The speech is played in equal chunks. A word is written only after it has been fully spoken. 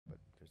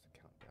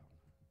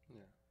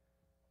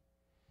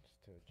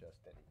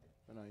adjust anything.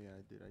 Oh, no, yeah,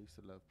 I did. I used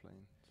to love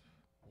playing.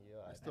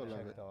 Yeah, I still love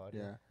checked it. the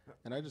audio. Yeah,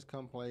 and I just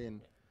come play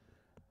and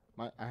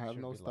I have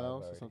Should no be live style.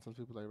 So already. sometimes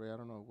people are like, Ray, I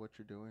don't know what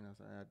you're doing. I was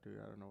like, dude,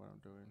 I don't know what I'm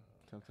doing.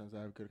 Sometimes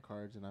I have good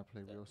cards and I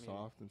play real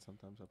soft, and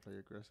sometimes I play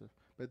aggressive.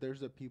 But there's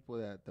the people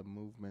that the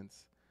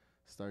movements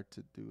start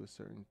to do a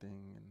certain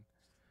thing, and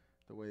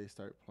the way they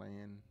start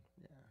playing.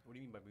 Yeah. What do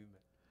you mean by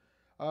movement?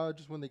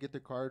 Just when they get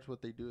their cards,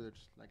 what they do, they're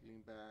just like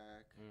lean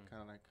back,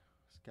 kind of like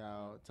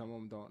scout. Some of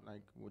them don't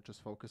like will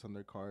just focus on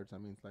their cards. I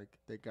mean, it's like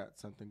they got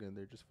something good, and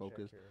they're just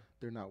focused.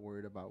 They're not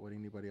worried about what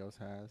anybody else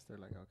has. They're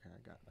like, okay,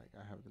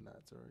 I have the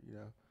nuts, or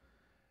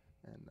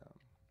and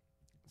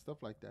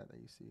stuff like that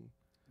you see.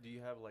 Do you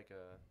have like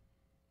a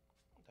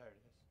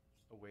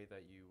way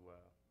that you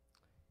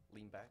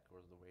lean back,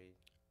 or the way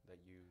that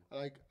you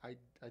I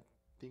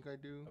think I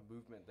do. A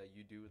movement that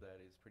you do that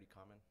is pretty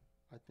common?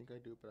 I think I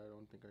do, but I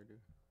don't think I do.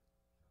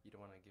 You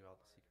don't want to give out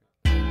the secret?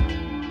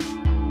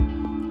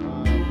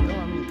 No,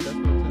 I mean, that's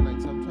what I'm saying.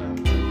 Like,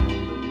 sometimes I play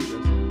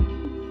aggressive,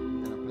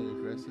 and I play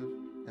aggressive,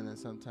 and then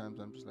sometimes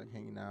I'm just, like,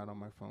 hanging out on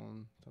my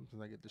phone.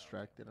 Sometimes I get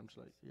distracted. I'm just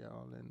like, yeah,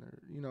 all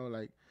in. Or,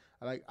 like,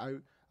 I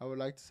would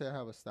like to say I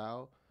have a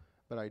style,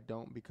 but I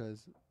don't,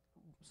 because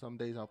some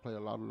days I'll play a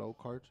lot of low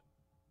cards,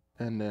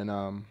 and then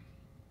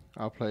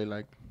I'll play,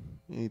 like,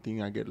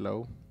 anything I get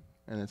low.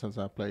 And then sometimes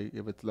I play,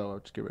 if it's low, I'll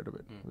just get rid of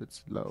it. If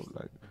it's low,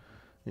 like,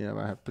 if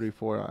I have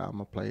 3-4, I'm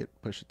going to play it,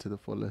 push it to the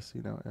fullest,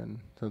 and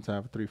sometimes I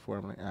have 3-4,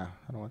 I'm like, I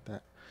don't want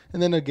that.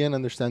 And then again,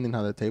 understanding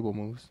how the table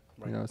moves.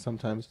 Right.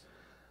 Sometimes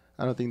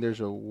I don't think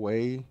there's a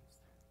way,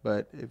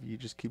 but if you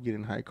just keep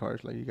getting high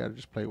cards, like, you got to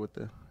just play with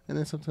and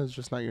then sometimes it's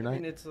just not your night. I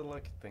mean, it's a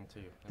lucky thing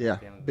too. Yeah,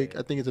 big.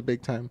 I think it's a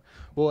big time.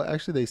 Well,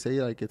 actually, they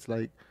say, like, it's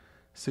like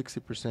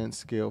 60%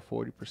 skill,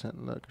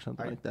 40% luck, or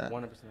something like that.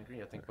 100%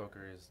 agree. I think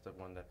poker is the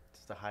one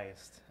that's the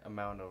highest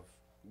amount of,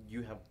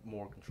 you have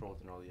more control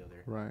than all the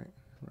other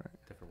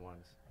different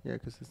ones. Yeah,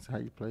 because it's how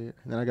you play it.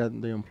 And then I got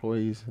the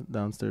employees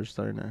downstairs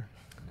starting to,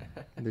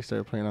 they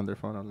started playing on their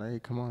phone. I'm like, hey,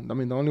 come on. I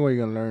mean, the only way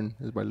you're going to learn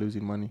is by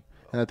losing money.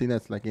 And I think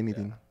that's like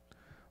anything. Yeah.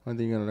 One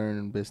thing you're going to learn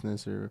in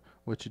business or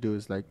what you do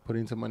is like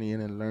putting some money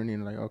in and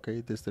learning, like,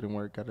 okay, this didn't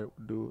work, got to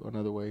do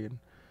another way and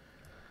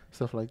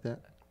stuff like that.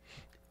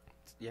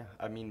 Yeah,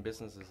 I mean,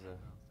 business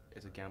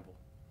is a gamble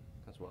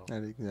as well.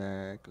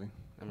 Exactly.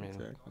 I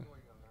mean,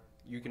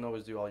 you can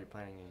always do all your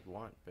planning you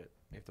want, but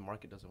if the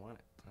market doesn't want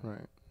it, the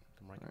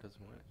market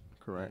doesn't want it.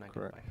 Correct.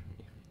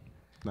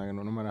 It's not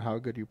gonna, no matter how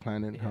good you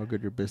plan it, how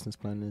good your business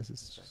plan is,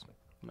 it's just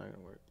not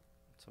gonna work.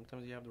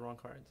 Sometimes you have the wrong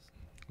cards.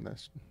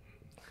 That's.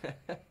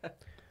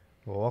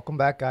 Well, welcome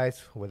back,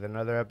 guys, with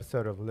another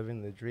episode of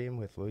Living the Dream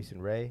with Luis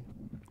and Ray.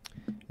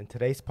 In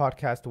today's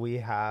podcast, we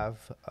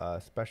have a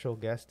special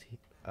guest,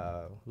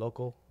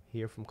 local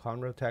here from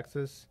Conroe,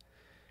 Texas.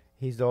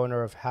 He's the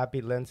owner of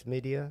Lense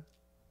Media,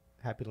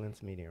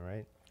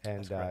 right?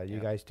 And correct, you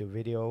guys do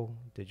video,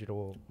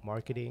 digital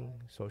marketing,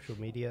 social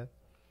media.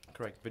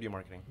 Correct,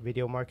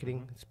 video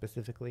marketing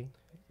specifically.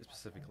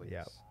 Specifically, yeah.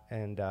 Yes.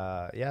 And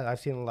I've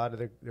seen a lot of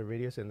their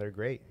videos, and they're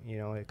great.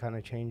 It kind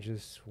of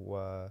changes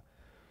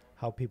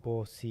how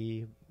people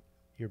see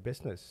your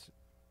business.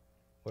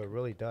 Well, it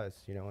really does.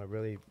 It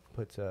really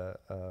puts a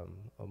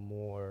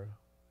more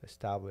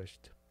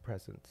established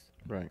presence.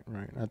 Right.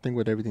 I think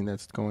with everything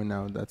that's going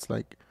now, that's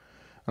like,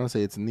 I don't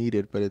say it's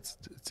needed, but it's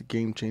a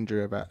game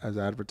changer as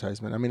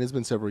advertisement. I mean, it's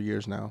been several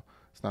years now.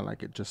 It's not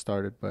like it just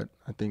started, but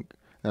I think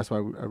that's why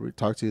I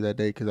talked to you that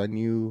day, because I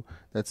knew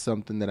that's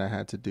something that I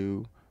had to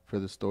do for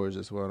the stores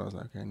as well. And I was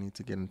like, okay, I need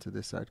to get into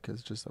this side,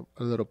 because just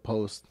a little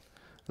post,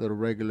 a little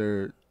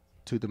regular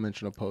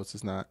two-dimensional post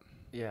is not.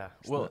 Yeah.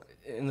 Well,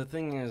 and the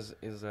thing is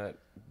that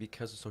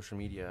because of social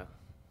media,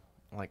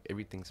 like,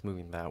 everything's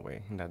moving that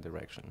way, in that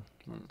direction.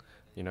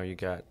 You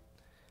got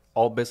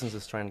all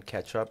businesses trying to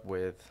catch up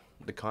with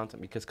the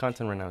content, because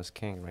content right now is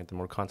king, right? The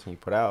more content you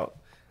put out,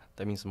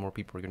 that means the more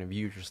people are going to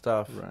view your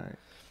stuff.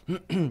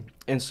 Right.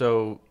 And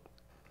so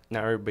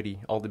now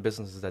all the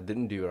businesses that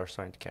didn't do it are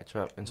starting to catch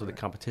up. And so the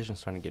competition is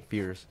starting to get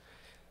fierce.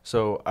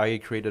 So I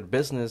created a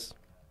business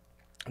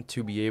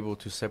to be able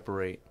to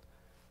separate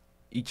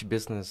each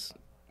business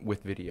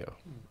with video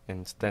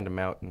and stand them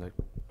out in the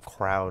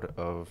crowd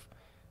of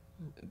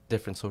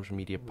different social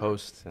media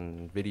posts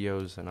and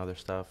videos and other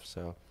stuff.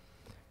 So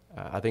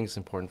I think it's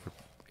important for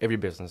every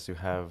business to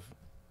have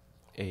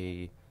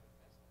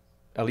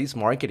at least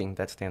marketing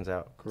that stands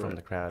out from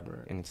the crowd,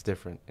 and it's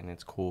different, and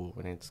it's cool,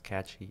 and it's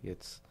catchy.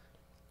 It's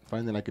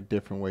finding like a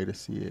different way to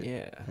see it.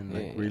 Yeah. And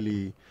like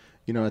really,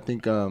 I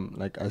think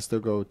like I still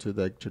go to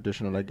the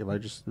traditional, like if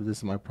this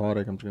is my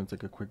product, I'm just gonna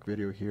take a quick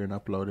video here and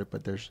upload it.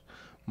 But there's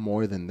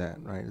more than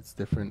that, right? It's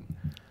different.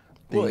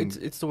 Well,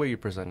 it's the way you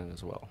present it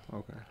as well.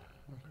 Okay.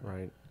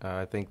 Right.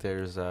 I think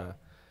there's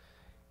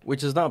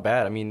which is not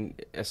bad. I mean,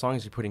 as long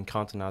as you're putting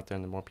content out there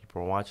and the more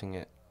people are watching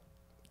it,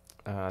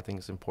 I think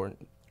it's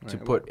important to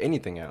put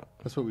anything out.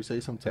 That's what we say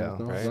sometimes.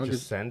 Yeah, no? right?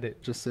 Just send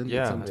it. Just send it.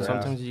 Yeah.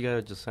 Sometimes you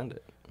gotta just send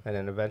it. And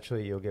then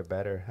eventually you'll get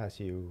better as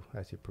you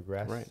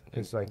progress. Right.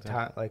 It's like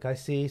time. Like I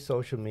see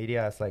social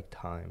media as like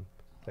time.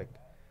 Like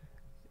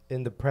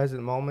in the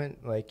present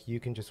moment, like you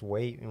can just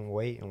wait and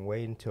wait and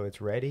wait until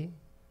it's ready,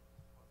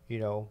 you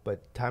know,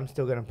 but time's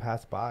still gonna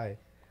pass by.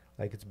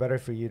 Like it's better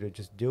for you to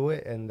just do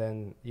it, and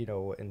then, you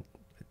know, in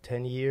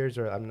 10 years,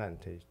 or I'm not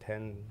in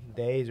 10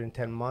 days or in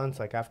 10 months,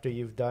 like after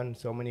you've done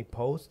so many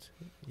posts,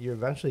 you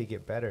eventually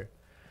get better.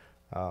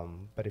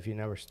 But if you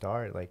never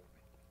start, like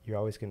you're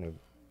always gonna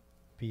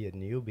be a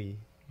newbie,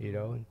 you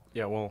know.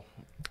 Yeah, well,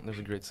 there's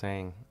a great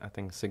saying. I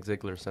think Zig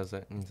Ziglar says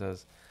it, and he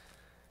says,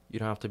 "You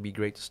don't have to be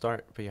great to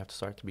start, but you have to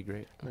start to be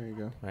great." There you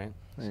go. Right?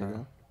 There you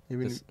go.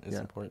 Even It's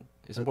important.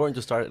 It's important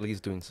to start at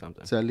least doing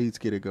something. So at least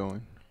get it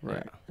going.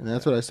 Right. Yeah. And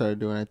that's what I started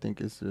doing, I think,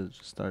 is to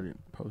just started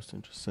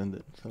posting, just send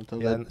it.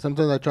 Yeah.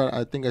 Sometimes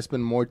I think I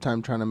spend more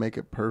time trying to make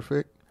it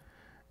perfect.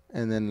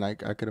 And then,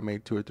 like, I could have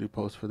made 2 or 3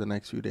 posts for the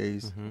next few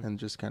days and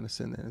just kind of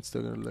send it. It's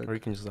still going to look. Or you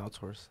can just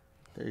outsource.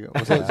 There you go.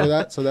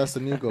 Well, so that's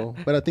the new goal.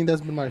 But I think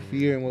that's been my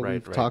fear, and what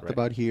we've talked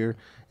about here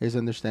is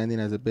understanding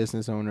as a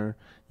business owner,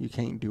 you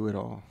can't do it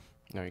all.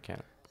 No, you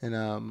can't. And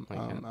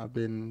I've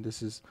been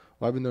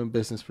doing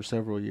business for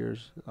several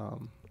years.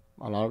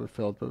 A lot of it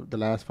failed, but the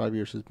last 5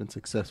 years has been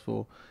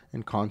successful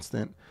and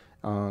constant.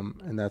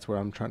 And that's where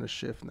I'm trying to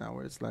shift now,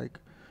 where it's like,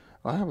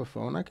 I have a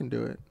phone, I can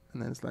do it.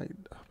 And then it's like,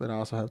 but I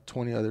also have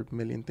 20 other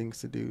million things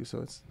to do.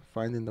 So it's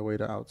finding the way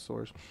to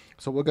outsource.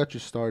 So what got you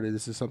started?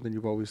 Is this something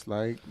you've always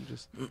liked?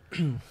 Just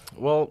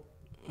Well,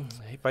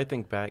 if I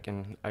think back,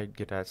 and I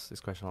get asked this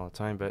question all the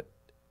time, but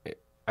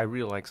I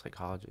really like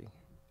psychology.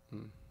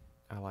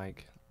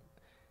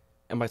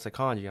 And by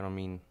psychology, I don't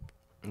mean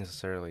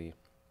necessarily,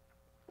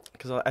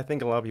 because I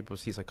think a lot of people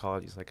see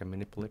psychology as like a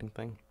manipulating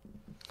thing.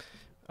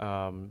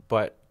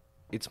 But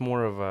it's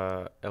more of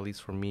a, at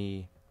least for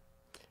me,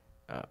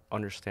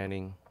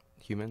 understanding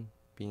human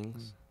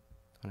beings,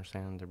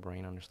 understanding their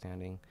brain,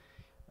 understanding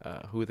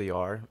who they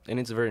are. And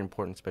it's very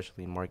important,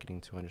 especially in marketing,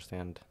 to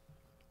understand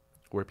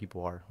where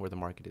people are, where the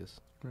market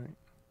is. Right.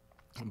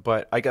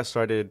 But I got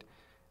started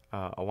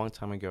a long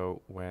time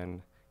ago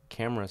when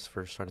cameras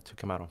first started to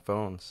come out on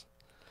phones.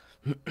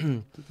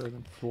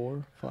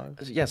 2004,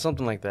 5? Yeah,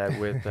 something like that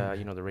with,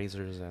 the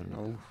razors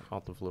and all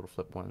the little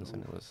flip ones.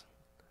 And it was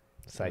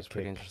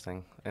pretty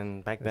interesting.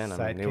 And back then,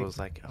 I mean, it was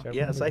like,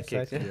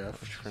 sidekick. Yeah,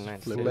 for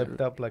nice. Flipped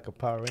up like a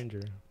Power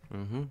Ranger.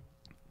 Mm-hmm.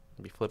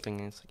 Be flipping,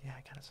 and it's like, yeah,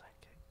 I got a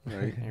sidekick.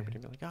 Right. And everybody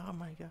be like, oh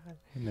my god.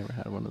 I never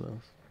had one of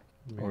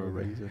those. Or a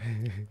razor.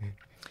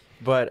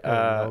 But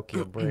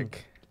Nokia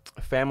brick.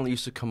 family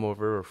used to come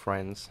over, or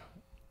friends,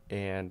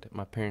 and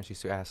my parents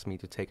used to ask me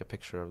to take a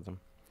picture of them.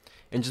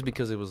 And just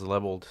because it was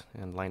leveled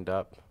and lined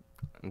up,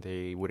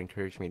 they would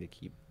encourage me to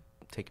keep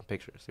taking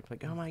pictures. They'd be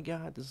like, oh my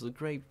god, this is a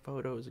great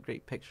photo, it's a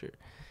great picture.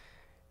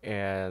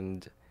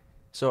 And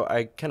so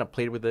I kind of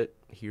played with it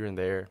here and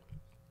there.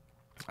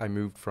 I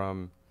moved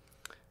from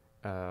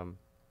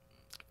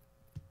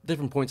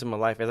different points in my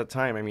life. At that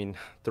time, I mean,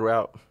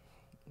 throughout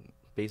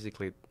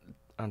basically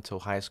until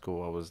high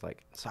school, I was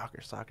like,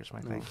 soccer's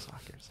my thing.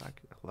 Soccer. I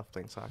love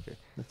playing soccer.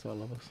 That's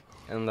all of us.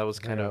 And that was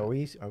kind of... Are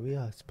we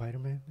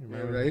Spider-Man? Yeah,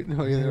 right?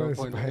 No, yeah, they're all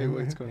pointing, hey,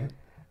 what's going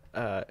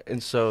on?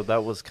 And so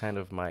that was kind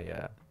of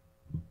my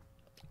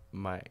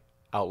my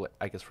outlet,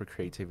 I guess, for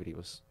creativity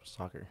was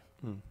soccer.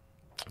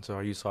 So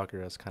I use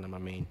soccer as kind of my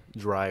main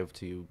drive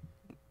to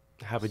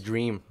have a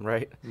dream,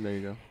 right? There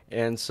you go.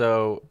 And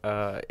so,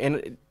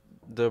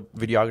 the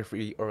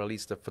videography, or at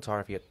least the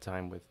photography at the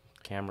time with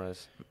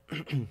cameras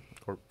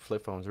or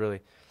flip phones,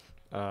 really,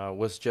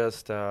 was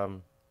just,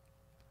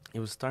 it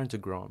was starting to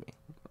grow on me,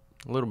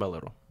 little by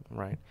little,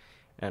 right?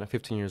 And at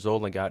 15 years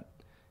old, I got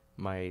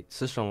my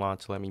sister-in-law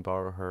to let me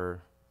borrow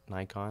her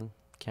Nikon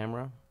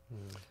camera.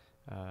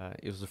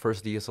 It was the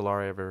first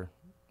DSLR I ever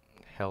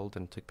held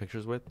and took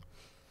pictures with.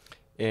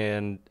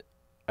 And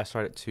I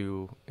started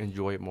to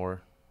enjoy it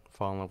more,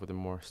 fall in love with it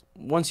more.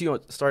 Once you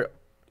start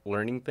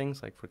learning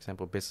things, like, for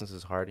example, business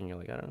is hard, and you're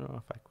like, I don't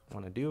know if I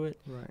want to do it.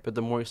 Right. But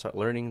the more you start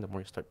learning, the more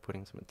you start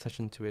putting some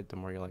attention to it, the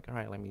more you're like, all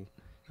right, let me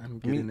let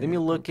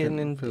look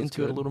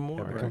into it a little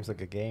more. It becomes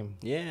like a game.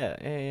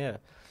 Yeah.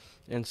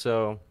 And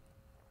so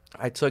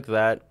I took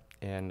that,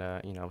 and,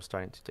 I was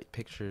starting to take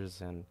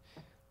pictures and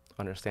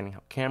understanding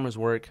how cameras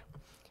work.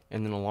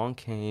 And then along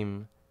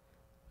came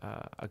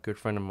a good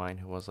friend of mine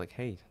who was like,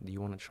 hey, do you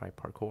want to try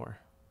parkour?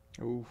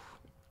 Oof.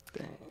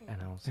 Dang.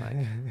 And I was like,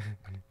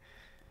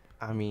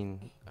 I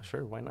mean,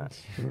 sure, why not?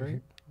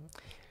 Right.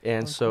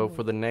 And so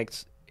for the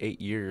next 8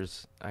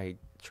 years, I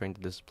trained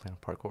the discipline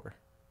of parkour.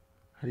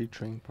 How do you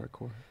train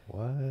parkour?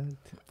 What?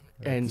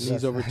 And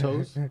knees over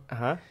toes?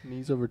 Huh?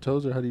 Knees over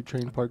toes, or how do you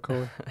train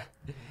parkour?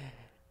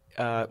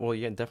 Well,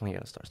 yeah, definitely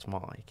got to start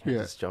small. You can't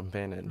just jump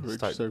in and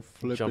start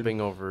flipping.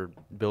 jumping over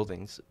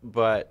buildings.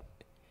 But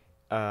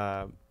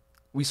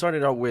we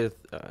started out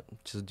with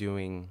just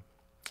doing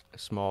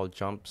small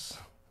jumps.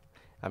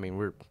 I mean,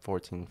 we're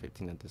 14,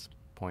 15 at this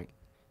point,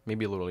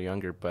 maybe a little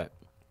younger, but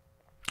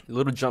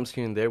little jumps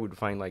here and there. We'd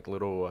find like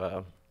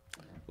little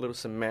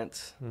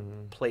cement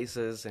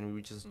places, and we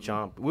would just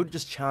jump. We would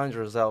just challenge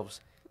ourselves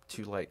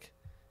to like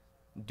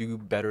do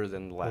better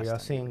than the last Were y'all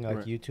time. seeing like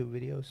YouTube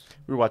videos?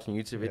 We were watching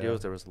YouTube videos. Yeah.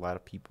 There was a lot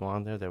of people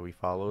on there that we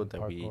followed,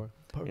 that we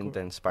and that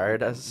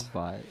inspired us.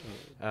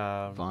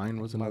 Vine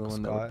was another Michael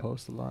one that would Scott.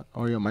 post a lot.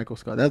 Oh yeah, Michael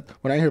Scott. That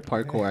when I hear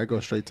parkour, I go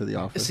straight to The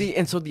Office. See,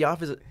 and so The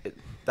Office,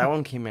 that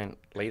one came in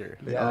later.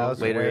 Yeah, that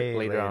was way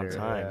later on later,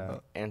 time, yeah.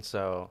 and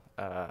so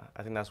I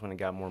think that's when it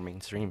got more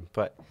mainstream.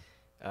 But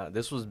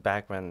this was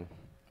back when,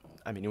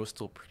 I mean, it was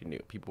still pretty new.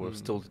 People were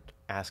still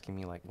asking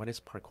me like, "What is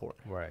parkour?"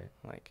 Right.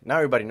 Like now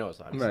everybody knows.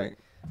 Obviously. Right.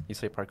 You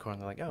say parkour, and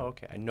they're like, "Oh,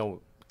 okay, I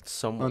know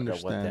somewhat of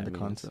what Understand that the means."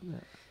 concept.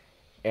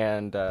 Yeah.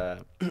 And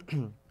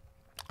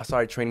I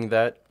started training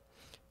that,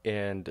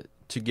 and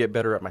to get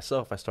better at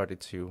myself, I started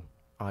to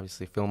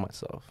obviously film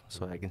myself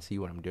so I can see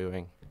what I'm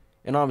doing,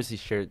 and obviously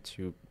share it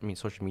to. I mean,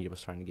 social media was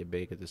starting to get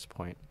big at this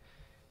point.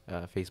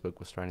 Facebook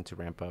was starting to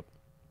ramp up,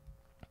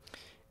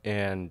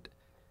 and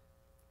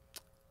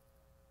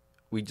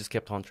we just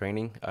kept on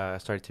training. I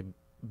started to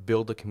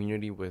build a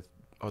community with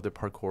other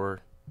parkour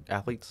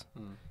athletes,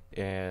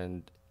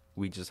 and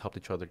we just helped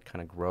each other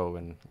kind of grow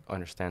and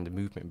understand the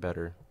movement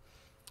better.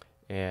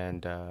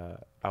 And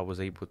I was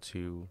able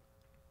to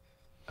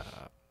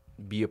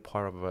be a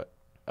part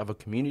of a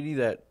community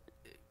that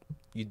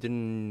you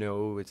didn't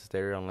know it's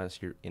there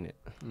unless you're in it.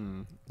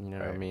 You know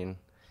what I Right. mean?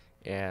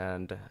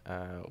 And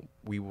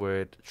we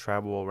would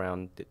travel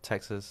around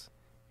Texas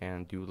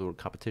and do little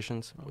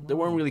competitions. There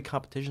weren't really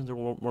competitions; there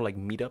were more like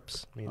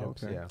meetups,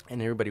 Meetups, Okay. yeah.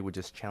 and everybody would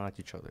just challenge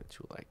each other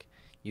to like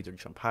either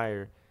jump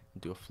higher,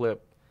 do a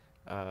flip.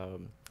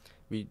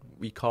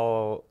 We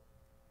call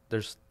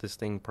there's this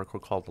thing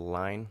parkour called the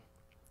line,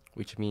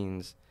 which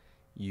means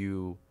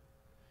you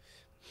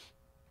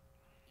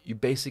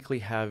basically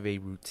have a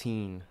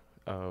routine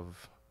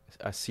of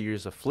a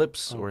series of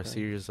flips or a Okay.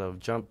 series of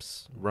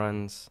jumps,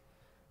 runs.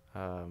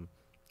 And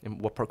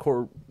what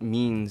parkour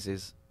means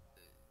is,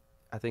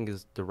 I think,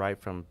 is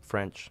derived from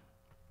French,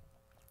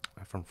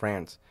 from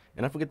France.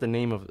 And I forget the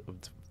name of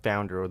the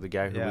founder or the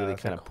guy who really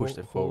it's kind of like pushed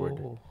it forward.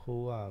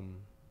 Who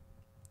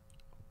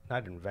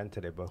not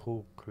invented it, but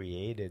who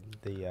created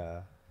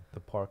the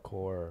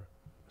parkour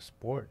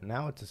sport?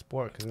 Now it's a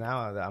sport because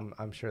now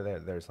I'm sure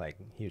that there's like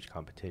huge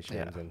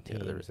competitions and Yeah,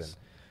 there teams is.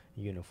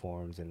 and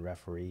uniforms and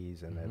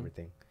referees and Mhm.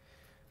 everything.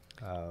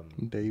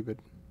 David.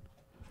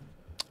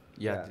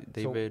 Yeah,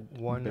 David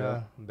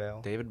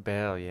Bell. David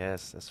Bell,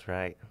 yes, that's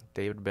right.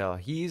 David Bell.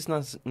 He's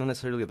not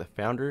necessarily the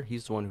founder.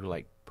 He's the one who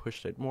like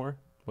pushed it more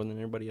than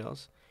everybody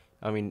else.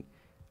 I mean,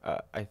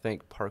 I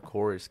think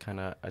parkour is kind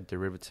of a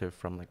derivative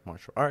from like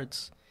martial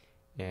arts,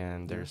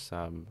 and there's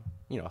some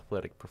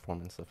athletic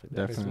performance stuff like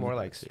that. It's Definitely. more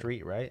like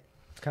street, right?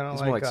 It's kind of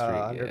It's more like,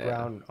 like street,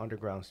 yeah.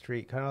 underground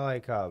street. Kind of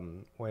like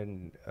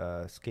when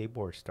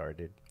skateboard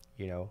started.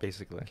 You know,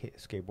 Basically.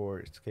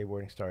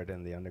 skateboarding started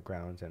in the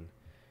undergrounds, and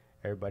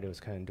everybody was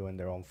kind of doing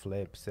their own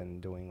flips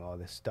and doing all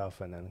this stuff,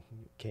 and then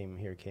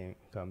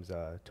comes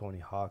Tony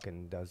Hawk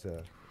and does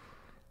a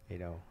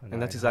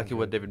And that's exactly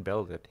what 900. David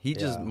Bell did. He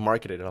just Yeah.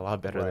 marketed it a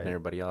lot better Right. than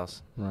everybody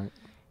else, Right.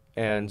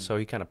 and so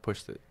he kind of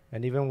pushed it.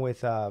 And even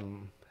with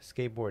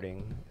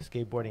skateboarding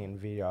and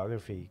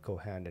videography go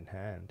hand in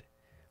hand.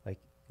 Like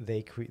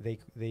they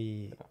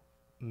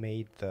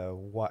made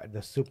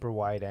the super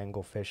wide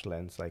angle fish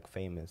lens like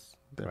famous,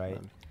 right?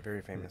 Definitely.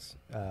 Very famous.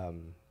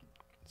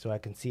 So I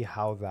can see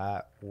how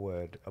that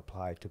would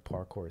apply to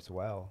parkour as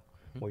well,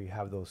 Mhm. where you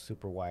have those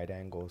super wide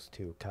angles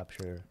to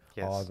capture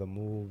Yes. all the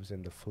moves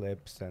and the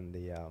flips and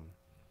the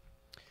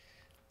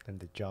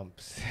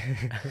jumps.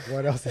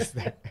 What else is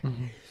there?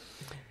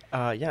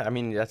 Yeah, I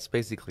mean that's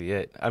basically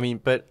it. I mean,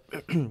 but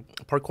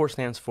parkour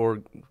stands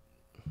for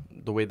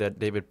the way that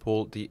David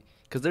pulled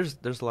because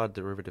there's a lot of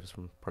derivatives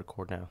from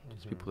parkour now.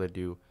 There's people that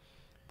do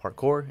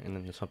parkour, and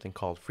then there's something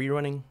called free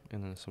running,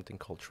 and then there's something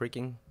called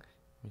tricking,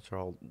 which are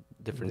all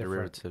different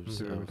derivatives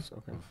Derivatives,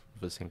 okay. of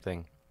the same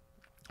thing.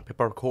 But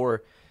parkour,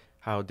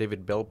 how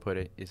David Bell put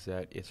it, is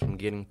that it's from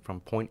getting from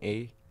point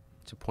A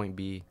to point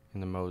B in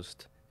the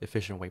most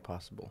efficient way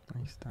possible.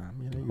 Nice,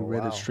 Tom. You Oh,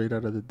 read wow. it straight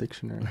out of the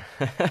dictionary.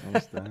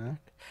 Nice, Tom.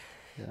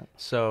 Yeah.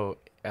 So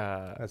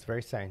That's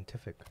very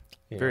scientific.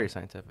 you very know?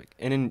 scientific.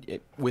 And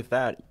with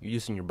that, you're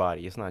using your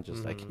body. It's not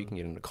just like you can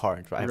get in the car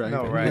and drive. Right.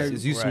 No, But right,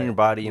 It's using right, your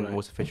body in the right.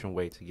 most efficient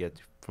way to get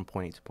from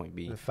point A to point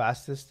B. The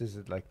fastest, is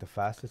it like the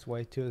fastest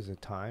way too? Is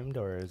it timed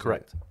or is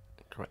Correct.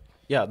 Correct.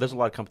 Yeah, there's a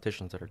lot of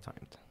competitions that are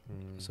timed. it?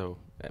 So,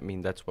 I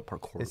mean, that's what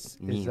parkour Is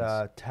means.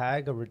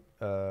 tag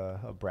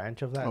a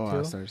branch of that Oh, I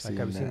too? started Like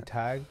have you seeing seen that.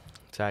 tag?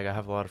 Tag, I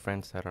have a lot of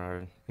friends that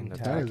are in the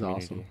That tag is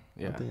community. awesome.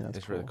 I Yeah, think that's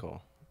it's really cool.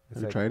 cool. It's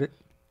Have you like- tried it?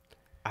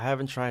 I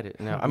haven't tried it.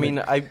 No, I mean,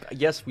 I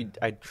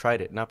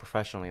tried it, not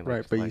professionally. Like,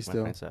 Right, but you like still-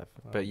 my friends have.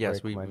 I'll But yes,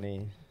 break my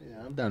knee.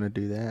 Yeah, I'm down to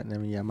do that. And I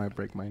mean, yeah, I might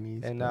break my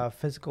knees. And but-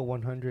 Physical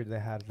 100, they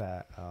had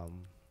that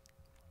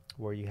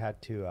where you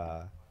had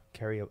to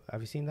carry.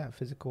 Have you seen that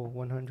Physical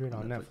 100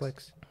 on Netflix.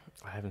 Netflix?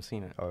 I haven't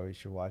seen it. Oh, you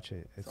should watch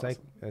it. It's It's like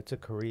it's a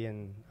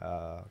Korean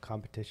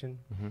competition.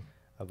 Mm-hmm.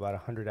 About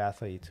 100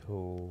 athletes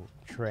who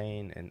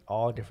train in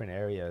all different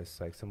areas.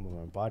 Like some of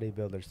them are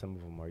bodybuilders, some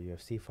of them are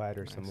UFC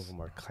fighters, some of Nice.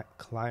 them are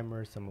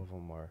climbers, some of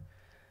them are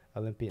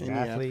Olympian Any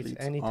athletes,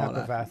 athletes, any all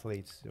type of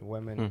athletes. women,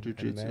 women, Hmm. and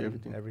Jiu-jitsu, men,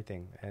 everything.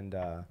 everything. And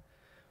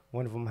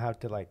one of them have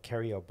to like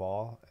carry a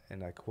ball,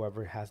 and like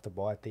whoever has the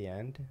ball at the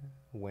end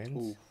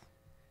wins. Ooh.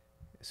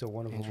 So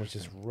one of them was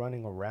just Interesting.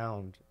 running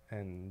around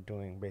and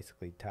doing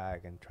basically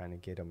tag and trying to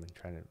get him and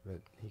trying to, but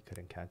he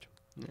couldn't catch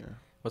him. Yeah.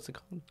 What's it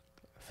called?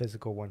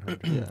 Physical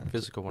 100. Yeah.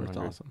 Physical That's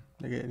 100. awesome.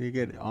 They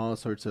get all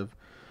sorts of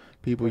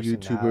people,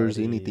 YouTubers, Personalities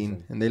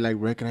anything, and they like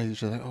recognize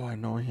each other. Like, oh, I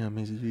know him.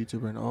 He's a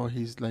YouTuber, and oh,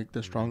 he's like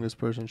the strongest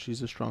person.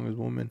 She's the strongest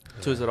woman.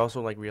 So is it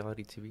also like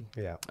reality TV?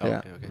 Yeah. Oh, Yeah.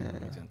 okay. Yeah.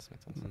 Makes sense.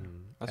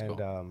 Mm. That's And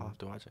cool. I'll have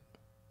to watch it.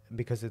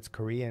 because it's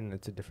Korean,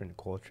 it's a different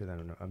culture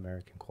than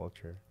American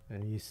culture,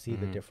 and you see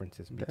the Mhm.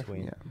 differences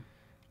Definitely, between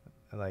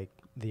like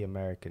the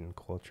American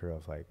culture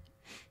of like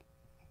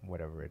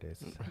whatever it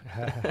is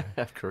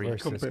Korean.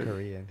 versus Compared.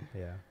 Korean.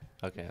 Yeah.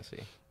 Okay, I see.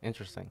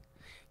 Interesting.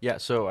 Yeah,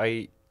 that's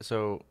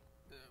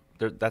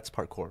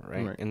parkour,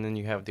 right? Right. And then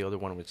you have the other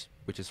one,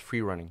 which is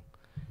free running.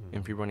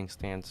 And Mm. free running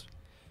stance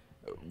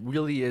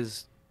really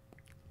is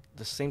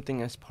the same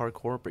thing as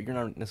parkour, but you're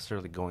not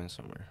necessarily going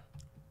somewhere.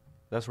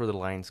 That's where the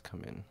lines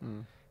come in,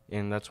 Mm.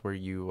 and that's where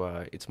you.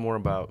 It's more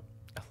about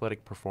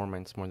athletic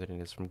performance more than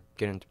it is from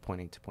getting to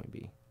point A to point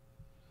B.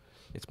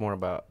 It's more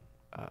about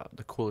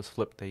the coolest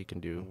flip that you can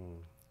do.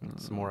 Mm.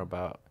 It's more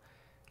about.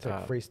 It's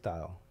like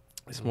freestyle.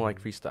 It's more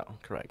like freestyle,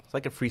 correct? It's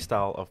like a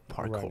freestyle of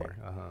parkour.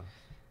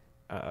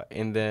 Uh-huh.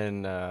 And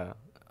then,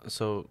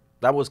 so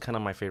that was kind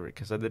of my favorite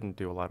because I didn't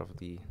do a lot of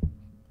the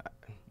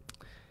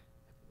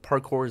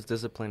parkour's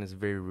discipline is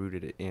very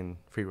rooted in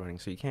free running,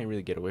 so you can't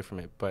really get away from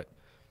it. But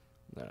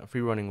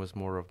free running was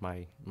more of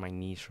my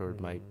niche or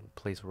my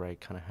place where I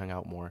kind of hung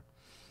out more.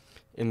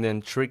 And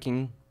then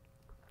tricking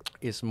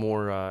is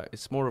more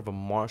it's more of a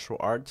martial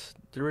arts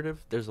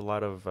derivative. There's a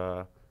lot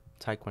of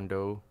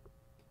taekwondo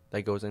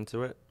that goes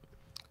into it.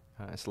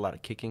 It's a lot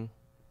of kicking.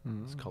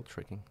 Mm. It's called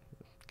tricking,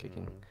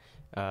 kicking.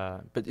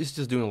 Mm. But it's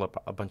just doing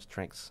a bunch of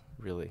tricks,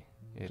 really.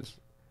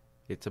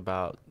 It's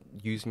about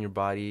using your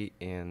body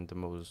in the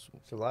most.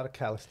 It's a lot of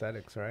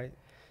calisthenics, right?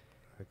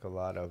 Like a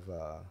lot of,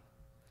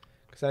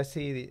 because I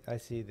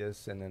see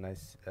this, and then it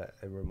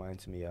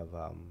reminds me of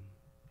a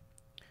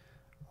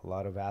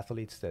lot of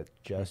athletes that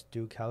just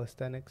do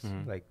calisthenics.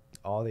 Mhm. Like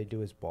all they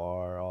do is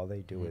bar. All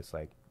they do Mhm. is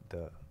like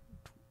the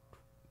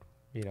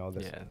Yeah,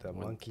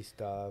 monkey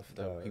stuff,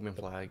 the human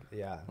flag.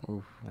 Yeah,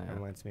 Oof. Yeah. it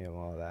reminds me of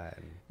all that.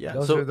 And Yeah,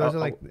 those so, are uh,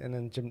 like, and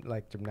then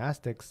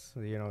gymnastics.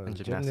 You know, And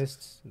the gymnastics.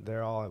 gymnasts,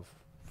 they're all in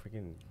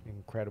freaking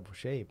incredible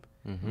shape,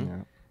 Mm-hmm.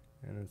 Yeah.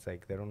 and it's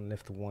like they don't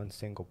lift one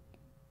single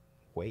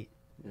weight.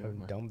 Yeah, A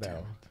my-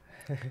 dumbbell.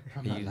 damn it.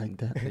 I'm They not use, like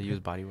that. they use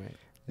body weight.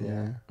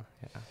 Yeah.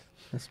 Yeah.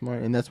 That's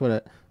smart, and that's what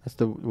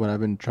I've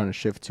been trying to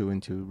shift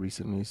into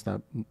recently.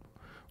 Stop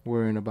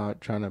worrying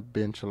about trying to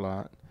bench a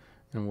lot,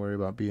 and worry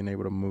about being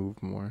able to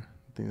move more.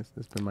 I think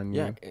that's been my new.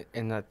 Yeah,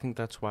 and I think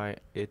that's why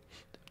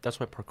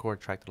parkour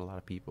attracted a lot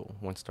of people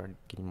once it started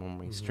getting more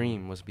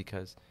mainstream, was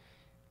because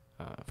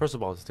first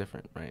of all, it's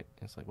different, right?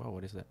 It's like, wow,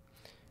 what is that?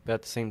 But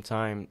at the same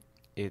time,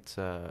 it's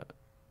you're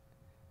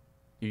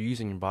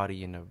using your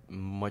body in a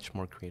much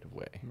more creative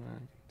way.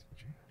 Right.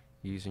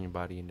 You're using your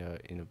body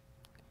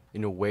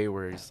in a way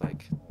where it's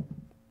like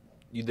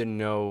you didn't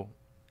know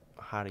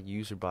how to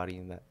use your body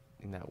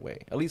in that way.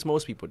 At least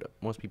most people don't.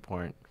 Most people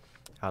aren't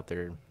out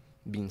there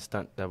being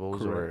stunt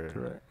doubles Correct. or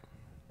Correct.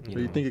 you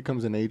But you know. think it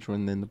comes in age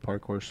when then the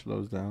parkour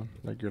slows down?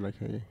 Like you're like,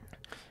 hey,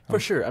 For I'm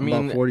sure. I about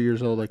mean, 40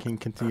 years old. I can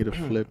continue to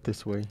flip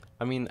this way.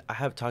 I mean, I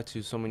have talked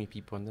to so many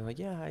people, and they're like,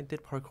 "Yeah, I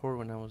did parkour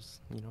when I was,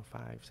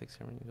 5, 6,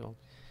 7 years old,"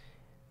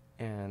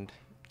 and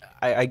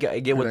I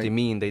get what Like, they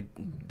mean. They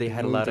they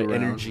had a lot moved of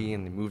around. energy,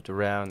 and they moved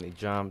around, they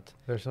jumped.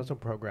 There's also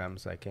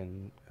programs like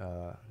in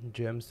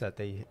gyms that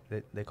they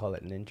call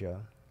it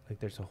ninja. Like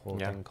there's a whole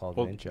thing called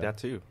well, ninja. that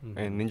too. Mhm.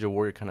 And Ninja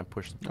Warrior kind of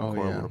pushed the Oh,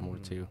 parkour yeah. a little more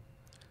too. Yeah,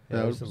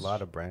 That there's a was-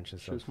 lot of branches.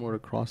 She was Of, more to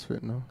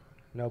CrossFit, no?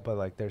 no, but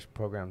like there's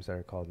programs that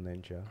are called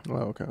ninja,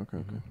 Oh, okay.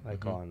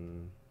 like Mhm.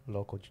 on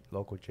local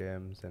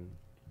gyms and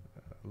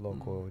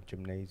local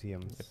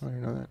gymnasiums. I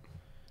didn't know that.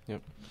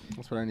 Yep.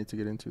 That's what I need to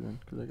get into then,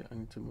 because I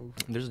need to move.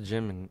 There's a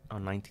gym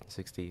on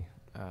 1960.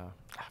 I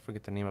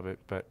forget the name of it,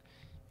 but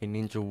a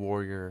Ninja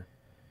Warrior,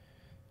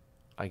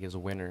 I guess,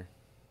 winner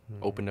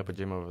opened up a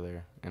gym over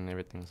there, and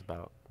everything's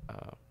about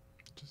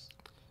Just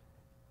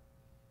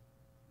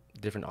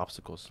different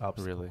obstacles.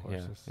 Obstacle really,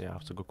 courses. yeah,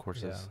 obstacle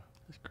courses.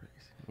 Yeah. it's crazy.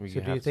 We So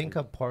could do you have think to-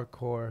 a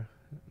parkour?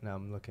 Now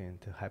I'm looking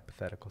into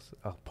hypotheticals.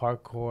 A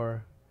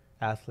parkour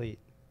athlete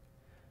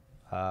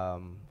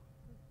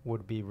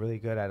would be really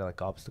good at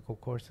like obstacle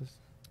courses.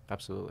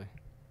 Absolutely.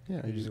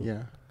 Yeah, You just go-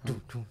 yeah.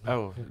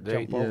 Oh,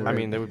 they. Jump over I it.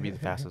 mean, they would be the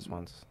fastest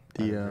ones.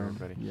 out of The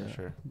everybody, yeah, for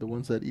sure. the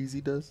ones that Easy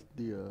does,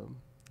 the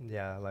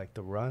Yeah, like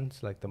the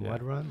runs, like the Yeah.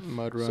 mud runs.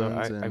 mud runs. So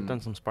and I've done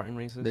some Spartan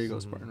races. There you go,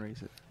 Mhm. Spartan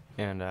race it.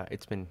 And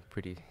it's been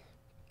pretty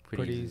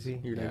Pretty easy.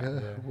 You're Yeah.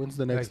 like, Yeah. when's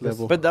the Like next this-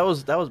 level? But that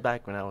was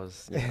back when I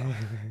was. But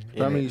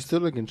I in mean, it. you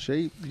still look in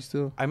shape. You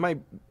still. I might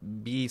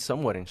be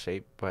somewhat in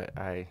shape, but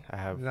I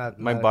have Not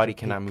my at body your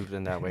cannot peak. move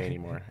in that way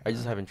anymore. I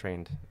just haven't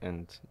trained,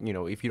 and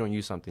if you don't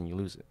use something, you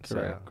lose it.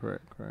 Correct, So-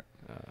 correct.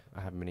 I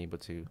haven't been able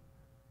to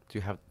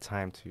have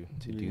time to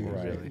do Yeah, that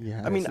right. really.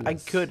 Yeah, I mean, I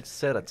it's- could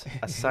set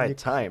aside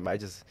time. I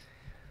just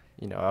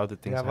other You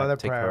things have have other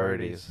to take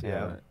priorities. priorities.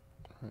 Yeah,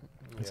 Right.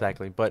 Yeah.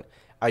 exactly. But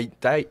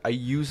I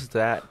used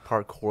that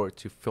parkour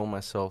to film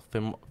myself,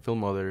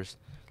 film others,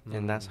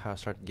 and that's how I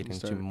started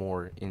getting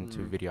more into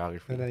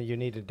videography. And then you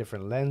needed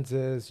different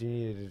lenses. You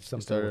needed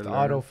something started with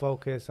learning.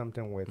 autofocus,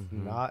 something with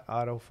Mhm. not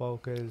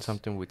autofocus.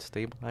 Something with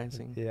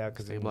stabilizing. Yeah,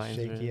 because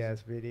shaky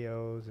ass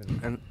videos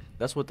And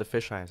that's what the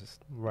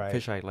right.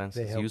 fisheye lens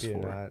They is help used you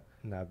for.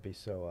 not be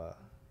so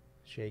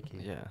shaky.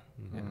 Yeah,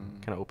 Mhm. yeah.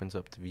 Mm. Kind of opens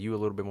up the view a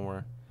little bit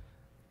more.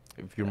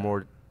 If you're Yeah.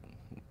 more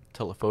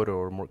telephoto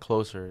or more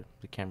closer,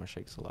 the camera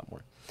shakes a lot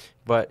more.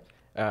 But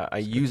I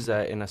used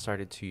that, and I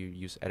started to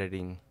use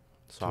editing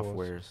Tools.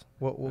 softwares.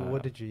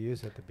 What did you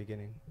use at the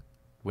beginning?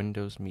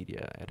 Windows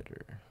Media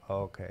Editor.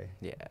 Oh, okay.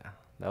 Yeah,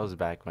 that was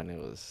back when it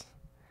was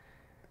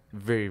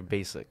very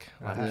basic.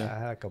 I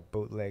had like a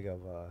bootleg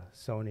of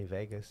Sony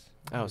Vegas.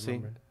 Oh, see,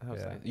 remember? that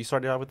was Yeah. nice. You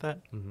started out with that?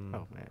 Mhm.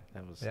 Oh man,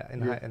 that was Yeah, in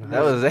that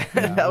high was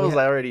school. Yeah, that we was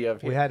had- already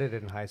up here. We had it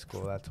in high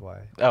school. That's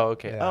why. Oh,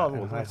 okay. Yeah, Oh, in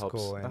well, high that helps.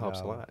 school, That and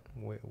helps a lot.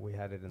 we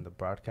had it in the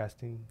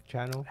broadcasting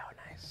channel, Oh,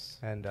 nice.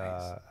 and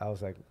Nice. I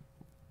was like,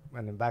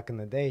 and then back in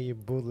the day, you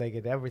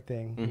bootlegged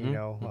everything, Mhm,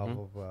 off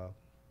mhm. of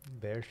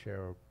Bearshare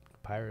or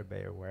Pirate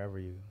Bay or wherever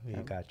you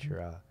got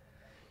your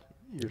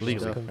Your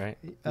Legally, stuff. right?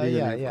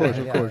 Legally, of course,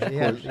 of course, of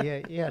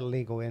course. you had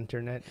legal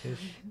internet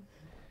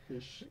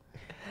ish,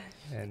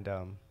 and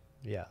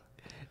yeah.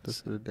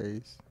 Those are the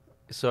days.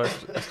 So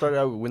I started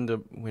out with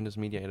Windows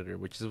Media Editor,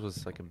 which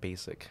was like a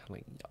basic.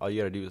 Like all you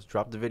gotta do is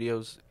drop the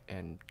videos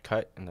and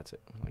cut, and that's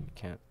it. Like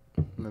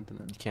Nothing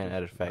else. you can't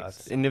add effects,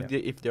 That's- and yeah.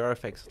 if there are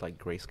effects, like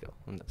grayscale,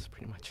 and that's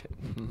pretty much it.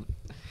 Mhm.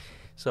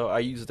 So I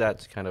use that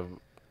to kind of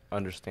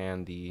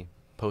understand the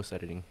post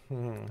editing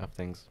Mhm. of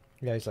things.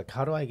 Yeah, he's like,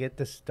 how do I get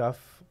this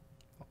stuff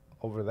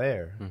over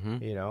there?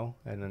 Mhm.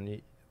 And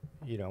then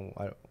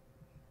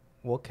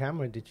what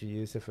camera did you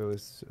use if you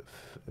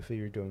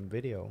were doing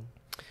video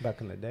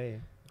back in the day?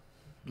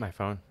 My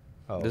phone.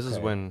 Oh, This is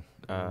okay. when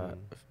Mhm.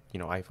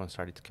 iPhone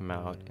started to come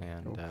out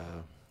and Oof.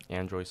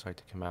 Android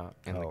started to come out,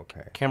 and the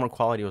okay. camera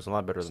quality was a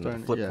lot better than the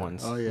flip yeah.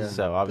 ones. Oh yeah.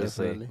 So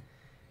obviously, Definitely.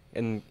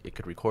 and it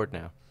could record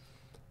now,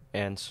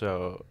 and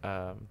so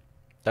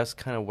that's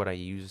kind of what I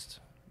used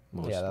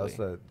mostly. Yeah, that was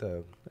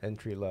the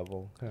entry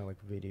level kind of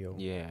like video.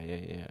 Yeah.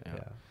 Yeah.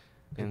 'Cause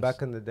And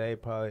back in the day,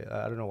 probably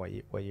I don't know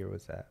what year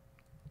was that.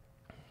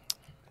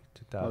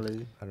 2000.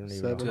 Probably I don't even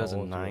seven. know. how old you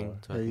 2009, are.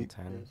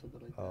 2010. Yeah, something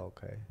like that. Oh,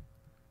 okay.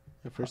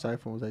 The first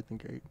iPhone was I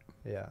think 8.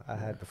 Yeah, I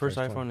had The first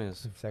one, iPhone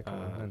is the second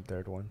one, and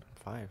third one.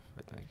 5,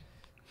 I think.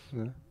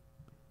 Yeah.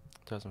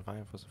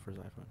 2005 was the first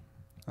iPhone.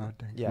 Oh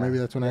dang. Yeah, Maybe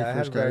that's when yeah, I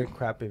first had got very it.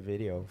 crappy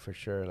video for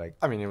sure. Like,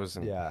 I mean, it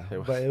wasn't. yeah, it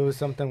was- but it was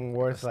something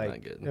worth That's not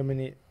like. good. I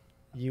mean,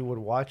 you would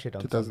watch it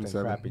on something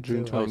 2007. crappy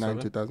June too. 29,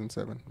 07?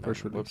 2007.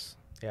 First release. Whoops.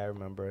 Yeah, I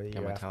remember a Got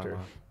year my time after.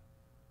 off.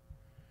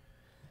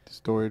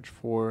 Storage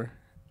 4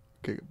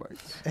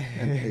 gigabytes.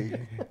 And 8.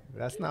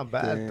 That's not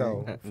bad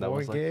though. That 4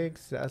 was like-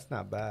 gigs, that's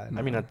not bad.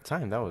 I mean, at the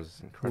time, that was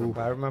incredible.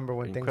 I remember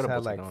when things Incredible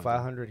had like technology.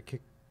 500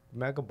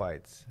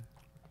 megabytes.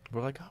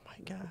 We're like, oh my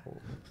god.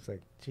 It's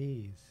like,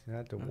 geez, I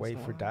had to That's wait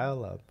for wild.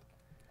 dial-up.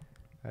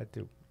 I had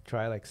to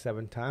try like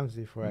 7 times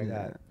before I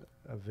Yeah. got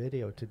a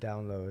video to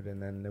download,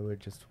 and then they would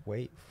just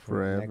wait for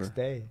Forever. the next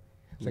day.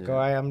 It's like, Yeah. all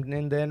right, I'm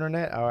in the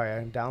internet. All right,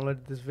 I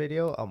downloaded this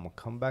video. I'm gonna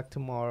come back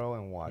tomorrow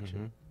and watch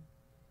Mhm.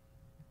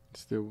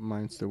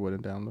 Mine still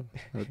wouldn't download.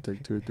 It would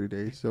take 2 or 3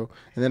 days. So,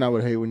 and then I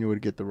would hate when you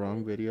would get the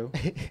wrong video.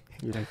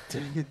 You're like,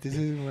 dang it, this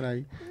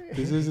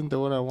isn't the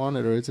one I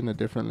wanted, or it's in a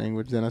different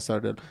language. Then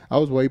I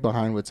was way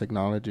behind with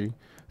technology.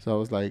 So I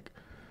was like,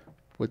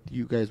 what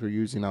you guys were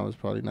using, I was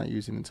probably not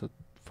using until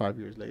 5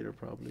 years later,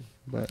 probably.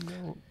 But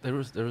There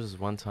was this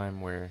one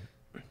time where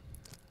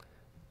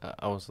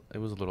it was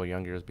a little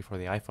younger. It was before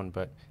the iPhone,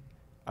 but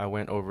I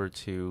went over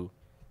to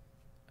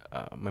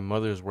my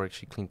mother's work.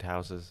 She cleaned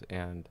houses,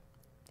 and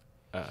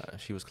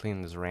she was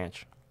cleaning this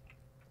ranch,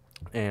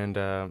 and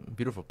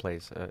beautiful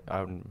place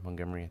out in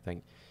Montgomery, I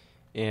think.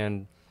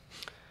 And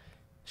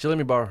she let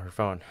me borrow her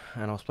phone,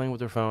 and I was playing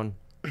with her phone,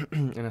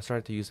 and I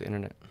started to use the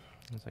internet.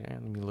 I was like,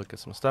 let me look at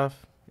some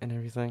stuff and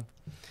everything.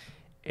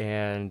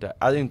 And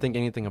I didn't think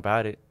anything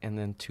about it. And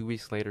then 2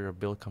 weeks later, a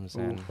bill comes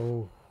in,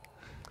 Oh,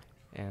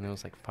 and it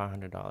was like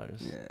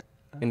 $500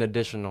 yeah. in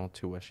additional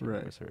to what she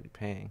Right. was already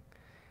paying.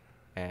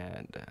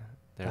 And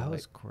they're that like,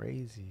 was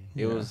crazy.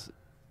 it Yeah. was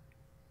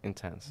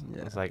intense.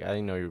 Yeah. It's like I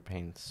didn't know you were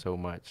paying so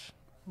much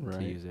to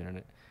Right. use the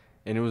internet.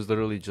 And it was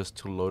literally just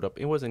to load up.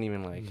 It wasn't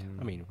even like, I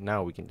Mhm. mean,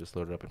 now we can just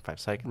load it up in 5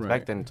 seconds. Right.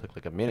 Back then, it took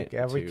like a minute.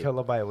 Like every to,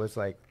 kilobyte was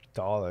like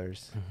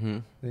dollars. hmm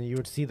Then you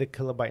would see the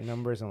kilobyte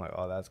numbers and like,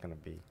 oh, that's gonna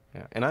be.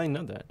 Yeah, and I didn't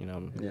know that. I'm Yeah, Yeah.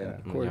 of I'm a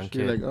young course.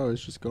 You're kid. like, oh,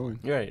 it's just going.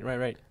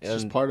 Right. It's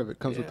just part of it.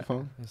 Comes with the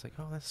phone. It's like,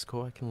 oh, that's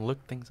cool. I can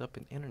look things up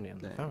in the internet on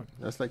the Dang. phone.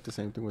 That's like the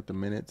same thing with the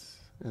minutes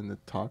and the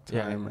talk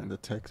Yeah, time yeah. and the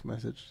text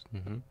message.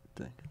 Mm-hmm.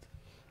 Dang.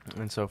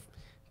 And so,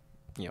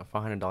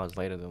 $500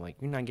 later, they're like,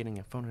 you're not getting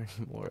a phone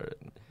anymore.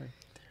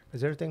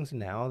 Is there things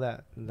now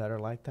that are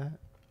like that?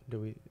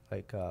 Do we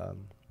like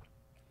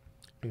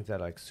things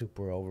that are like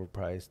super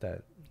overpriced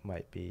that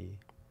might be?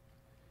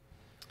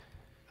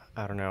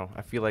 I don't know.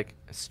 I feel like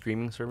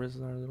streaming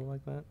services are a little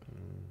like that.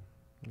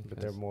 But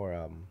they're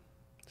more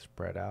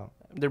spread out.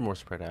 They're more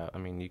spread out. I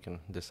mean, you can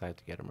decide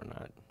to get them or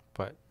not.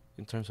 But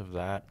in terms of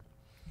that,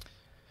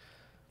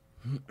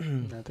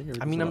 I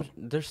think I mean,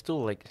 they're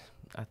still like,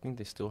 I think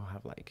they still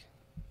have like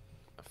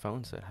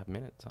phones that have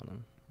minutes on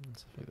them and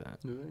stuff like that.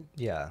 Do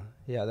they? Yeah,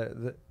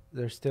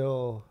 they're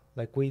still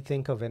like, we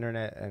think of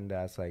internet and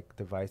as like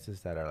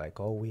devices that are like,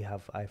 oh, we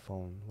have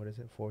iPhone. What is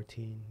it,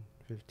 14,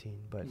 15?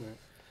 But Right.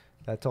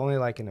 that's only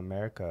like in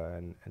America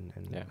and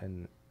Yeah.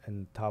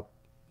 and top,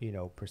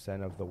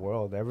 percent of the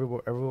world.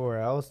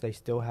 Everywhere else, they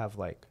still have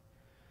like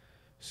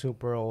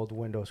super old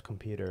Windows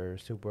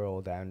computers, super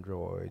old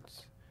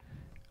Androids.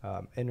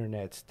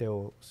 Internet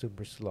still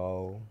super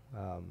slow.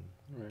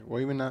 Right. Well,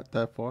 even not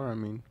that far. I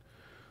mean,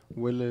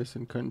 Willis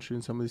and Country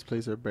and some of these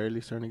places are barely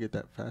starting to get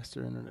that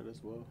faster internet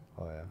as well.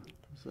 Oh yeah.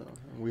 So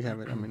we have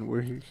it. I mean,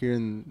 we're here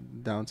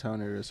in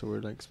downtown area, so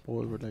we're like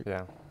spoiled. We're like,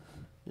 Yeah.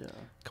 yeah.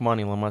 Come on,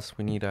 Elon Musk.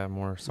 We need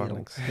more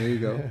Starlinks. There you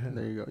go.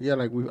 There you go. Yeah,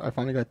 like I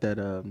finally got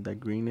that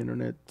green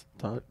internet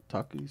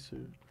talkies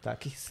or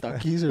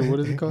Takis. or what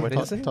is it called? What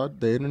is it?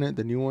 The internet,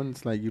 the new one.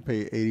 It's like you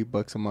pay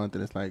 $80 a month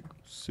and it's like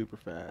super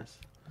fast.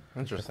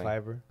 Interesting.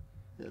 Fiber.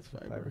 Yeah, it's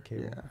fiber. Fiber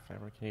cable. Yeah.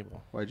 Fiber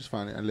cable. Well,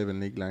 I live in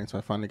League Line, so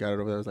I finally got it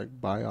over there. It was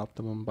like buy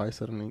Optimum, buy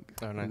Suddenlink.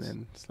 Oh, nice. And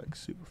then it's like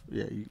super,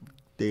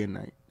 day and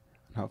night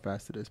and how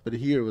fast it is. But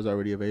here it was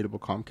already available.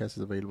 Comcast is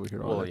available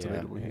here. All that's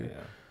available here.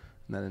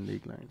 Not in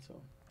League Line, so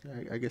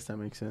I guess that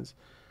makes sense.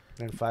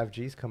 And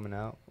 5G's coming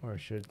out, or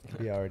should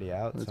be already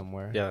out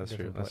somewhere. Yeah, that's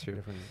true. That's true.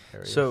 Different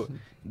areas. So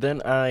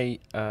then I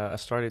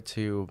started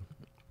to,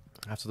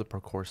 after the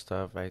parkour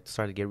stuff, I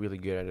started to get really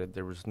good at it.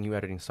 There was new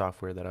editing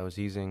software that I was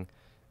using.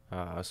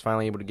 I was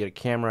finally able to get a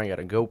camera. I got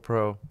a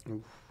GoPro.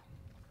 Oof.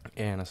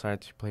 And I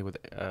started to play with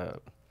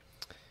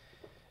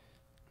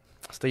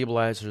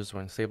stabilizers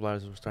when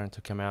stabilizers were starting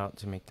to come out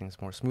to make things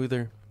more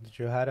smoother. Did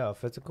you had a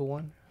physical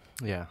one?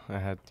 Yeah, I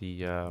had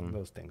the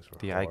Those things were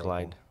the horrible.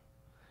 iGlide.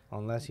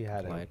 Unless you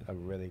had Glide. a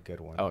really good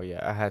one. Oh yeah,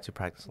 I had to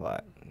practice a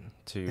lot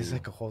to. It's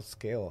like a whole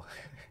scale.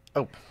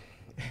 Oh.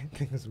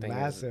 Thing is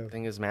massive.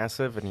 Thing is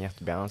massive, and you have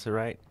to balance it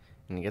right,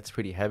 and it gets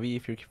pretty heavy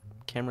if your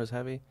camera's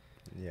heavy.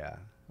 Yeah.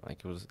 Like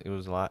it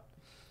was a lot.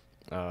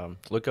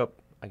 Look up,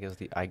 I guess,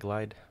 the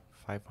iGlide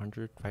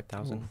 500,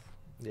 5000.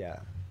 Yeah.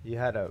 You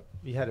had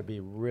to be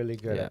really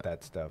good Yeah. at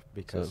that stuff So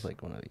because it's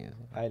like one of these.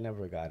 I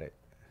never got it.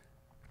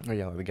 Oh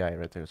yeah, the guy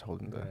right there is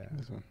holding the. Yeah.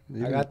 This one.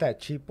 I got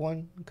that cheap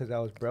one because I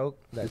was broke.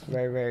 That's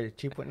very, very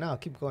cheap one. No,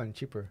 keep going,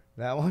 cheaper.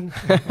 That one.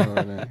 Oh,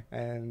 no.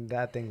 And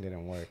that thing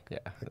didn't work. Yeah.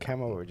 The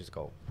camera would just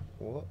go,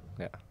 what?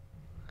 Yeah.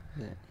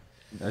 Yeah.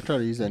 I try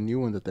to use that new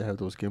one that they have,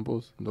 those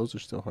gimbals. Those are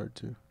still hard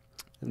too.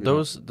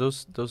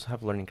 Those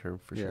have learning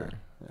curve for Yeah. sure.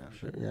 Yeah,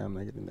 Sure. yeah, I'm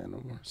not getting that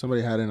no more.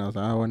 Somebody had it and I was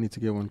like, oh, I need to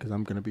get one because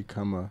I'm going to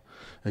become a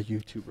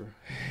YouTuber.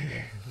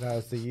 That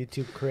was the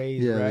YouTube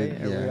craze, Yeah, right?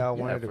 And we yeah. all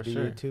Yeah, wanted to for be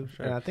sure, YouTube. for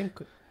sure. And I think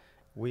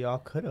we all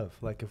could have.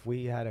 Like, if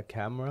we had a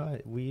camera,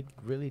 we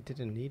really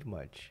didn't need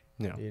much.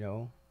 Yeah. You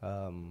know?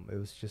 It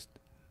was just,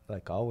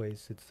 like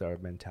always, it's our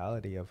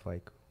mentality of,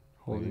 like,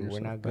 Holding we're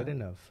yourself not good back.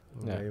 enough.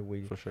 Yeah,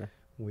 Right? for sure.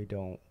 We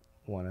don't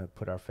want to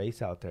put our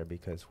face out there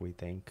because we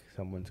think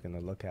someone's going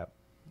to look at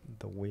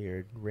the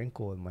weird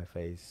wrinkle in my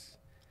face.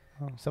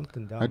 Oh.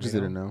 Something dumb. I just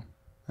didn't know.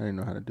 I didn't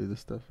know how to do this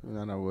stuff. And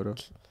then I would have.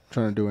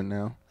 Trying to do it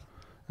now.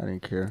 I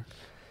didn't care.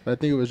 But I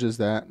think it was just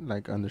that,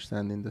 like,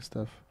 understanding the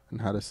stuff and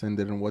how to send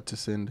it and what to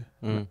send.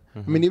 Mm-hmm.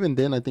 I mean, even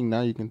then, I think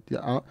now you can.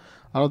 I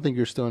don't think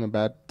you're still in a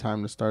bad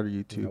time to start a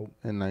YouTube. Nope.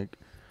 And, like,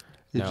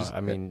 No,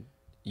 I mean,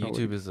 no,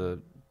 YouTube is the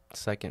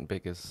second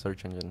biggest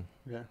search engine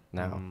yeah.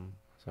 now. Mm.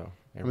 So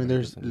I mean,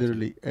 there's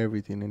literally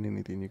everything and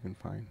anything you can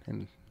find.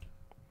 And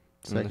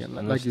second, and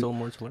like there's you, still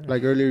more to learn.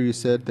 like earlier you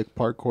said, the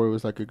parkour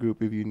was like a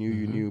group. If you knew,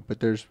 you Mhm. knew. But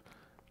there's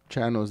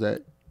channels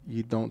that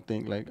you don't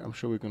think, like, I'm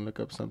sure we can look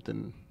up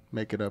something,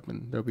 make it up,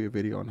 and there'll be a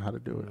video on how to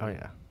do it. Oh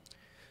yeah.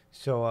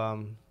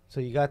 So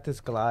you got this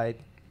glide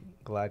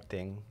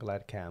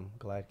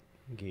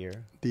gear,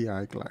 The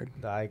iGlide.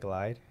 the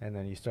iGlide, and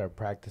then you start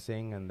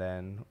practicing. And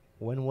then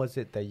when was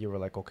it that you were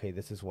like, okay,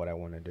 this is what I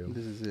want to do?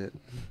 This is it.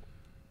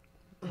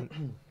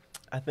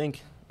 I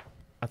think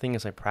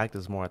as I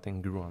practice more, I think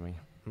it grew on me.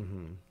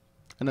 Mm-hmm.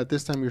 And at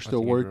this time, you're still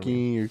think it really-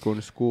 working. You're going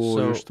to school.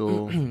 So- You're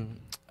still.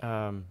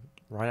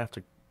 Right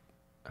after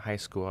high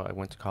school, I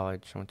went to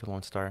college. I went to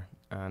Lone Star,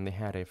 and they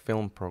had a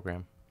film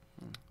program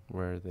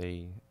where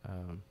they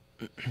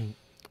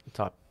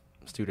taught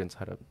students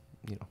how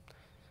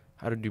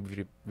to do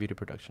video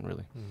production,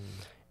 really.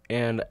 Mm-hmm.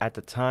 And at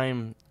the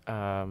time,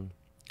 I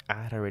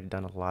had already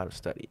done a lot of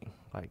studying.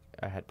 Like,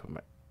 I had put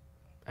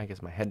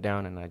my head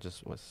down, and I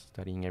just was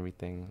studying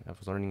everything. I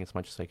was learning as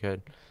much as I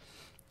could.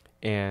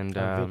 And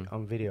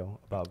On video,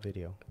 about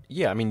video.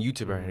 yeah, I mean,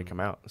 YouTube already had Mm. come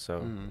out, so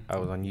Mm. I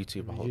was on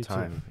YouTube the whole YouTube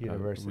time,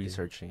 University.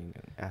 researching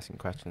and asking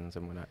questions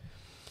and whatnot.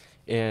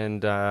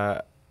 And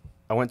I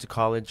went to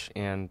college,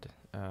 and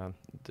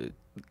the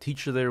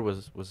teacher there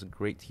was a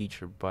great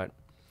teacher, but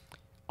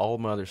all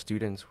my other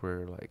students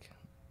were like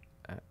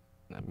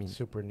I mean,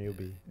 Super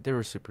newbie. they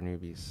were super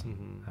newbies.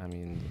 Mm-hmm. I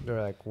mean,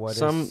 They're like, what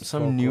some is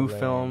some new focal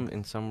film, length?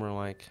 and some were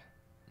like,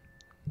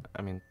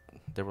 I mean,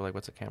 they were like,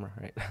 what's a camera,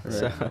 right?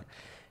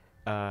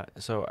 Right.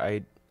 So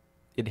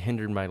it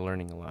hindered my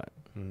learning a lot.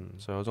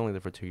 Mm. So I was only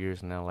there for 2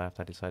 years, and then I left.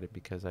 I decided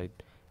because I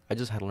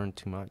just had learned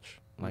too much,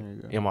 like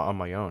There you go. on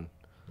my own,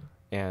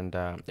 and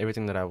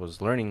everything that I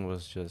was learning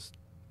was just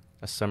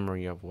a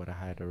summary of what I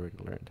had already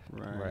learned.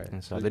 Right.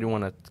 And so I didn't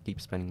want to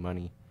keep spending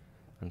money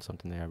on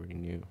something that I already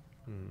knew.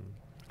 Mm.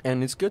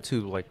 And it's good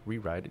to like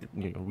rewrite it,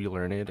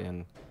 relearn it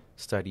and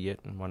study it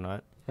and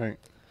whatnot. Right.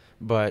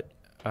 But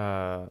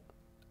I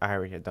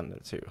already had done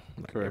that too.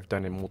 Like, I've Correct.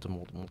 done it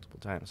multiple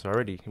times. So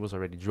it was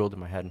already drilled in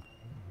my head.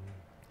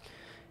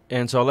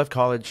 And so I left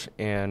college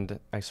and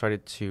I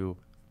started to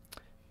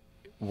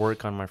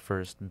work on my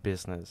first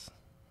business.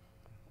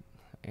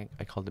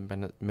 I called it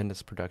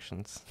Mendes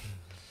Productions.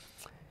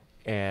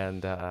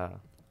 And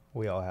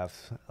We all have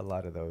a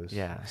lot of those.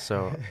 yeah,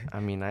 so I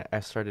mean, I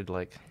started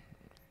like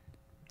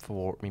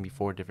maybe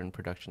four different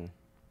production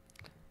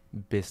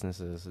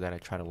businesses that I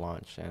tried to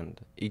launch, and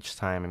each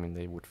time, I mean,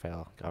 they would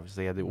fail.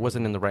 Obviously, I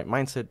wasn't in the right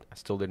mindset. I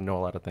still didn't know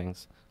a lot of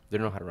things.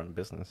 Didn't know how to run a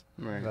business.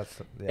 Right.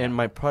 And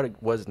my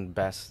product wasn't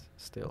best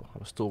still. I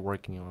was still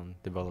working on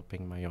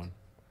developing my own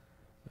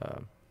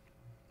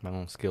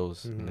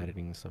skills in Mhm.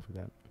 editing and stuff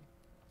like that.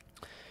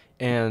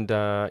 And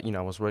I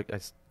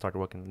started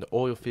working in the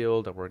oil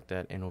field. I worked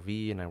at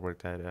NOV, and I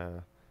worked at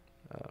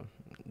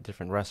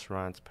different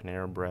restaurants,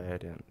 Panera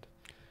Bread and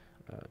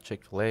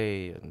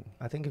Chick-fil-A, and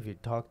I think if you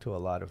talk to a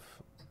lot of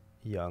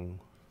young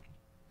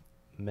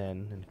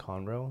men in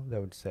Conroe, they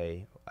would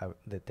say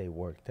that they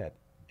worked at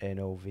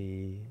NOV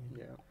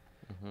Yeah.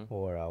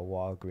 or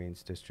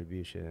Walgreens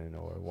distribution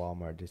or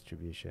Walmart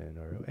distribution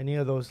or any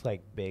of those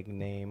like big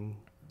name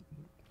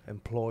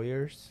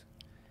employers,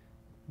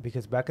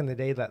 because back in the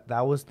day that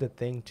was the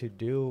thing to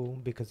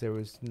do, because there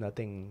was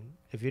nothing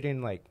if you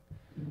didn't like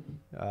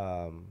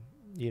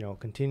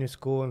continue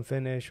school and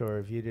finish, or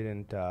if you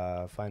didn't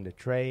find a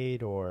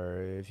trade,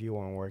 or if you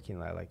weren't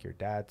working at like your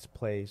dad's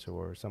place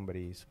or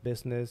somebody's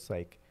business,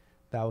 like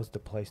that was the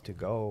place to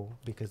go,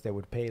 because they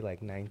would pay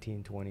like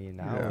 19, 20 an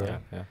hour.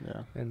 Yeah.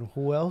 And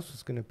who else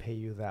was going to pay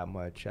you that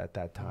much at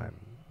that time?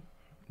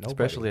 Nobody.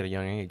 especially at a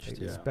young age. Like,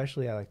 too. Yeah.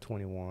 especially at like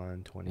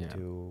 21,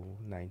 22,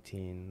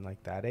 19,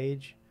 like that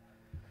age.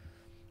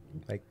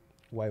 Like,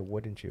 why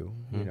wouldn't you,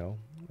 you Mhm. know?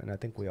 And I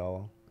think we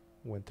all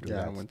went through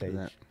Yeah, I that went stage. through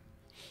that.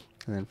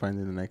 And then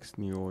finding the next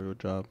new oil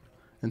job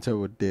until it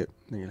would dip.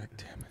 And you're like,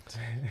 damn it.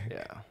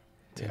 Yeah.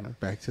 Damn Yeah. it.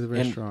 Back to the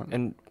restaurant.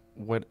 And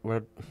what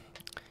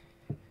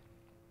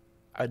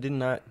I did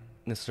not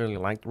necessarily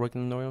like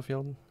working in the oil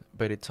field,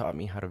 but it taught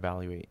me how to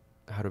value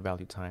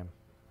time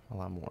a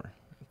lot more.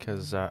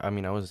 Because I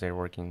was there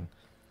working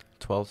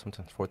 12,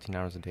 sometimes 14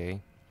 hours a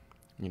day,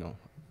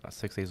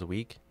 6 days a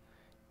week,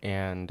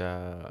 and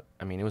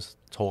it was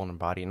toll on the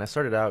body. And I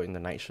started out in the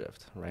night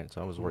shift, right?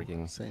 So I was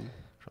working Same.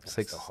 from That's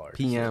 6 the hardest.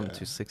 p.m. Yeah.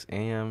 to 6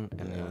 a.m.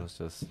 and Yeah. it was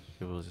just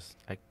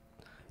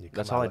You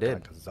That's come all out I looking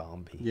did. Like a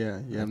zombie. Yeah.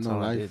 You have That's no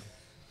all I life.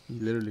 You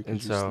literally And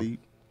can so- sleep.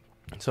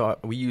 So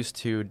we used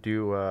to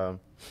do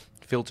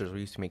filters. We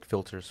used to make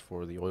filters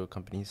for the oil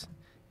companies.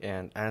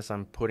 And as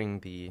I'm putting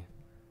the,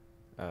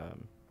 as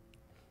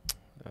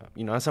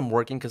I'm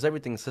working, because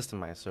everything's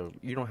systemized, so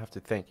you don't have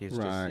to think. You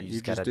just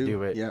gotta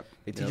do it. Yep.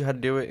 They teach you how to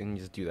do it, and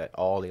you just do that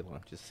all day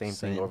long. Just same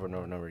thing Same. over and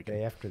over and over again.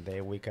 Day after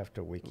day, week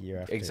after week, year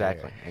after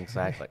Exactly, year.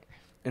 exactly.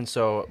 And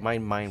so my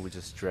mind would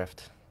just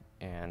drift,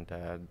 and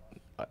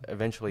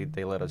eventually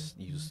they let us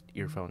use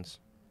earphones,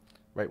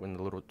 right when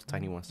the little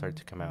tiny ones started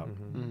to come out.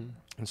 Mhm.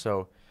 And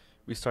so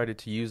we started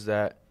to use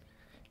that,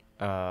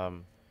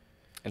 and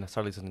I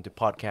started listening to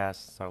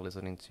podcasts, started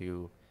listening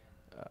to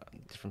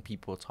different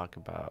people talk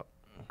about,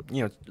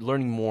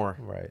 learning more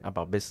Right.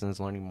 about business,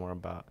 learning more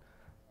about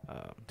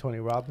Tony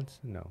Robbins?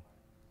 No.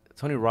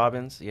 Tony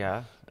Robbins.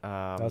 Yeah.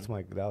 that was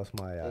my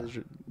That was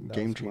your that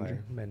game was my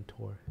changer.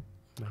 mentor.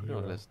 My who did I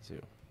hero. listen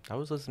to? I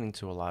was listening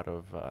to a lot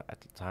of at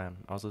the time.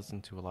 I was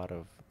listening to a lot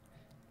of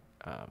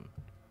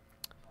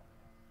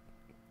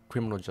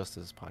criminal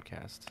justice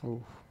podcast.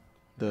 Oh,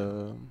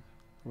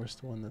 where's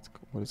the one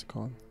what is it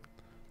called?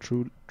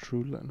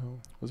 No.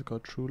 Was it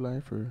called True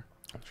Life or?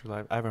 True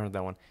Life. I haven't heard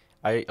that one.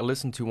 I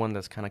listened to one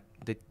that's kind of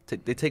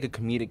they take a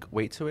comedic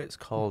weight to it. It's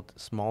called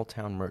Small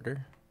Town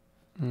Murder.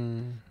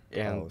 Mm.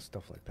 And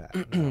stuff like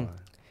that. No,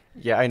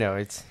 yeah, I know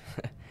it's.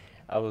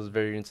 I was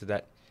very into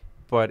that,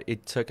 but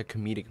it took a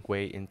comedic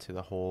way into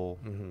the whole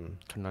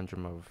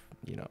conundrum of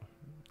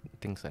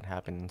things that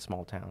happen in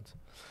small towns.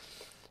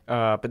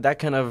 But that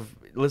kind of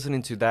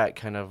listening to that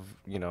kind of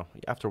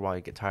after a while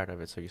you get tired of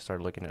it, so you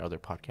start looking at other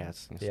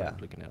podcasts and you start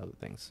Yeah. looking at other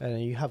things.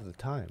 And you have the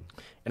time.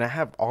 And I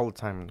have all the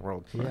time in the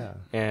world. Yeah.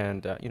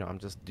 And I'm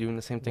just doing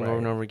the same thing over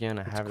and Right. over again.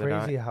 I It's have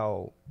crazy it on.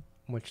 how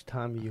much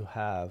time you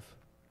have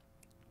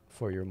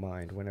for your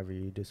mind whenever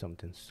you do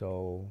something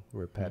so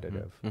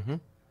repetitive. Mm-hmm.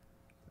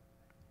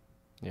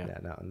 Yeah.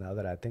 Now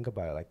that I think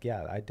about it, like,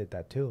 yeah, I did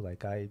that too.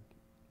 Like, I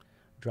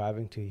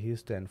driving to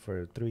Houston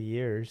for 3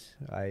 years,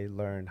 I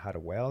learned how to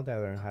weld. I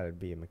learned how to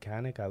be a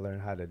mechanic. I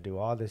learned how to do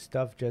all this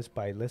stuff just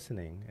by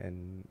listening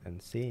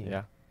and seeing.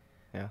 Yeah.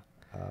 Yeah.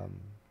 Um,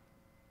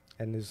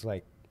 and it's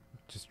like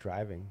just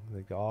driving,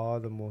 like all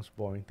the most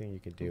boring thing you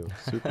could do.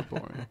 Super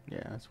boring.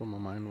 Yeah, that's where my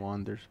mind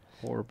wanders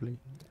horribly.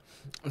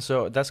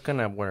 So that's kind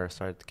of where I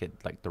started to get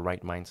like the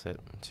right mindset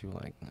to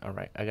like, all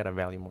right, I gotta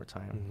value more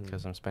time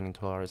because I'm spending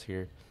 12 hours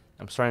here.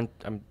 I'm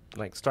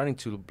starting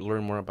to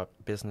learn more about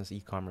business,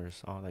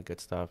 e-commerce, all that good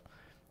stuff,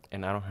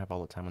 and I don't have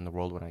all the time in the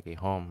world when I get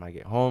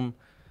home.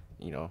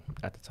 You know,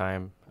 at the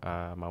time,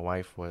 my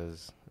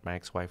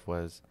ex-wife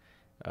was,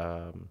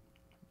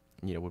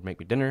 you know, would make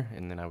me dinner,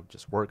 and then I would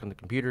just work on the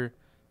computer,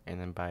 and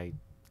then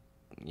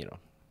you know,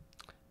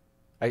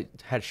 I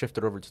had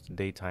shifted over to the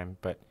daytime,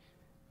 but,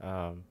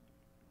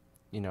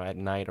 you know, at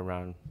night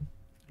around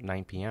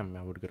 9 p.m.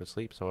 I would go to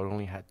sleep. So I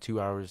only had 2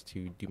 hours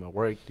to do my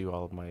work, do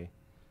all of my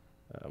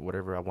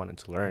whatever I wanted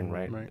to learn,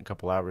 right? A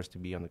couple hours to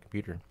be on the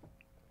computer.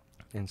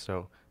 And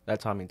so that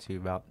taught me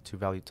to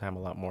value time a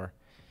lot more.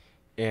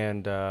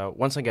 And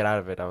once I got out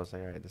of it, I was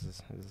like, all right, this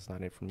is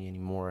not it for me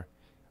anymore.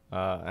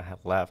 I had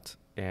left,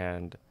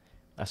 and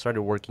I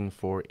started working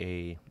for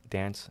a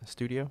dance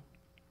studio.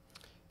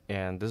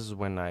 And this is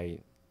when I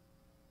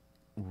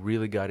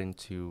really got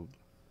into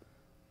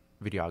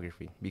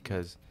videography,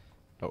 because,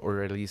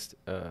 or at least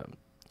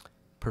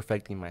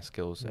perfecting my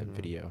skills at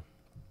video.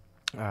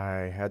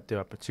 I had the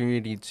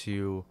opportunity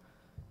to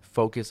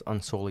focus on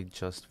solely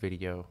just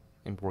video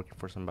and working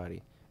for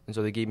somebody. And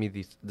so they gave me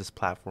this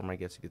platform, I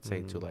guess you could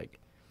say, to like...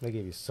 They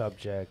gave you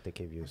subject, they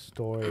gave you a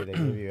story, they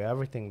gave you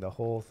everything, the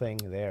whole thing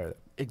there.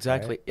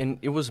 Exactly. Right? And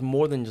it was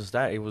more than just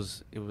that. I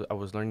was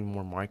learning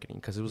more marketing,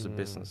 because it was a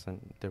business,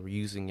 and they were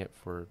using it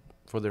for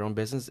their own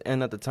business.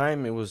 And at the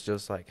time, it was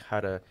just like how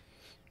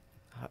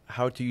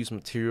to use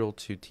material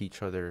to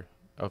teach other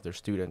of their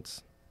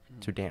students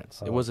to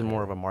dance. It wasn't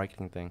more of a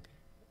marketing thing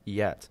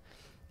yet.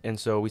 And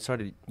so we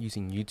started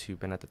using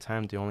YouTube, and at the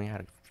time they only had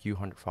a few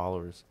hundred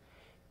followers.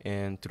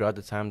 And throughout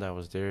the time that I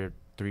was there,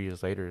 3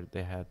 years later,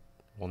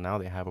 now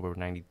they have over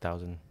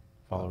 90,000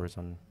 followers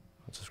on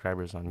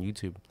subscribers on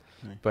YouTube.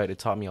 Nice. But it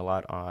taught me a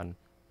lot on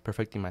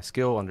perfecting my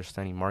skill,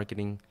 understanding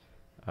marketing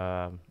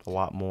a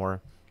lot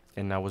more,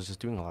 and I was just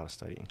doing a lot of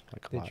studying.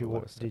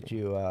 Did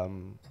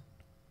you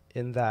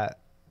in that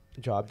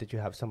job, did you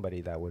have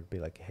somebody that would be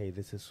like, hey,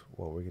 this is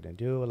what we're gonna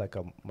do, like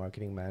a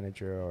marketing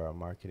manager or a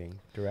marketing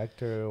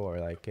director, or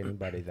like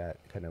anybody that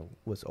kind of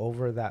was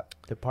over that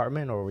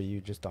department, or were you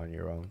just on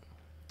your own?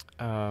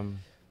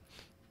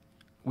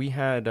 We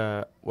had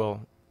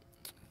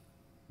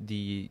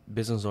the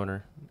business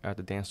owner at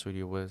the dance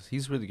studio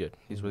he's really good.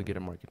 He's really good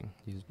at marketing.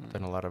 He's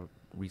done a lot of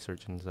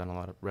research and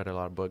read a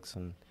lot of books,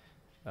 and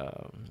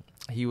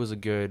he was a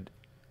good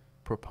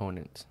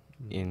proponent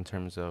in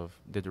terms of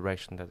the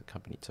direction that the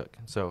company took.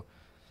 So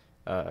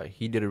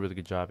he did a really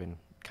good job in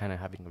kind of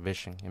having a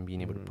vision and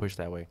being able to push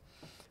that way.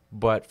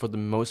 But for the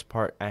most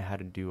part, I had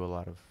to do a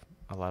lot of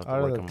the work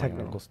on my own.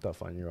 Technical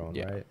stuff on your own,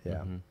 right? Yeah.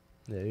 Mm-hmm.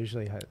 Yeah,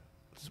 usually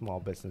small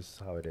business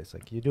is how it is.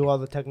 Like you do all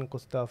the technical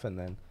stuff, and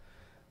then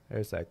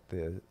there's like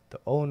the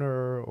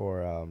owner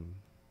or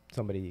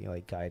somebody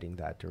like guiding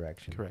that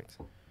direction. Correct.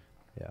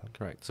 Yeah.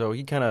 Correct. So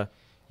he kind of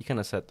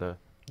set the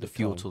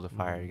fuel to the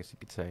fire, I guess you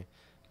could say.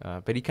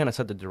 But he kind of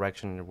set the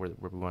direction where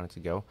we wanted to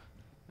go.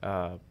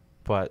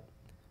 But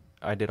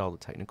I did all the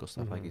technical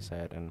stuff, like you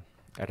said, and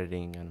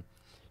editing, and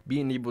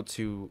being able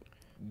to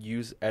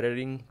use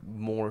editing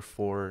more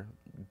for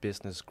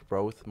business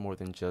growth more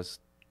than just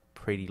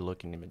pretty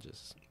looking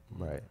images.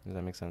 Right. Does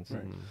that make sense?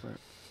 Right.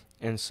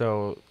 And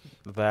so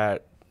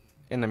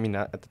and I mean,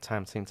 at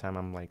the same time,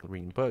 I'm like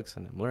reading books,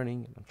 and I'm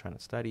learning, and I'm trying to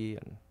study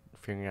and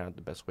figuring out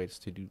the best ways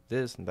to do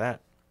this and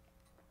that.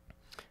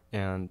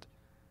 And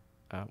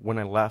when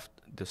I left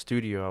the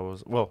studio,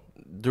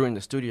 during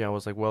the studio, I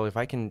was like, well, if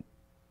I can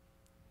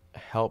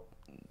help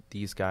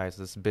these guys,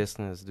 this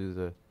business,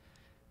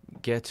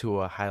 get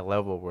to a high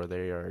level where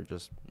they are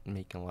just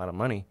making a lot of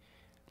money,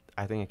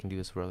 I think I can do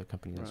this for other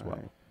companies as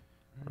well.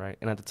 Right.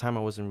 And at the time,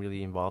 I wasn't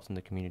really involved in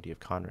the community of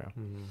Conroe.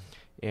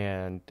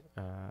 And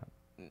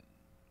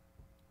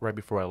right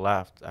before I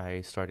left,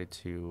 I started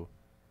to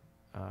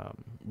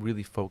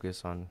really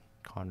focus on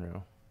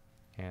Conroe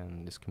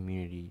and this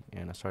community,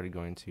 and I started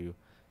going to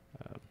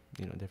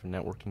different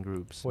networking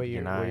groups. What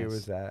year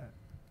was that?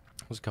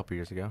 It was a couple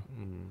years ago.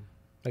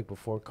 Like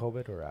before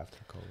COVID or after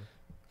COVID?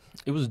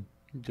 It was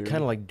kind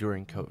of like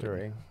during COVID.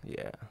 During?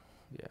 Yeah.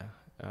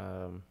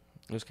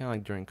 It was kind of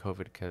like during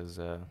COVID, because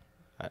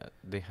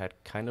they had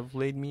kind of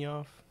laid me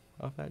off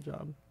that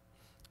job,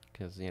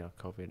 because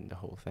COVID and the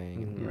whole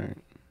thing. Right.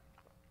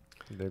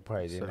 They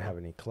probably didn't have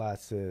any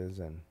classes,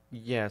 and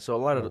so a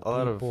lot of the job,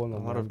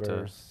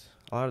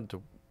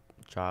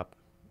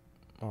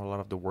 or a lot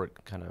of the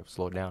work kind of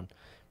slowed down.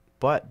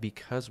 But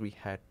because we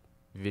had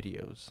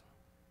videos,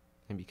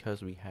 and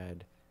because we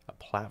had a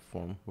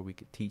platform where we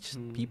could teach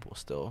people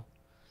still,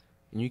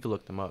 and you can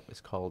look them up.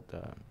 It's called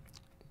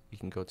you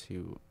can go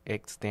to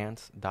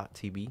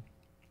xdance.tv.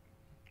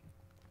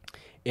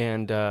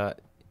 And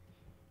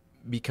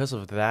because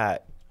of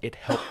that, it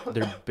helped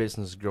their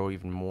business grow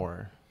even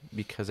more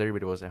because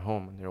everybody was at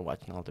home and they were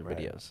watching all their Right.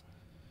 videos.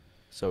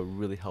 So it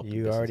really helped. The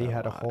You business already out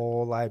had a lot.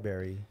 whole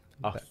library.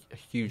 A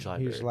huge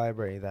library. Huge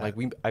library. That Like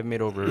I've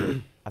made over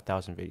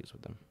 1,000 videos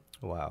with them.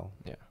 wow.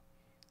 Yeah.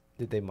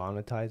 Did they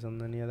monetize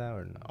on any of that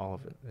or no? All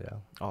of it. Yeah.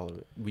 All of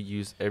it. We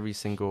used every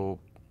single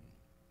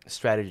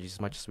strategy as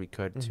much as we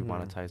could to Mhm.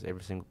 monetize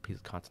every single piece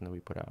of content that we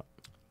put out.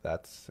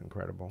 That's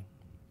incredible.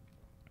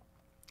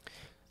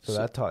 So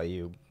that taught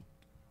you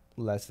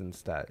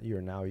lessons that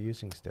you're now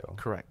using still.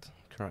 Correct.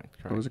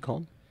 What was it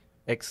called?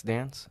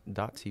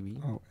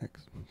 xdance.tv. Oh,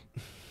 X.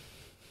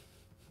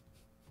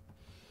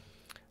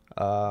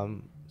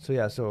 So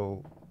yeah,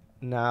 so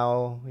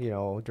now,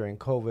 during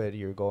COVID,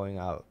 you're going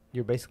out,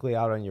 you're basically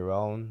out on your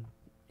own,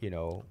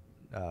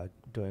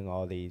 doing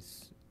all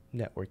these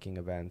networking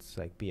events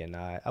like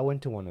BNI. I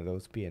went to one of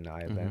those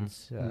BNI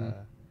events.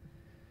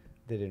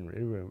 They it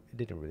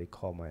didn't really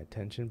call my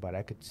attention, but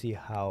I could see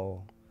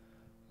how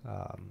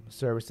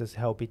services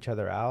help each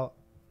other out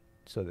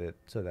so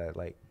that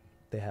like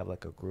they have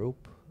like a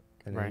group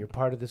and then Right. you're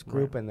part of this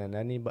group, Right. and then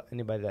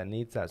anybody that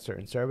needs that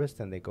certain service,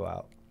 then they go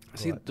out.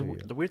 See, to you.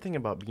 the weird thing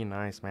about being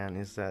nice, man,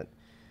 is that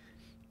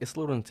it's a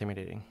little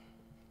intimidating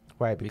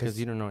Right, because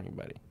you don't know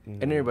anybody.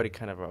 Mhm. And everybody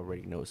kind of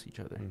already knows each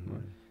other.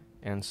 Mhm.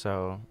 And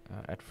so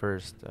at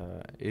first,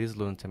 it is a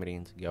little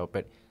intimidating to go,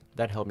 but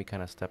that helped me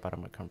kind of step out of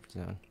my comfort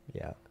zone,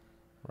 Yeah.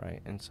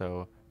 right? And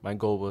so my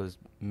goal was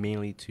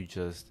mainly to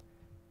just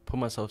put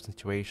myself in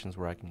situations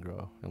where I can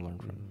grow and learn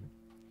from. Mhm.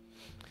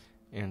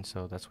 And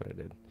so that's what I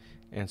did.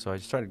 And so I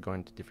just started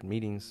going to different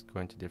meetings,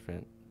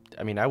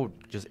 I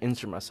would just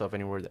insert myself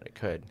anywhere that I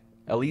could,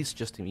 at least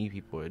just to meet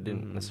people. It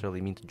didn't Mhm. necessarily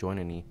mean to join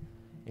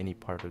any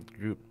part of the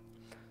group.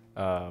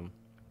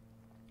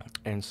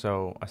 And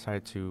so I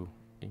started to,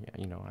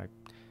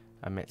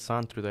 I met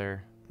San through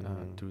there,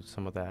 Mhm. through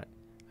some of that.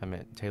 I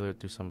met Taylor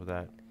through some of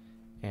that.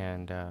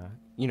 And,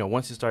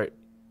 once you start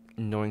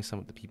knowing some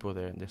of the people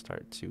there, and they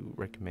start to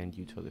recommend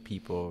you to other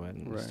people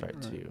and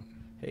to,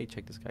 hey,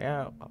 check this guy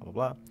out, blah, blah,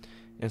 blah.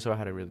 And so I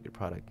had a really good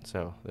product.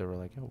 So they were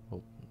like, oh,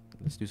 well,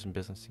 let's do some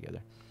business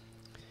together.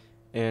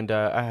 And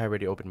I had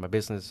already opened my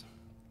business,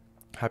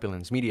 Happy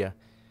Lens Media,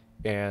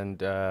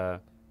 and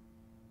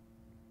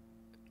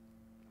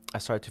I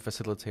started to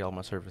facilitate all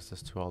my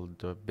services to all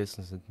the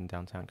businesses in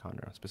downtown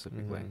Conroe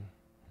specifically.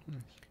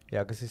 Mhm.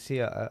 Yeah, because you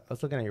see, I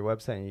was looking at your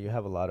website, and you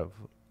have a lot of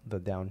the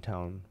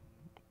downtown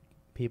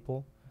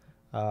people.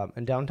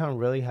 And downtown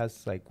really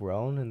has like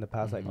grown in the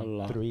past like Mhm. A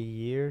lot.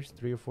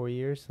 3 or 4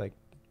 years, like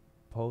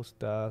post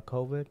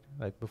COVID.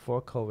 Like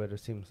before COVID, it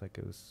seems like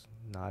it was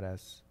not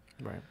as.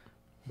 Right.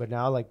 But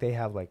now, like they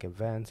have like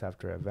events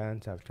after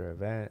event after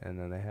event, and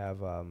then they have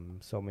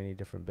so many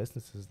different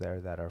businesses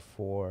there that are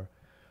for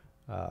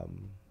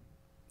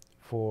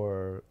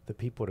the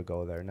people to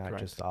go there, not Right.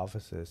 just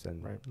offices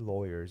and Right.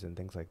 lawyers and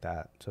things like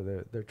that. So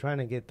they're trying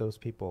to get those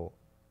people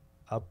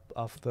up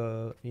off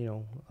the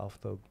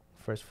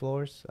first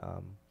floors.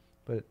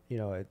 But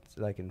it's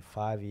like in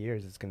 5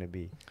 years, it's gonna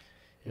be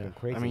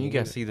crazy. I mean, you You're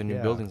guys gonna- see the new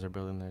yeah. buildings are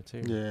building there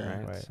too. Yeah.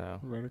 Right. Right. So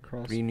Right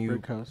across. 3 new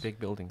Brick House. big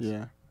buildings.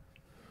 Yeah.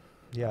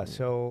 Yeah,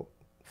 so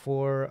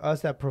for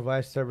us that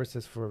provide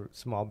services for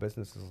small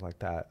businesses like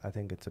that, I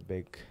think it's a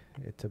big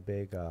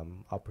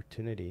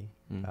opportunity.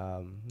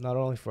 Not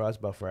only for us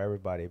but for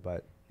everybody.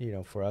 But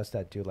for us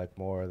that do like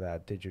more of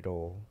that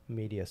digital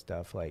media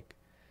stuff, like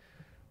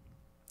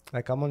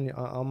I'm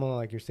on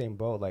like your same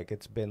boat. Like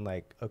it's been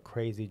like a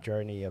crazy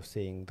journey of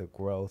seeing the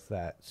growth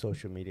that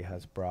social media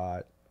has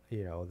brought.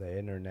 The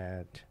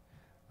internet,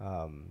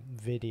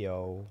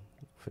 video,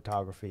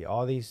 photography,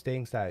 all these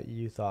things that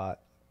you thought,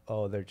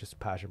 oh, they're just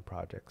passion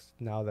projects.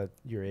 Now that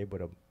you're able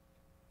to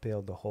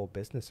build the whole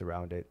business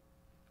around it,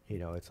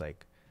 it's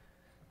like,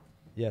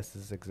 yes,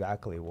 this is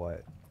exactly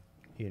what,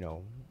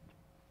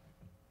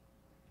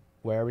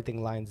 where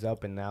everything lines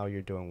up, and now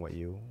you're doing what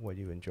you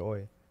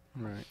enjoy.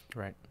 Right.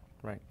 Right.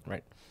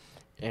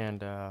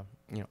 And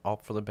all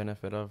for the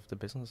benefit of the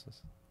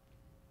businesses,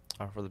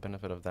 all for the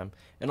benefit of them,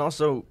 and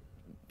also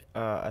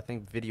I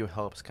think video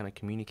helps kind of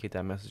communicate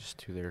that message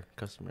to their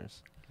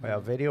customers. Yeah,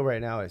 video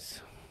right now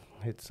it's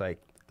like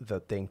the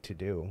thing to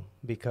do,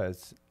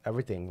 because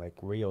everything like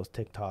Reels,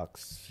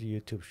 TikToks,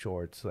 YouTube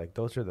Shorts, like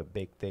those are the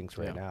big things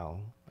right now.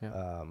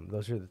 Yeah.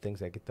 Those are the things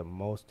that get the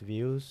most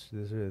views.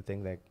 Those are the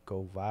things that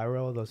go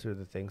viral. Those are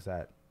the things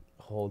that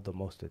hold the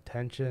most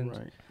attention.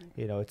 Right.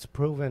 It's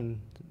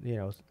proven,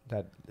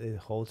 that it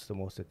holds the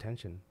most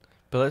attention.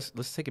 But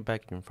let's take it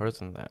back even further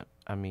than that.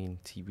 I mean,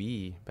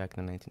 TV back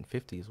in the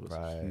 1950s was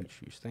Right. a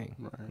huge thing,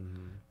 Right.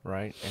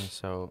 right? And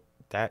so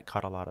that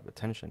caught a lot of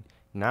attention.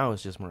 Now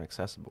it's just more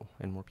accessible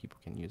and more people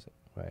can use it.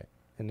 Right.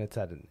 And it's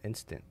at an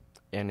instant.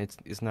 And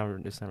it's never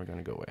going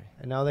to go away.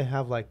 And now they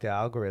have like the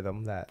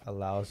algorithm that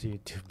allows you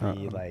to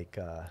be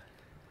Uh-oh.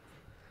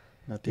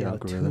 Not the you know,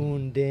 algorithm.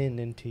 tuned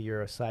into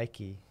your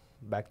psyche.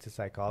 Back to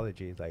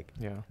psychology, like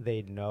Yeah.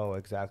 they know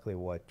exactly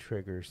what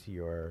triggers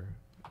your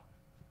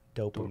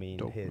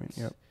dopamine hits.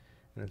 Yep.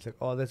 And it's like,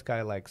 oh, this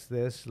guy likes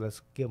this,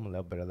 let's give him a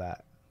little bit of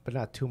that, but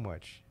not too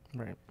much.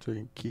 Right. So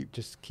you can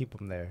keep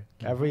them there.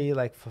 Mhm. Every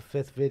like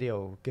fifth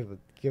video, give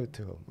it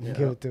to him. Yeah.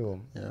 Give it to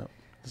him. Yeah.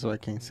 So I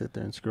can't sit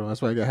there and scroll.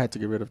 That's why I had to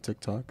get rid of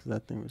TikTok. 'Cause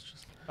that thing was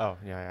just. Oh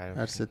yeah,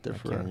 I'd sit there I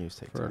for can't use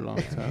for a TikTok. long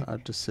time.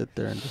 I'd just sit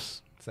there and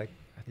just. It's like,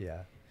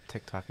 yeah.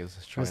 TikTok is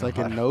just It's trying like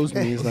it hard. knows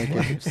me. It's like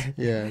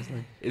yeah. It's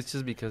like It's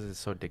just because it's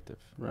so addictive.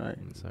 right.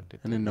 It's so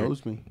addictive. And it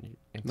knows me.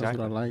 Exactly. Knows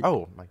what I like.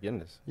 Oh my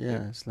goodness.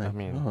 Yeah. It's like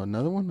mean- oh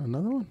another one.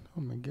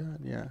 Oh my god.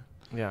 Yeah.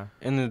 Yeah,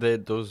 and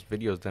then those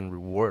videos then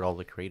reward all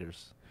the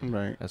creators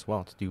Right. as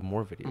well to do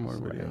more videos. More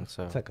right? videos. And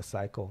so It's like a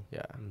cycle.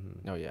 yeah.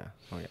 Mhm. Oh yeah.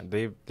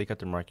 They got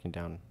their marketing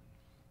down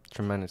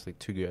tremendously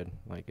too good.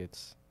 Like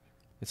it's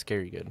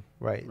scary good.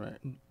 Right. Right.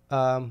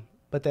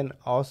 But then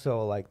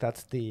also like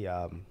that's the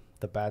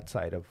bad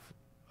side of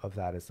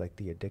that is like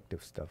the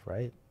addictive stuff,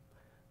 right?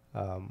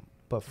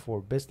 But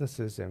for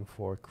businesses and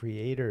for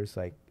creators,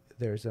 like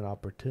there's an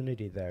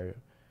opportunity there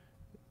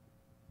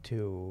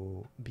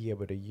to be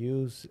able to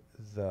use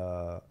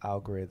the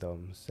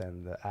algorithms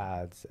and the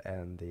ads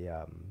and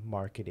the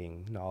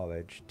marketing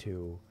knowledge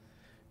to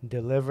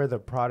deliver the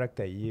product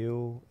that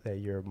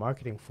you're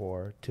marketing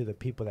for to the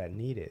people that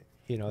need it.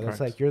 You know, that's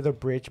Correct. like you're the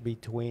bridge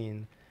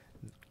between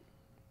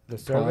the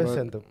service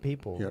Product. and the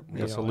people. Yep. you The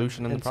know,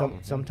 solution and the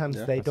problem. sometimes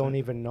Yeah, they that's don't it.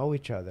 even know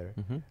each other.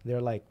 Mm-hmm.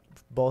 They're like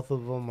both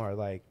of them are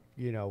like,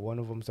 you know, one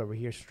of them's over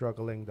here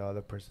struggling, the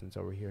other person's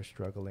over here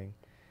struggling.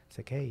 It's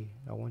like, hey,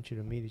 I want you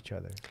to meet each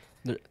other.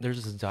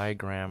 There's this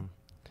diagram.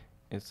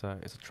 It's a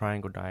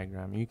triangle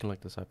diagram. You can look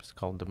this up. It's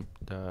called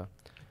the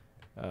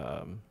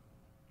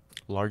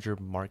larger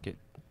market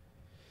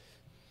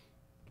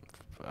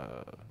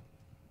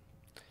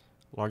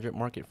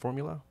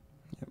formula.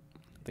 Yep.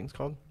 I think it's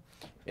called.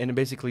 And it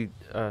basically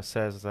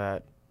says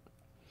that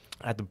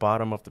at the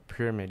bottom of the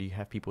pyramid, you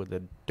have people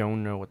that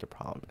don't know what the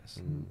problem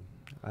is.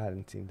 I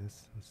hadn't seen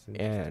this. It's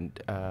interesting.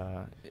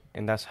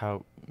 And that's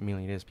how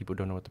mainly it is. People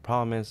don't know what the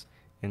problem is,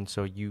 and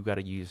so you got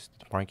to use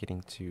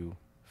marketing to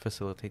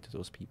facilitate to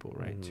those people,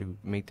 right? To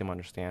make them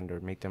understand or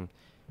make them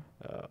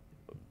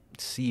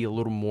see a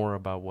little more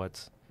about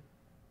what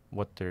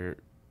their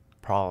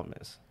problem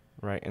is,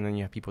 right? And then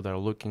you have people that are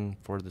looking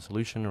for the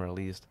solution, or at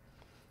least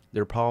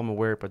they're problem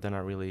aware, but they're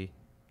not really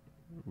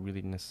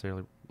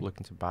necessarily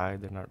looking to buy.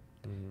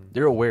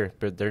 They're aware,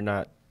 but they're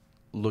not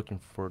looking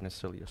for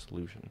necessarily a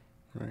solution.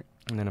 Right.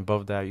 And then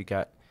above that, you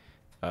got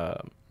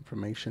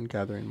Information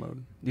gathering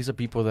mode. these are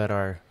people that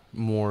are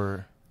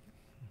more,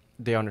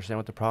 they understand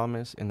what the problem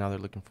is, and now they're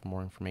looking for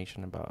more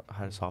information about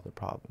how to solve the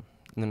problem.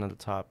 And then at the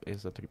top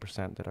is the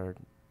 3% that are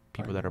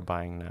people that are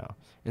buying now.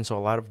 And so a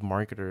lot of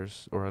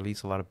marketers, or at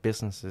least a lot of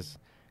businesses,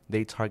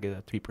 they target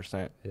that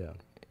 3%. Yeah.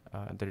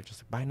 They're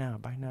just like, buy now,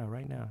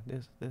 right now,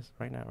 this,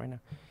 right now.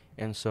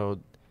 And so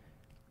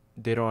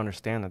they don't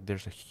understand that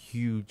there's a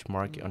huge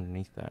market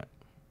underneath that.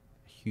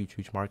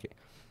 Huge market.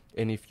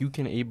 And if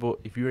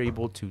you're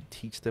able to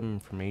teach them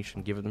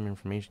information, give them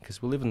information,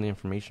 because we live in the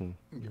information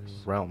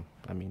realm.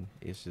 I mean,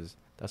 it's just,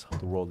 that's how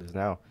the world is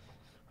now.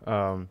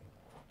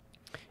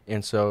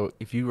 And so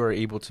if you are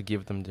able to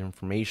give them the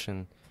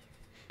information,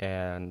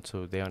 and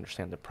so they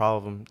understand the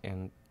problem,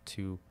 and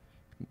to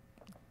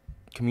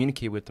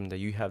communicate with them that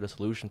you have the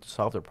solution to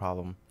solve their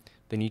problem,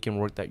 then you can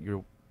work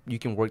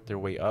their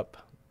way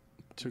up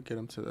to get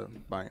them to the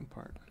buying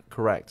part.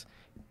 Correct.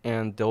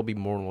 And there'll be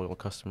more loyal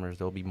customers.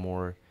 There'll be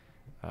more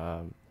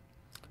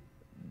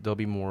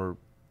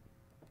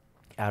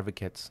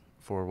advocates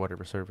for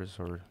whatever service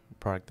or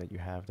product that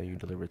you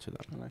deliver to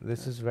them.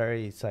 This is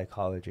very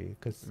psychology,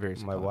 because Very my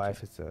psychology.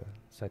 wife is a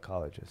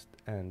psychologist,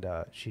 and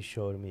she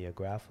showed me a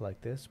graph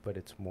like this, but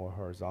it's more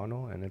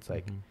horizontal, and it's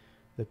like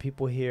the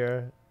people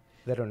here,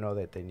 they don't know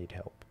that they need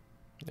help.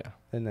 Yeah.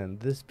 And then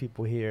this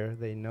people here,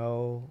 they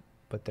know,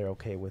 but they're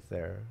okay with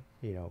their,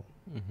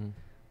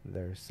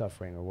 their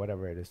suffering or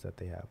whatever it is that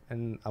they have.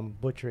 And I'm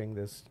butchering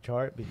this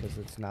chart because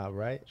it's not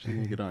right. She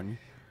didn't get on you.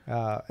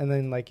 And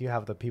then like you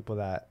have the people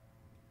that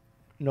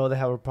know they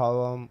have a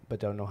problem but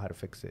don't know how to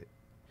fix it.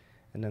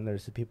 And then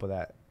there's the people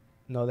that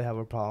know they have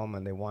a problem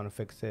and they want to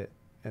fix it.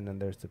 And then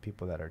there's the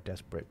people that are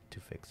desperate to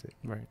fix it.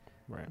 Right.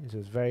 It's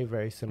just very,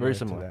 very similar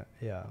to that.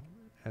 Yeah.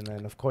 And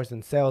then of course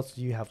in sales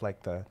you have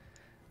like the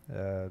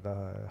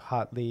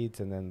hot leads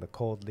and then the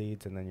cold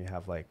leads, and then you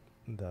have like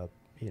you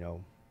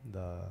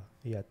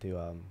have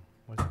to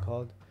what's it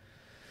called?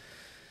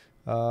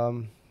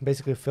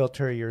 Basically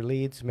filter your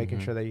leads, making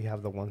sure that you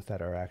have the ones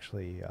that are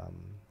actually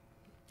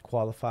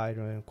qualified,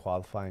 and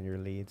qualifying your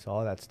leads,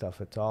 all that stuff.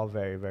 It's all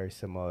very, very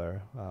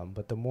similar.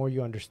 But the more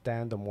you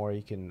understand, the more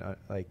you can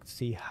like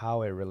see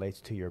how it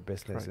relates to your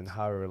business and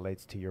how it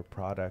relates to your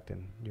product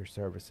and your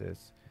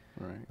services.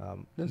 Right.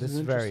 This is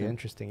very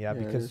interesting. Yeah,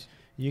 because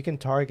you can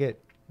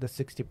target the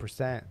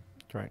 60%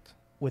 Correct.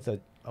 with a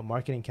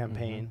marketing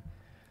campaign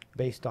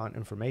based on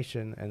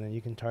information, and then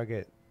you can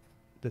target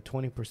the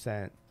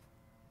 20%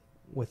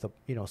 with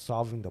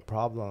solving the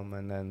problem,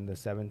 and then the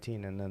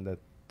 17, and then the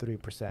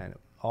 3%.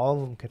 All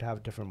of them could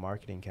have different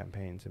marketing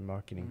campaigns and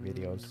marketing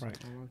videos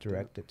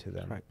directed to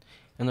them. Right.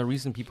 And the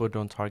reason people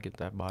don't target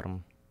that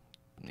bottom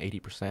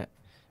 80%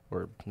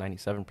 or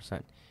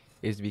 97%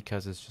 is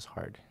because it's just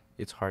hard.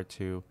 it's hard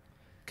to,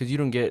 because you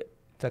don't get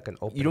It's like an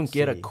open you don't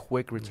get a sea.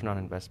 quick return on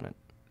Mhm. investment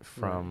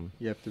from.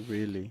 You have to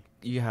really.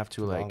 You have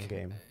to Long like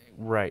game.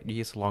 right.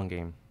 It's a long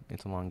game.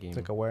 It's a long game. It's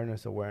like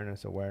awareness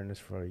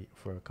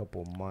for a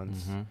couple of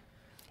months. Mhm.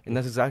 And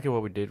that's exactly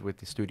what we did with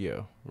the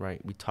studio,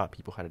 right? We taught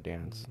people how to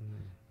dance,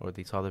 Mhm. or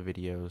they saw the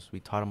videos. We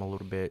taught them a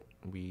little bit.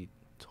 We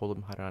told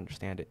them how to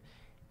understand it,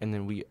 and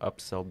then we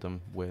upsold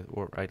them with,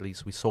 or at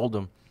least we sold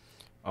them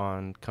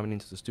on coming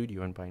into the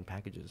studio and buying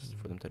packages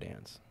for them to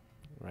dance,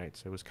 right?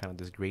 So it was kind of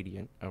this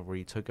gradient of where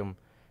you took them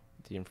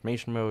the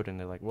information mode, and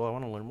they're like, "Well, I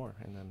want to learn more,"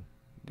 and then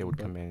they would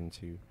come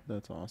into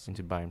That's awesome.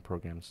 buying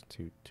programs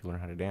to learn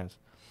how to dance.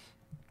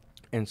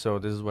 And so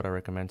this is what I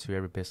recommend to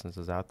every business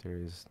that's out there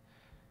is,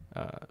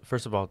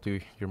 first of all, do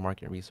your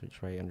market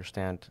research, right?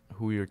 Understand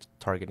who you're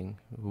targeting,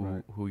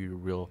 who your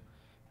real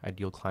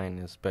ideal client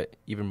is. But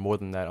even more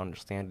than that,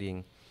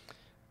 understanding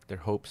their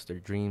hopes, their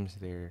dreams,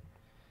 their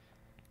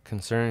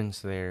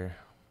concerns, their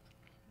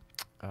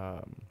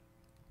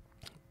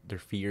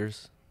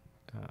fears,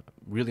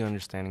 really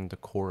understanding the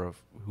core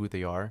of who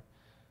they are,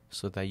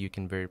 so that you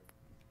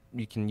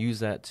can use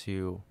that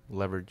to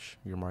leverage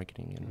your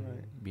marketing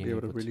and being be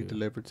able to really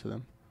deliver to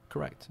them.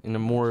 Correct. In a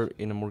more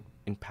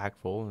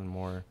impactful and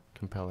more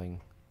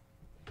compelling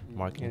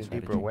marketing In a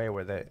strategy. deeper way,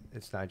 where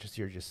it's not just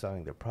you're just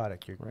selling their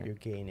product. You're Right. you're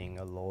gaining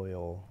a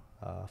loyal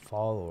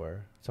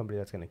follower, somebody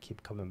that's going to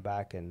keep coming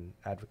back and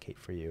advocate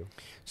for you.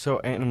 So,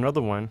 and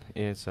another one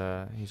is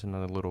here's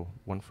another little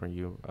one for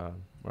you,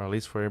 or at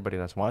least for everybody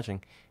that's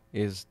watching,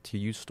 is to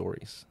use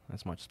stories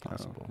as much as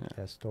possible.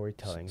 Yeah,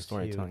 storytelling is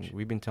Storytelling. huge.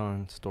 We've been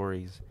telling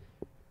stories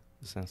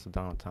since the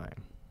dawn of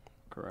time,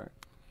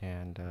 Correct.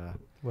 and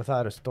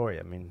Without a story,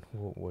 I mean,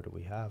 what do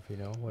we have?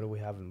 What do we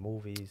have in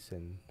movies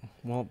and?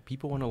 well,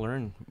 people want to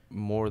learn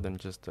more than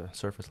just the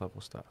surface level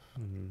stuff.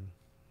 Mhm.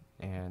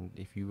 And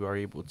if you are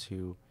able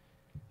to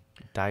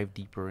dive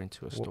deeper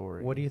into a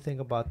story, What do you think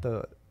about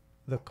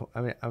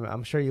I mean,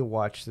 I'm sure you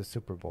watch the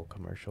Super Bowl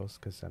commercials,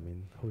 because I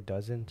mean, who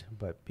doesn't?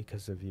 But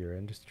because of your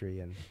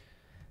industry, and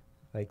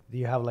like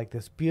you have like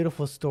this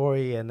beautiful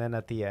story, and then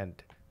at the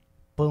end,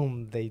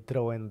 boom, they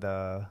throw in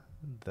the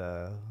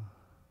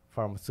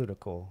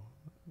pharmaceutical,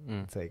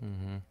 it's like,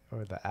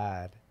 or the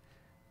ad.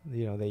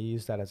 They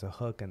use that as a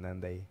hook, and then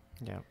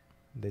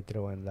they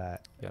throw in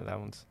that. Yeah, that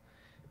one's.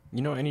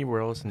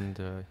 Anywhere else in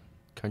the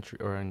country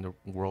or in the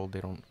world,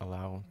 they don't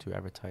allow to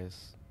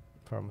advertise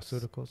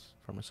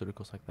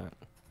pharmaceuticals like that.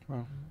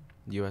 Wow.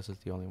 The U.S. is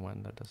the only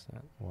one that does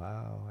that.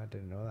 Wow, I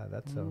didn't know that.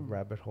 That's a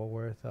rabbit hole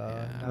worth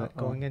Yeah. not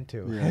going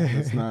into. Yeah,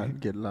 let's not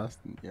get lost.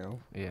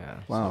 Yeah.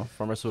 Wow.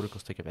 So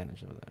pharmaceuticals take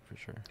advantage of that for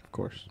sure. Of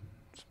course.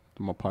 It's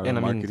more part of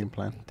the marketing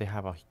plan. They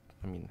have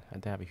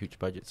a huge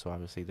budget, so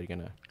obviously they're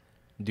gonna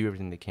do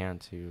everything they can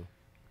to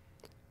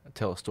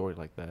tell a story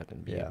like that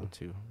and be able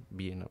to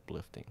be an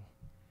uplifting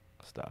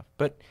stuff.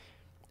 But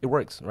it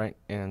works, right?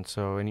 And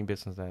so any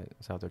business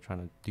that's out there trying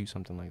to do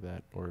something like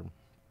that, or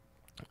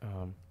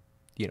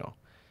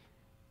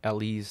at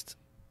least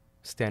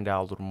stand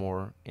out a little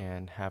more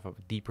and have a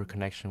deeper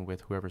connection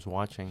with whoever's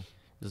watching,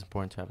 it's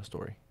important to have a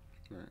story.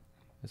 Right.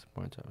 It's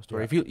important to have a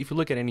story. Yeah. If you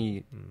look at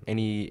any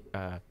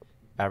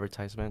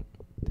advertisement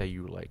that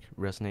you like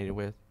resonated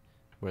with,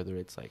 whether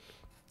it's like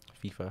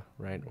FIFA,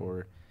 right,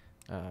 or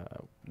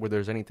where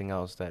there's anything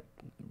else that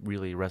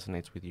really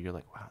resonates with you, you're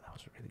like, wow, that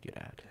was a really good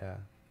ad. Yeah.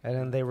 And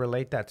then they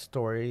relate that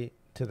story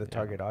to the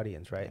target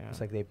audience, right? Yeah.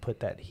 It's like they put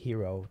that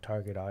hero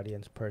target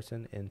audience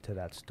person into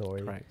that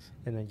story. Right.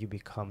 And then you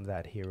become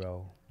that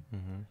hero.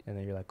 Mm-hmm. And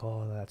then you're like,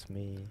 oh, that's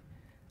me.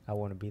 I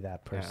want to be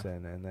that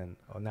person. And then,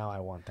 now I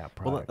want that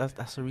product. Well,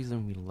 that's the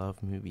reason we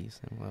love movies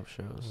and we love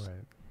shows,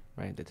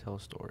 Right. right? They tell a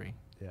story.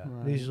 Yeah.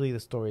 Right. Usually the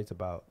story is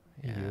about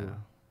you.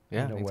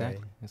 Yeah, in a exactly.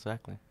 way.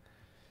 Exactly.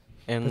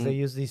 Because And they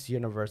use these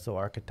universal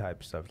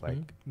archetypes of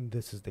like,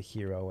 this is the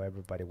hero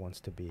everybody wants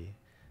to be.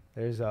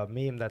 There's a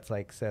meme that's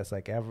like says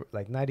like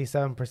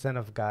 97%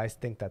 of guys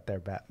think that they're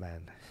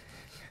Batman.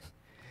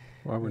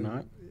 Why we're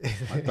not?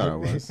 I thought I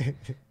was.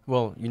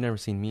 well, you never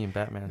seen me and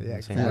Batman in Yeah,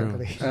 the same room.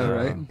 exactly. All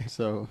right.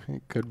 So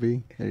it could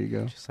be. There you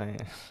go. Just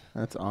saying.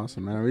 That's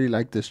awesome, man. I really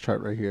like this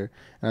chart right here,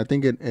 and I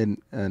think it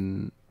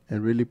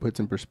really puts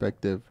in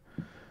perspective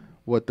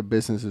what the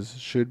businesses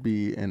should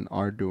be and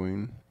are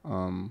doing.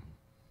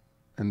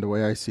 And the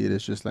way I see it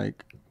is just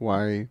like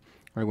why.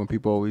 Like when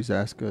people always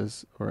ask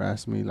us or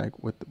ask me like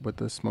what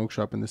the smoke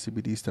shop and the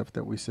CBD stuff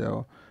that we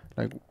sell,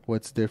 like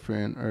what's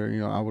different,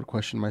 or I would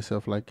question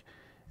myself like,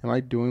 am I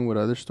doing what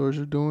other stores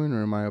are doing,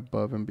 or am I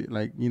above and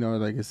like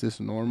like is this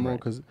normal?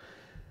 Because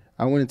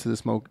I went into the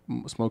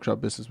smoke shop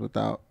business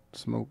without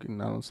smoking.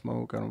 I don't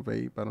smoke. I don't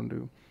vape. I don't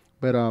do.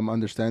 But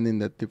understanding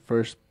that the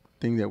first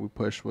thing that we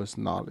pushed was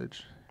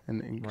knowledge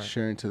and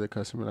sharing to the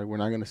customer. Like we're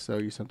not gonna sell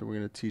you something. We're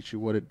gonna teach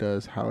you what it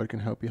does, how it can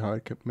help you, how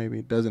it maybe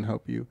it doesn't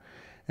help you.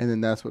 And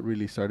then that's what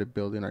really started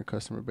building our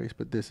customer base.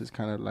 But this is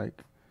kind of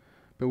like,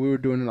 but we were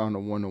doing it on a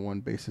one-on-one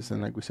basis.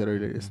 And like we said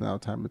earlier, it's now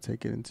time to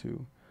take it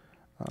into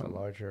a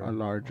larger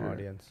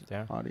audience.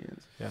 Yeah.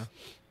 Audience. Yeah.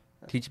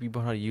 Teach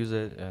people how to use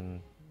it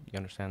and you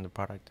understand the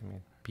product. I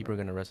mean, people are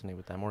gonna resonate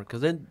with that more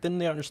because then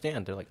they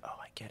understand. They're like, oh,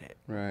 I get it.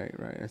 Right.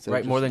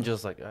 Right, more than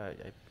just like, I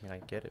mean, I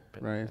get it.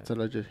 But, right. Instead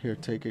of just here,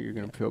 take it. You're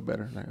gonna feel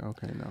better. Like,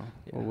 okay, no.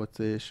 Yeah. Well, what's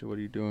the issue? What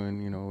are you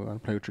doing? You know, want to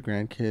play with your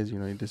grandkids? You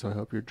know, this will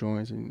help your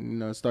joints. And you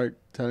know, start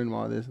telling them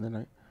all this, and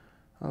they're like,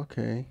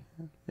 okay.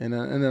 And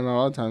then a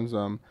lot of times,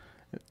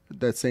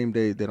 that same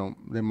day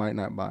they might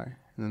not buy, and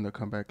then they'll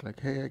come back like,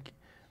 hey,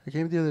 I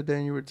came the other day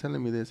and you were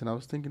telling me this, and I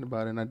was thinking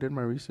about it, and I did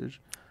my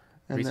research.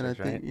 And then I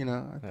think,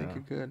 right? I think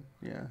you're good.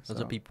 Yeah.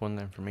 Those are people in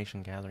the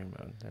information gathering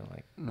mode. They're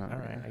like, all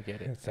right, I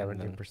get it.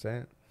 17%.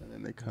 And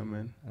then they come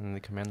in. And then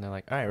they come in, they're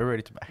like, all right, we're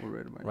ready to buy. We're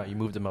ready to buy. Right, you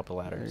moved them up the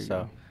ladder.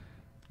 So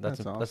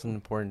that's awesome. an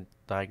important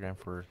diagram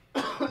for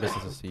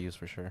businesses to use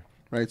for sure.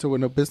 Right. So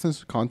when a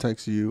business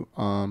contacts you,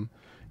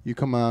 you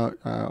come out.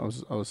 I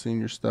was seeing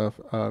your stuff.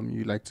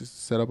 You like to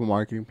set up a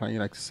marketing plan. You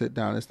like to sit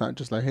down. It's not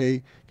just like,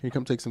 hey, can you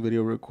come take some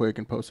video real quick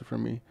and post it for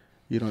me?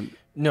 You don't.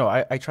 No,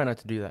 I try not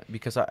to do that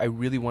because I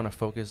really want to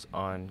focus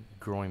on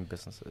growing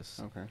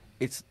businesses. Okay.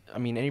 I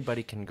mean,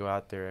 anybody can go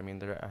out there. I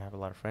mean, I have a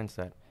lot of friends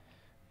that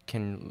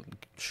can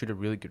shoot a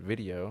really good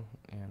video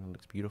and it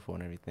looks beautiful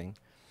and everything,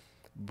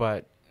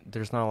 but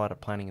there's not a lot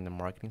of planning in the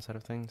marketing side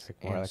of things.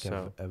 It's more like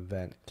an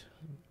event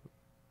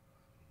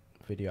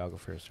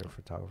videographers or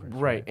photographers.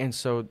 Right. And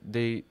so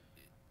they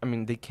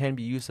can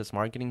be used as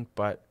marketing,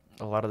 but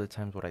a lot of the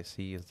times what I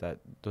see is that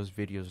those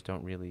videos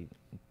don't really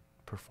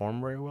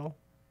perform very well.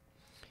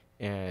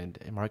 And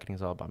marketing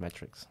is all about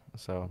metrics.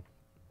 So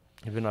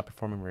if they're not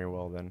performing very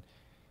well, then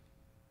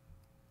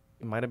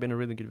it might have been a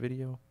really good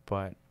video,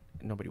 but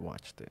nobody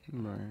watched it.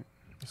 Right.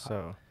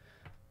 So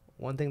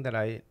one thing that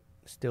I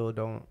still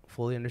don't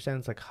fully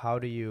understand is like, how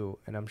do you,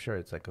 and I'm sure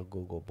it's like a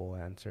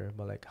Googleable answer,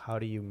 but like, how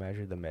do you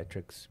measure the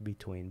metrics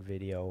between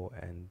video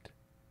and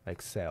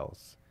like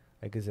sales?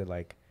 Like, is it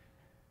like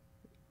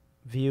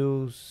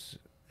views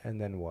and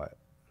then what?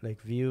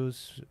 Like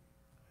views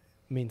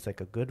means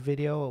like a good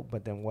video,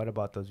 but then what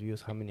about those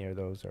views? How many of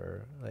those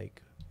are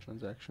like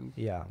transactions?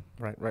 Yeah.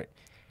 Right.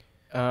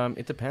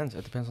 It depends.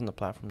 It depends on the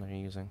platform that you're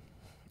using.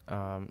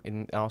 And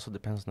it also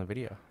depends on the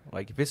video.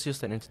 Like if it's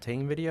just an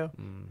entertaining video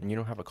and you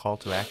don't have a call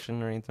to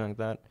action or anything like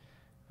that,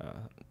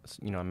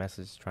 a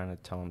message trying to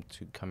tell them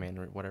to come in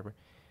or whatever,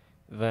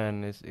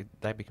 then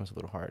that becomes a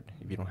little hard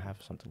if you don't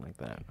have something like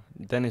that.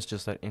 Then it's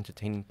just an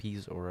entertaining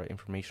piece or an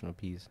informational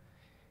piece.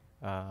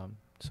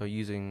 So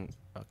using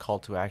a call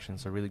to action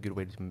is a really good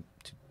way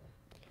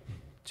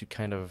to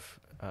kind of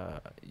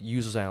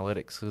use those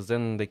analytics, because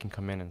then they can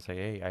come in and say,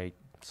 hey, I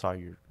saw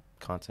your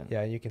content.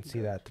 Yeah, you can see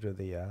that through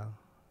the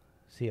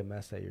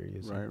CMS that you're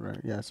using. Right.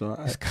 Yeah, so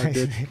I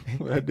did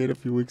what I did a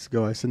few weeks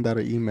ago. I sent out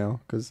an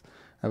email because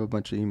I have a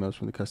bunch of emails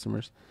from the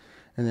customers.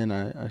 And then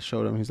I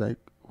showed him. He's like,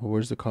 well,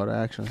 where's the call to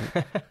action? I was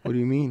like, what do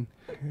you mean?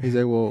 He's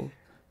like, well,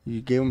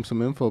 you gave them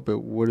some info, but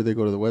where do they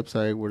go to the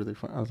website? Where do they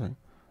find? I was like,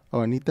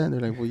 oh, I need that? And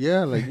they're like, well,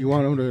 yeah, like you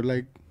want them to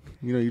like,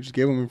 you just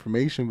gave them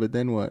information, but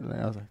then what? Like,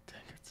 I was like,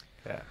 dang it.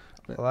 Yeah.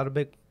 But a lot of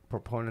big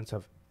proponents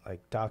of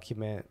like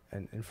document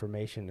and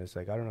information is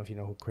like, I don't know if you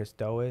know who Chris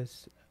Do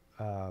is.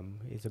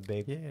 He's a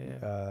big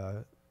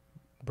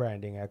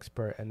branding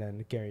expert. And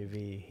then Gary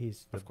Vee,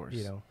 he's of course.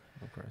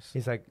 Of course.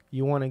 He's like,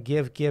 you want to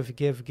give,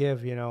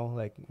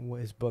 like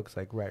his book's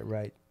like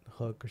right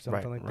hook or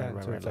something like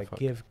that. So it's like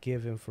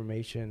give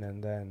information,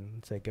 and then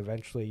it's like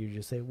eventually you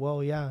just say,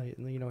 well, yeah,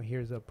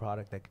 here's a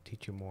product that could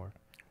teach you more.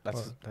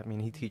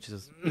 He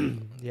teaches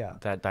yeah,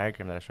 that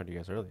diagram that I showed you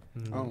guys earlier.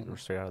 Mm-hmm.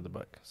 Straight out of the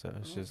book. So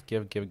it's just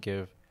give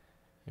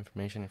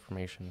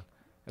information,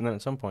 and then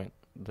at some point,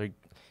 like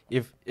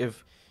if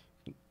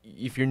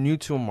you're new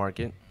to a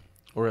market,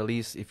 or at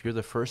least if you're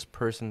the first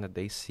person that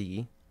they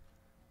see,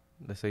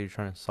 let's say you're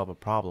trying to solve a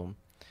problem,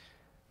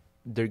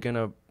 they're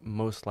gonna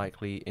most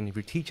likely, and if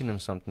you're teaching them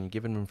something, you're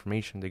giving them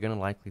information, they're gonna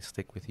likely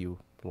stick with you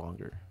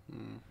longer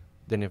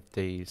than if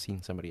they've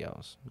seen somebody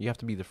else. You have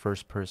to be the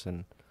first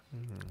person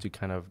to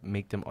kind of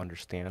make them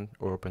understand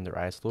or open their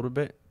eyes a little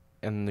bit,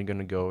 and they're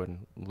gonna go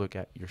and look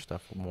at your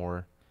stuff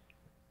more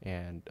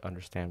and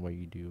understand what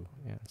you do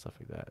and stuff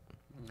like that.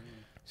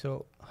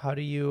 So how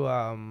do you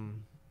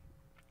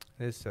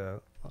this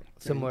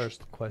similar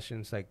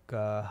questions, like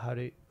how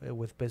do you,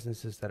 with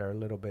businesses that are a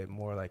little bit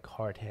more like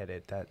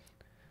hard-headed, that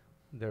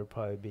there'll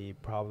probably be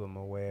problem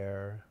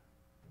aware,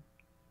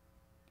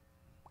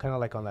 kind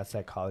of like on that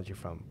psychology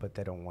front, but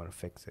they don't want to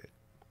fix it,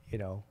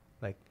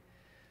 like,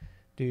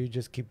 do you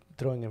just keep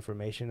throwing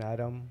information at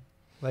them?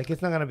 Like,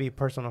 it's not going to be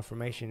personal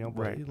information,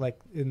 but right. Like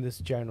in this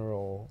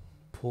general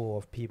pool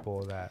of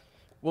people that,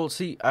 well,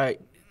 see,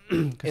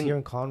 because here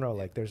in Conroe,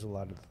 like, there's a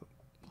lot of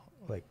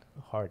like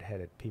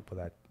hard-headed people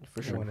that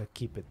for sure want to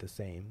keep it the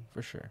same.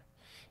 For sure.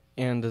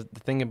 And the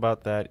thing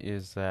about that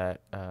is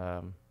that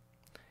I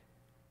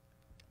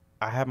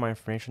have my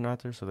information out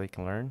there so they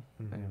can learn.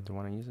 And if they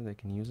want to use it, they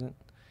can use it.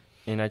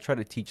 And I try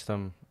to teach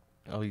them,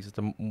 at least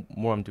the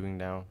more I'm doing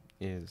now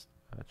is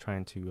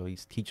trying to at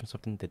least teach them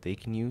something that they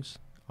can use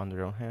on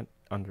their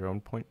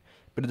own point.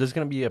 But there's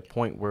going to be a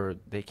point where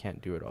they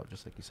can't do it all,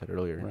 just like you said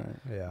earlier. Right.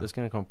 Yeah. There's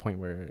going to come a point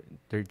where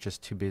they're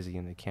just too busy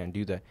and they can't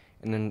do that.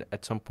 And then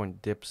at some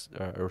point, dips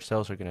or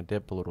sales are going to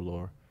dip a little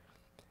lower.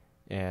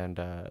 and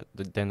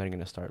then they're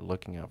gonna start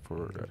looking out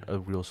for a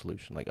real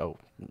solution. Like, oh,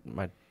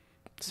 my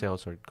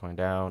sales are going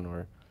down,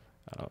 or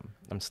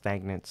I'm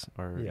stagnant,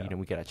 or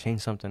we gotta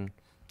change something,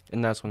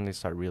 and that's when they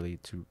start really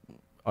to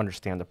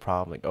understand the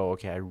problem. Like, oh,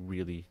 okay, I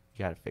really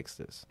gotta fix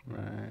this.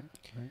 Right.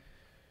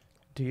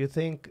 Do you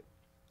think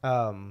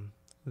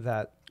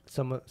that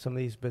some of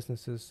these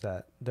businesses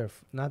that they're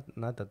not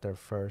that their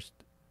first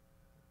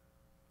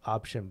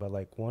option, but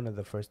like one of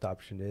the first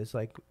option is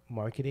like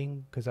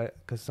marketing? Because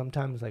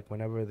sometimes like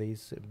whenever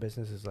these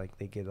businesses like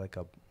they get like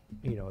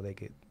they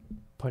get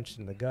punched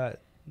in the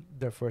gut,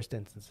 their first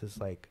instance is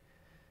like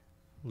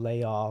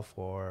lay off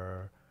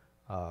or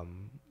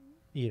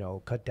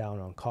cut down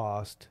on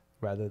cost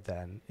rather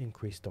than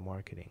increase the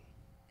marketing,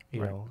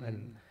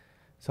 and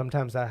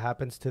sometimes that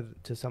happens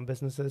to some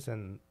businesses,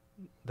 and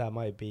that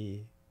might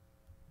be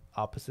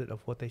opposite of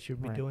what they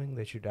should be doing.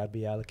 They should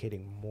be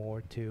allocating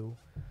more to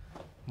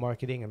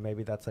marketing, and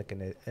maybe that's like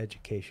an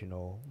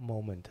educational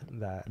moment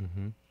that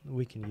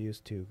we can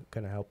use to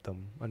kind of help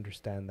them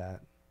understand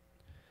that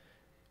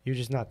you're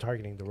just not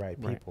targeting the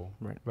right people,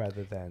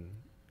 rather than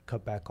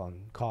cut back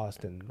on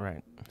cost and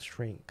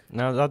shrink.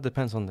 Now that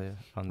depends on the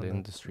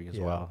industry as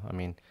well. I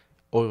mean,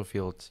 oil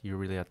fields, you're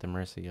really at the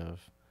mercy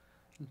of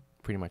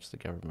pretty much the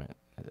government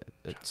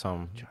at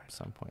some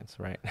points,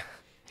 right?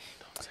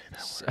 Don't say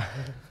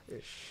that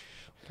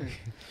word.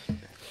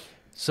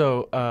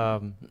 So,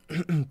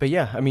 but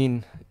yeah, I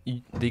mean,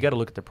 they got to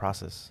look at the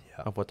process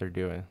of what they're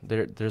doing.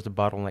 There's a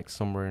bottleneck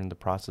somewhere in the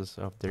process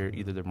of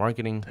either their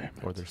marketing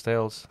or their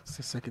sales. It's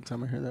the second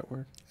time I hear that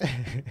word.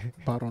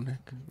 Bottleneck.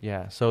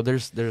 Yeah. So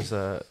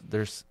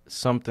there's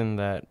something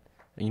that,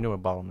 you know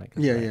what bottleneck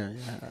is. Yeah.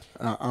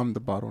 I'm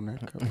the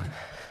bottleneck.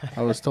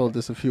 I was told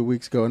this a few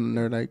weeks ago, and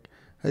they're like,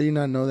 "How do you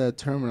not know that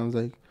term?" And I was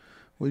like,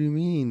 "What do you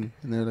mean?"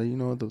 And they're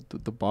like,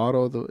 the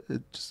bottle,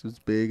 it just is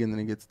big, and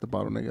then it gets the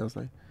bottleneck. I was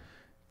like,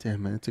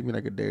 damn, man, it took me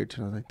like a day or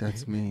two. I was like,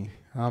 that's me.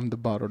 I'm the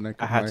bottleneck.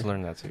 I had to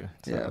learn that too.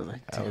 So yeah, I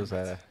was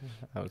like,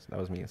 that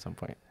was me at some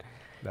point.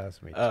 That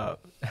was me too.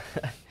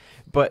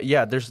 But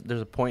yeah, there's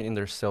a point in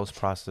their sales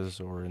process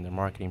or in their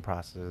marketing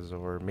process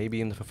or maybe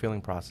in the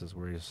fulfilling process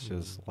where it's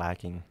just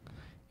lacking.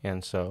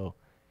 And so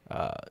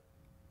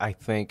I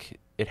think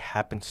it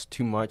happens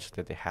too much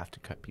that they have to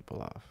cut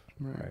people off.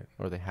 Right.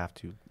 Or they have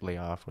to lay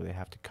off, or they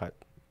have to cut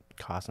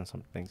costs on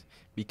some things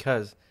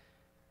because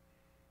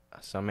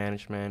some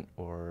management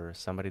or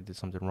somebody did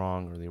something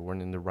wrong, or they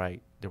weren't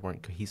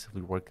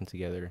cohesively working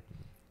together,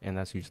 and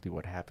that's usually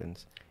what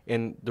happens.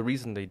 And the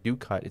reason they do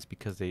cut is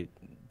because they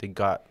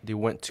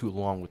went too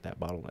long with that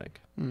bottleneck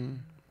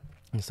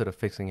instead of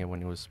fixing it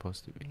when it was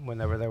supposed to be.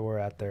 Whenever they were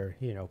at their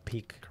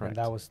peak, correct. And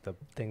that was the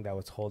thing that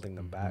was holding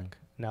them back.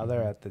 Now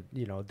they're at the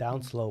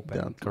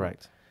downslope.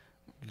 Correct.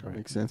 That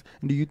makes sense.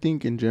 And do you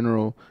think in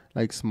general,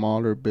 like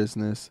smaller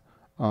business,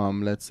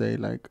 let's say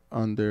like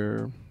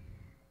under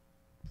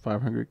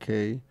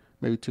 500K,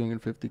 maybe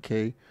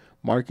 250K,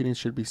 marketing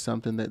should be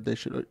something that they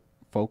should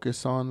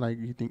focus on? Like,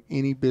 you think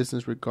any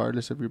business,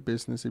 regardless of your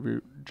business, if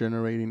you're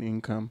generating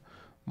income,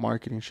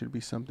 marketing should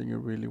be something you're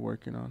really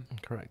working on?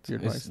 Correct.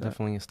 It's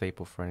definitely a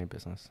staple for any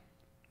business.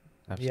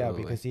 Absolutely. Yeah,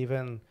 because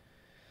even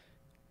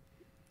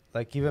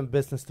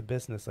business to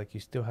business, like you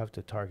still have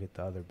to target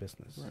the other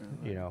business.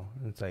 Right.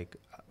 It's like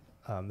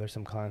there's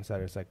some clients that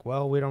it's like,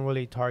 well, we don't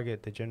really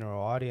target the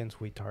general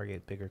audience. We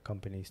target bigger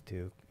companies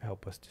to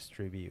help us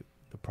distribute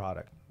the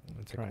product.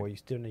 It's like, well, you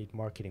still need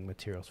marketing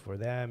materials for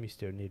them. You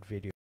still need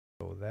video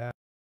for them.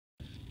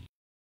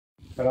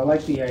 But I like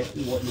what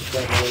you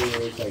said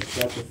earlier. Is like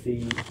you have to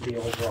see the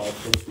overall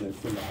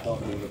business and the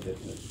health of the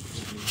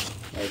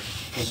business. Like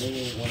for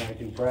me, when I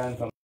do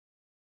brands,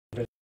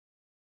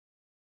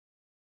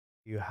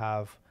 you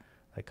have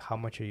like how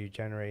much are you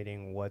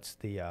generating? What's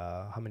the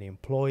how many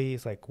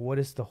employees? Like what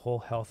is the whole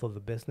health of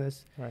the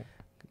business? Right.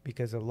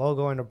 Because a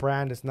logo and a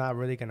brand is not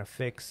really gonna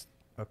fix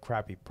a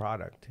crappy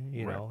product,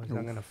 it's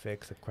not going to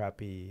fix a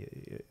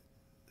crappy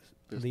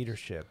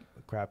leadership,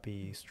 a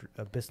crappy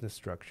business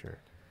structure.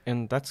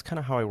 And that's kind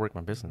of how I work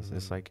my business.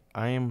 It's like,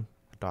 I am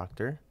a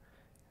doctor.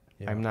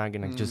 Yeah. I'm not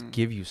going to just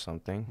give you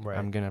something. Right.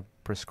 I'm going to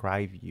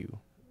prescribe you.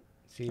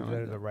 See if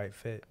they're the right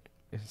fit.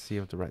 See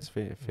if the right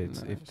fit,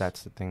 if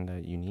that's the thing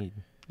that you need.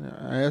 Yeah,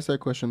 I asked that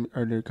question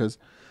earlier because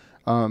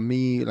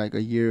me, like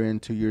a year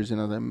in, 2 years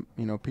in,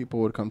 people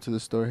would come to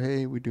the store.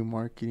 Hey, we do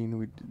marketing.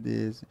 We do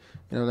this.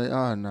 Like,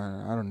 oh,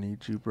 no, I don't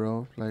need you,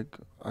 bro. Like,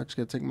 I just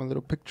got to take my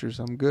little pictures.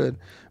 I'm good.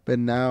 But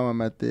now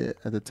I'm at the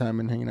time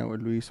and hanging out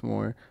with Luis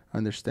more,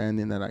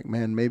 understanding that, like,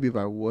 man, maybe if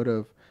I would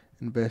have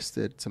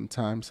invested some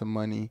time, some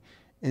money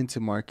into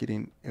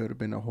marketing, it would have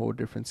been a whole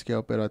different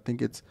scale. But I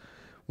think it's,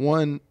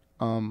 one,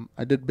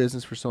 I did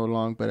business for so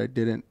long, but I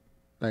didn't,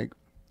 like,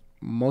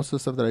 most of the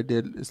stuff that I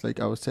did is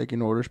like I was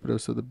taking orders, but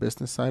also the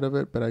business side of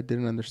it. But I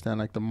didn't understand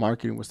like the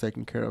marketing was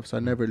taken care of. So I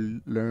never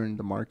learned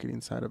the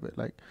marketing side of it,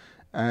 like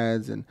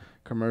ads and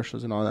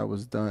commercials and all that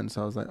was done.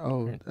 So I was like,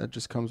 oh, that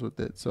just comes with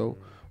it. So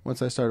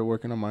once I started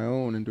working on my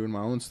own and doing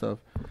my own stuff,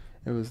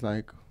 it was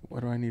like,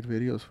 what do I need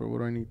videos for? What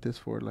do I need this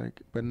for?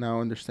 Like, but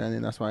now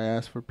understanding, that's why I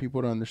asked for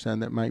people to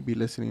understand that might be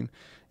listening.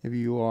 If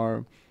you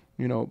are,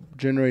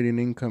 generating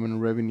income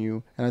and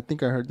revenue. And I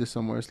think I heard this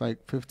somewhere. It's like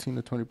 15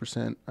 to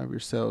 20% of your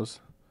sales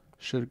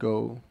should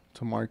go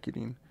to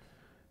marketing.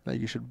 Like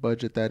you should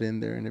budget that in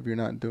there. And if you're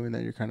not doing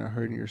that, you're kind of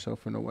hurting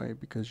yourself in a way,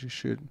 because you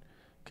should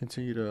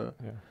continue to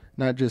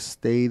not just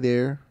stay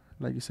there,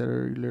 like you said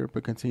earlier,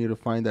 but continue to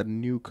find that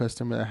new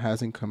customer that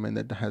hasn't come in,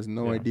 that has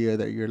no idea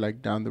that you're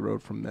like down the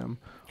road from them,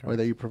 or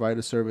that you provide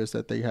a service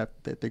that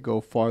they go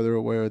farther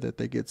away, or that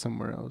they get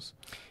somewhere else.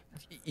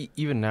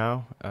 Even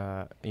now,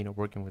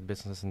 working with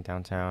businesses in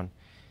downtown,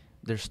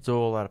 there's still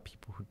a lot of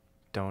people who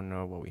don't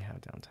know what we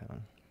have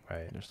downtown.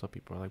 Right. There's still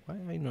people who are like, "Why?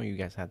 I know you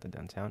guys had the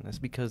downtown." It's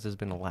because there's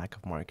been a lack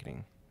of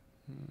marketing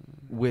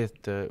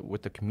with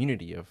the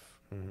community of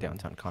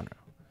downtown Conroe.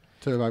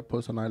 So if I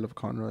post on I Love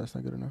Conroe, that's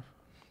not good enough.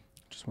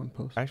 Just one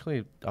post.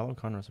 Actually, I Love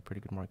Conroe is a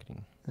pretty good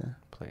marketing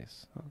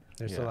place.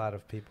 There's a lot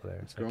of people there.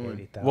 It's like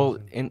 80,000. Well,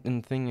 and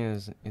the thing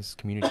is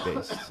community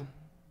based.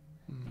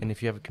 And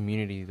if you have a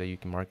community that you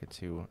can market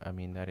to, I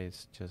mean, that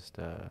is just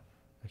a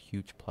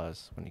huge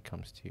plus when it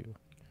comes to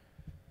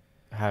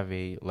have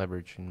a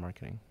leverage in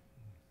marketing,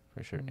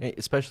 for sure.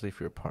 Especially if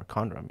you're a part of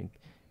Conroe. I mean,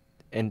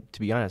 and to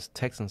be honest,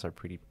 Texans are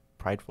pretty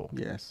prideful.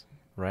 Yes.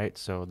 Right?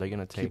 So they're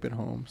going to keep it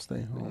home,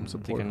 stay home,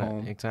 support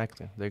home.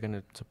 Exactly. They're going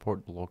to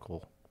support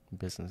local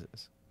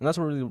businesses. And that's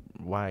really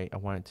why I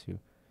wanted to.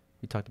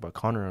 We talked about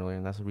Conroe earlier,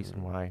 and that's the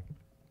reason why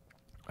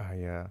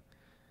I,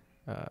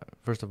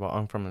 first of all,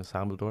 I'm from El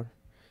Salvador.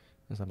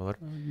 Oh,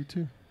 you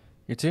too?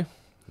 You too?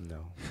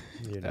 No.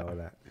 You know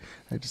that.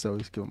 I just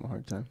always give them a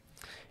hard time.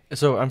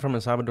 So I'm from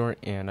El Salvador,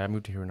 and I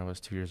moved here when I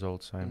was 2 years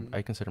old, so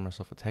I consider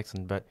myself a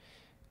Texan. But,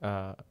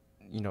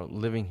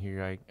 living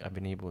here, I've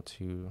been able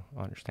to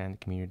understand the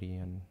community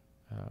and,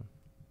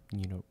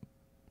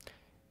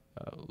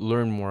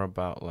 learn more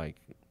about, like,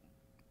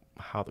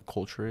 how the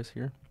culture is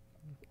here.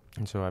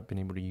 And so I've been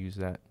able to use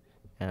that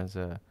as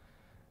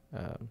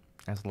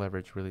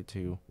leverage, really,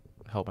 to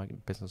help my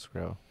business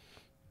grow.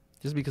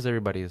 Just because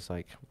everybody is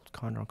like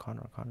Conroe, like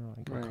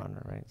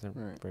Conroe, right?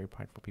 They're very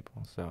prideful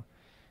people. So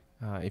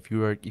if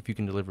you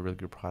can deliver a really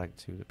good product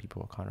to the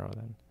people of Conroe,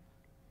 then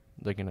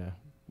they're gonna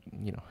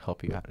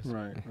help you out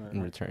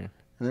in return.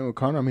 And then with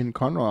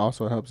Conroe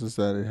also helps us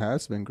that it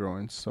has been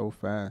growing so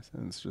fast,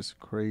 and it's just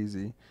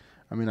crazy.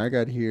 I mean, I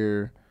got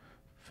here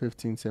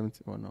 15,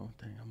 17. Well, no,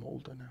 dang, I'm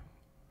older now.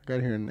 I got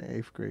here in the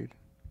 8th grade.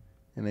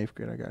 In 8th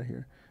grade, I got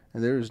here,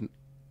 and there's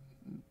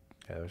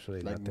there's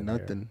really like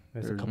nothing.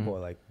 There's a couple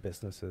of like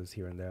businesses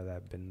here and there that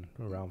have been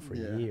around for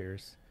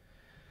years.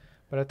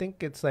 But I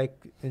think it's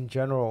like in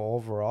general,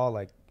 overall,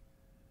 like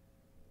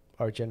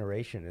our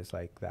generation is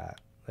like that.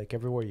 Like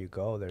everywhere you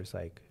go, there's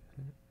like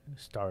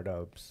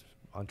startups,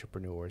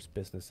 entrepreneurs,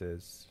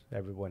 businesses,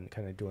 everyone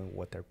kind of doing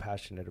what they're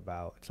passionate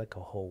about. It's like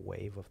a whole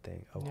wave of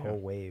whole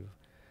wave.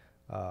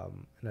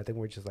 And I think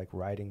we're just like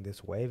riding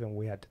this wave, and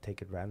we had to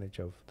take advantage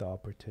of the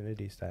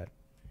opportunities that,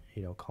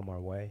 come our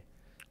way.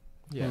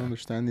 Yeah,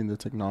 understanding the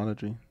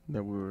technology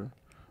that we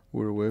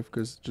were with,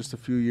 because just a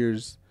few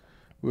years,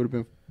 we would have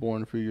been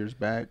born a few years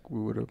back, we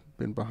would have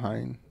been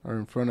behind or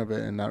in front of it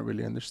and not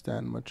really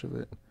understand much of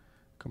it.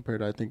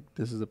 Compared to, I think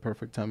this is the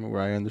perfect time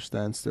where I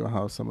understand still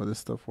how some of this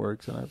stuff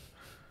works, and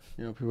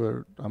people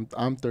are,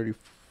 I'm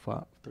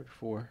 34,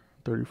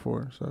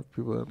 so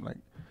people are like,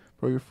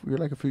 bro, you're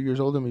like a few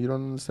years older than me, you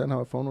don't understand how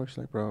a phone works.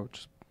 Like, bro,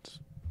 just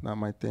not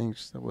my thing.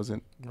 I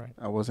wasn't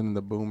in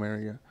the boom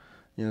area.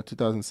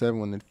 2007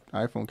 when the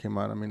iPhone came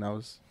out, I mean, I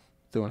was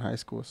still in high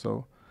school,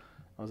 so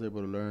I was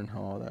able to learn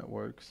how all that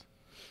works.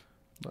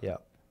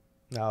 But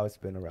now it's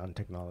been around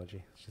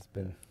technology. It's just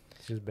been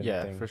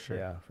a thing. For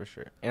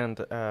sure.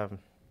 And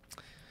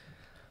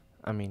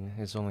I mean,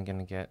 it's only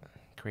gonna get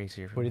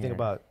crazier. What do you think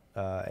about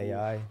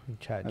AI and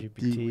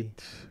ChatGPT?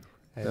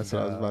 That's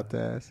what I was about to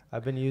ask.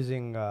 I've been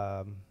using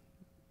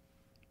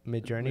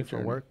Midjourney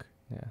for work.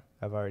 Yeah,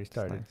 I've already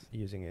started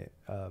using it.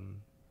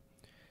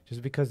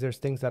 Just because there's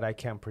things that I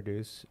can't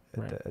produce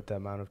at the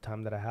amount of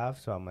time that I have.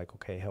 So I'm like,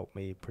 okay, help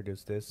me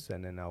produce this,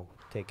 and then I'll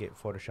take it,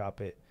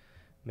 Photoshop it,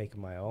 make it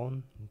my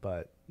own.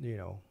 But,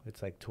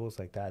 it's like tools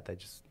like that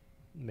just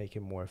make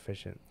it more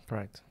efficient.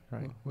 Right.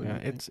 Well, yeah,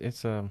 it's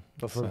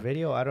But for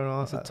video, I don't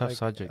know. It's a tough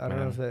subject, I don't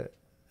know if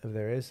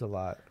there is a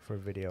lot for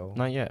video.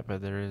 Not yet,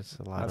 but there is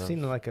a lot. I've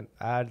seen like an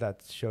ad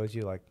that shows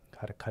you like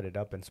how to cut it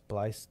up and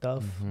splice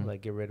stuff,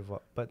 like get rid of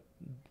but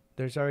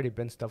there's already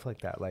been stuff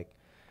like that. Like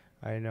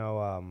I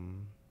know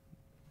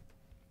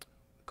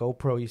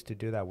GoPro used to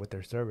do that with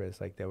their service.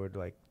 Like they would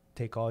like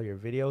take all your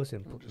videos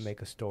and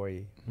make a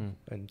story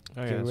and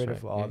get rid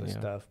of all the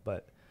stuff.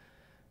 But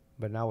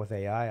now with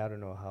AI, I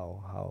don't know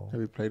how. Have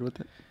you played with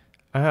it?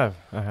 I have.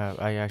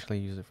 I actually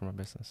use it for my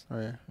business. Oh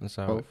yeah. And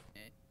so both?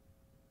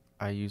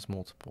 I use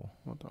multiple.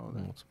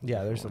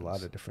 Yeah, there's a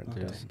lot of different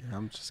things.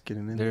 I'm just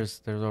getting in.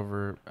 There's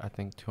over, I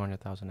think,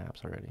 200,000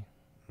 apps already.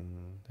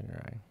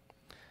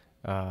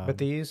 But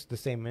they use the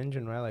same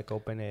engine, right? Like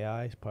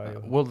OpenAI is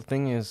probably. Well, the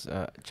thing is,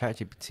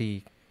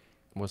 ChatGPT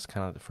was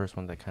kind of the first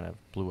one that kind of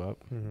blew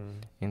up,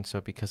 and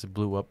so because it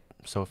blew up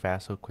so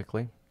fast, so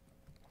quickly,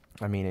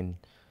 I mean,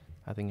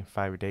 I think in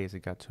 5 days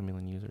it got 2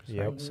 million users.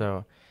 Yep. Right?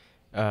 So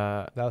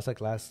That was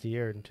like last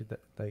year into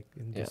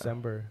in Yeah.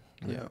 December.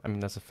 Yeah, I mean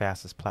that's the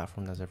fastest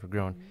platform that's ever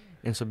grown,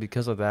 and so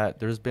because of that,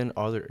 there's been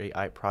other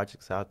AI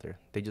projects out there.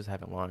 They just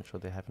haven't launched, or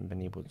they haven't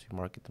been able to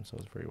market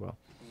themselves very well.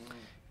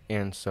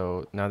 And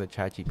so now that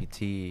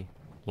ChatGPT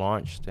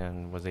launched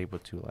and was able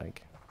to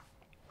like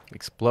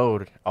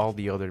explode, all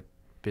the other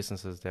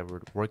businesses that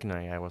were working on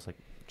AI was like,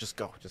 just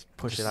go, just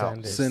push Just it out,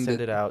 send it. send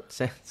Send it it. out,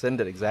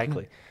 send it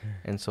exactly.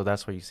 And so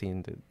that's why you're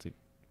seeing the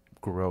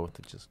growth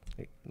to just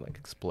like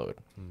explode.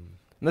 Mm.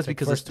 And that's Like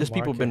because first to there's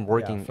people been market,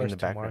 working in first the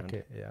to background.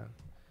 market, yeah.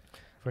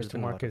 There's First to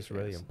been a lot market of is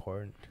really yes.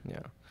 important. Yeah.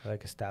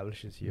 Like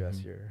establishes you as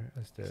Mhm.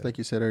 the. It's like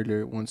you said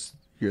earlier. Once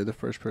you're the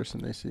first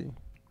person they see,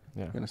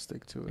 Yeah. you're gonna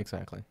stick to it.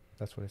 Exactly.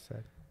 That's what I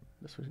said.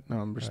 That's what, no,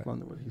 I'm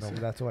responding what he No, said.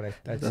 that's what I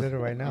That's- said it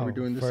right now. Are we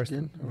doing this First,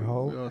 again? Are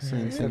no. we all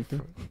saying the same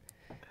Said thing?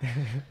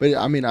 But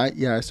I mean,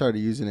 I started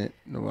using it.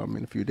 No, I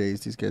mean a few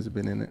days. These guys have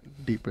been in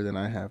it deeper than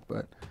I have,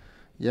 but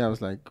yeah, I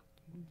was like,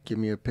 give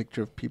me a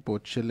picture of people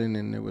chilling,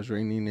 and it was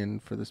raining,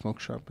 and for the smoke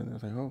shop, and I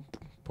was like, oh,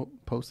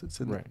 post it,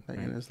 send Right, it, like,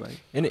 right. and it's like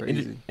And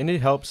crazy.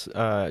 it helps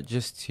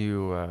just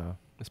to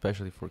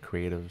especially for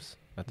creatives.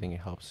 I think it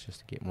helps just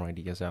to get more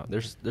ideas out.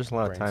 There's a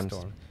lot of times,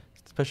 Brainstorm.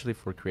 especially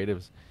for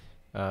creatives,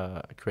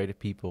 creative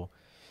people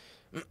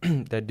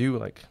that do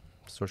like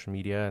social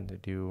media and they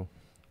do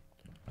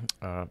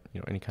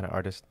any kind of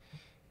artist.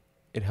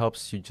 It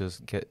helps you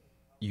just get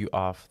you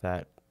off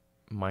that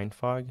mind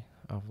fog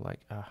of like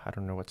I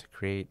don't know what to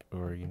create,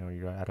 or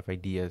you're out of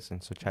ideas,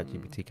 and so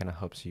ChatGPT kind of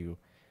helps you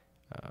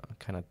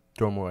kind of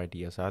throw more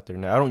ideas out there.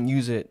 Now I don't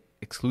use it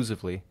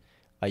exclusively.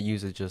 I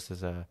use it just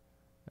as a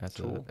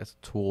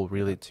tool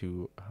really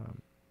to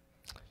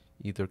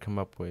either come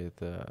up with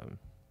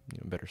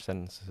better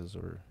sentences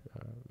or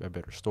a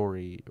better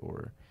story,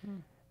 or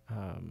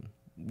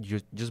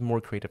just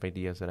more creative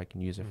ideas that I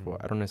can use it for.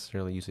 I don't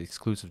necessarily use it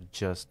exclusive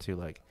just to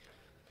like,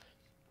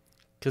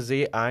 because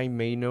AI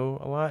may know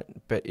a lot,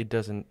 but it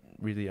doesn't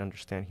really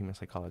understand human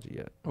psychology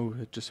yet. Oh,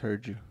 it just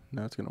heard you.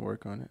 Now it's gonna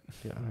work on it.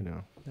 Yeah, I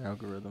know. The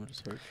algorithm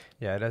just heard.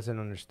 Yeah, it doesn't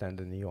understand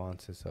the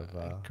nuances of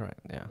Correct.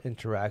 Yeah.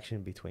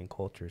 interaction between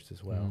cultures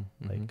as well.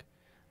 Mhm, Like, mhm.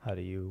 how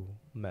do you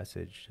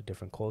message a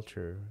different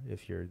culture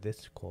if you're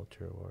this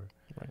culture, or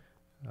Right.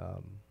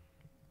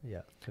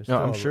 yeah. There's No,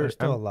 still I'm sure- there's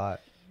still a I'm-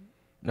 lot.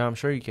 Now I'm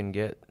sure you can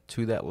get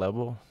to that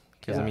level,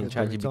 because I mean it's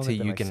only ChatGPT, been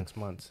you like can. 6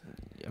 months.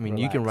 I mean,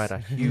 you can write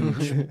a Relax.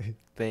 huge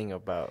thing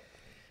about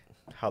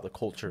how the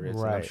culture is, and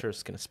I'm Right. sure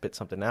it's gonna spit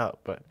something out.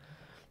 But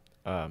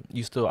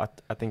you still, I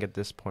think at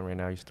this point right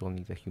now, you still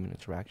need the human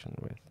interaction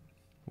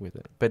with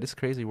it. But it's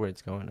crazy where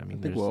it's going. I I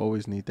mean, think we'll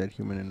always need that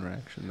human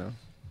interaction, though.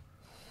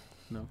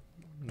 No.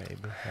 Maybe,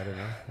 I don't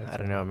know. I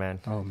don't know, man.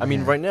 Oh, I mean,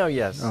 man. right now,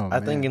 yes. Oh, I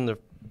think man.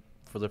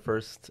 for the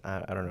first,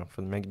 I don't know,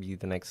 for maybe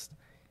the next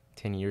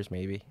 10 years,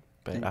 maybe.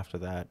 But Think- after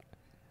that,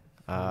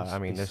 There'll I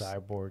mean, be there's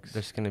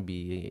cyborgs. going to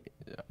be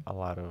a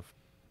lot of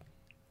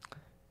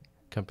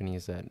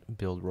companies that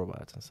build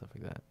robots and stuff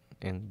like that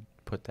and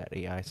put that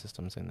AI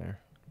systems in there.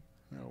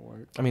 That'll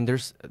work. I mean,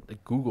 there's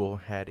Google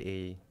had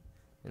and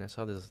I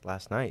saw this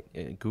last night.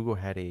 Google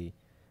had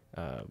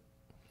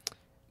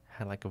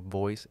had like a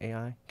voice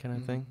AI kind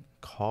of thing.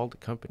 Called the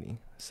company,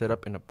 set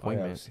up an Oh, yeah,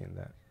 appointment, I've seen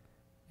that.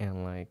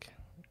 and like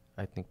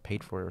I think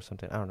paid for it or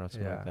something. I don't know,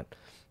 something Yeah. like that.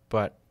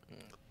 But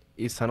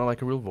it sounded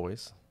like a real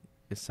voice.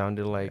 It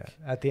sounded like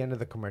Yeah. At the end of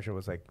the commercial, it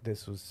was like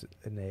this was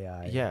an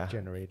AI Yeah.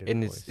 generated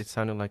and voice. it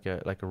sounded like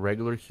a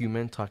regular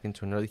human talking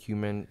to another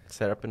human,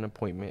 set up an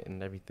appointment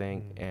and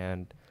everything. Mm.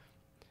 And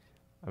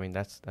I mean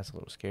that's a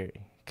little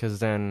scary, because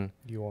then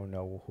You won't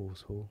know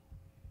who's who.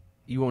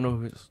 you won't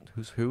know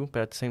who's who.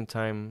 But at the same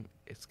time,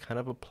 it's kind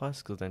of a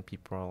plus, because then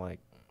people are like,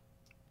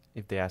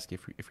 if they ask you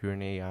if you're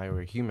an AI or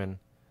a human,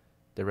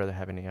 they'd rather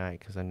have an AI,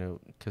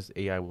 because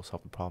AI will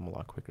solve the problem a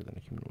lot quicker than a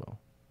human will.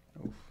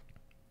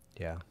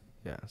 Yeah.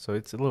 Yeah, so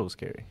it's a little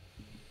scary.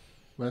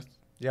 But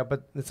Yeah,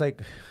 but it's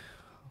like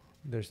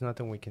there's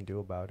nothing we can do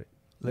about it.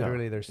 No,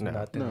 Literally, there's no.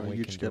 nothing No, we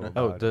you can just do gotta-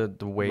 about it.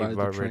 The wave Ride the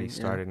already train, yeah.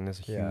 started, and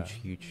it's a Yeah.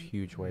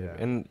 huge wave, Yeah.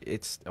 and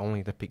it's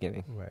only the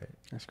beginning. Right.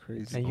 that's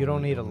crazy. And you don't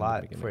only- need a only the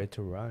lot for beginning. it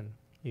to run,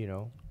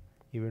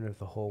 even if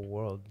the whole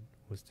world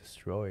was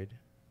destroyed.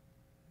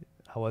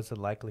 What's the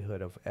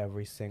likelihood of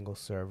every single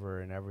server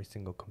and every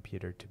single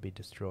computer to be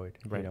destroyed?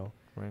 Right.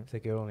 Right. It's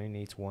like it only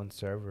needs one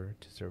server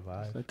to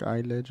survive. It's like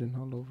iLegend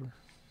all over.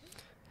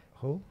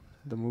 Who?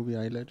 The movie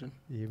iLegend.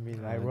 You mean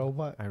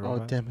iRobot.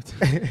 iRobot? Oh, damn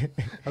it.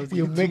 I was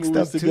You getting two mixed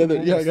movies up two together.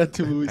 Yeah, I movies. got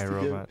two movies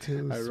together. iRobot.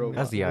 iRobot.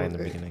 That's the I in the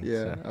beginning.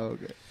 Yeah. so. Oh,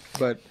 okay.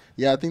 But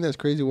yeah, I think that's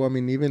crazy. Well, I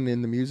mean, even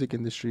in the music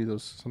industry,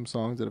 some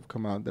songs that have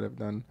come out that have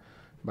done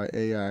by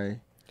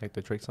AI, Like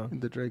the Drake song.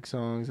 the Drake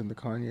songs and the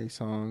Kanye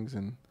songs,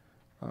 and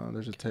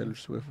there's a Taylor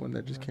Swift one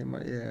that just came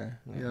out. Yeah,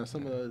 Yeah.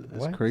 some of it's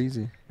What?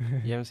 crazy.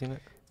 You haven't seen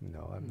it?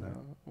 No, I'm not.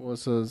 No. Well,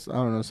 so I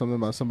don't know, something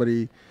about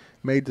somebody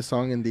made the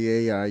song and the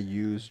AI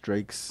used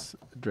Drake's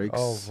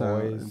Voice.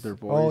 their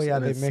voice. Oh yeah,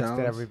 and they it mixed sounds,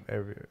 it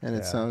every. and yeah.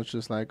 it sounds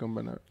just like him.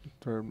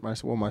 But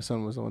my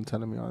son was the one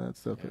telling me all that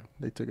stuff. Yeah.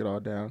 They took it all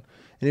down,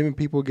 and even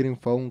people getting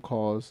phone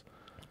calls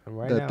And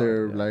right that now,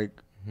 they're yeah. like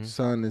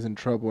son is in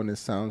trouble and it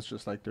sounds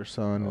just like their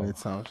son, and Oh. it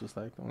sounds just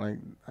like them.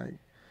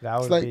 That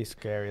It's would like- be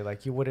scary.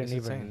 Like you wouldn't It's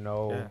even insane.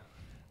 know. Yeah.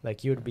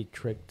 Like you would be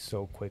tricked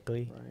so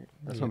quickly. right.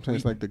 That's Yeah, what I'm saying.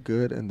 It's like the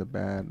good and the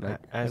bad. Like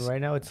And As,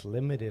 right now it's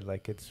limited.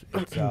 Like it's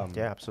yeah,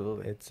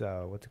 absolutely. it's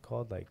what's it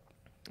called? Like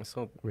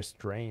So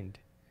restrained.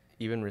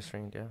 even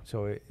restrained, yeah.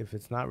 So if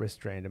it's not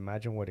restrained,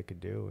 imagine what it could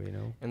do. You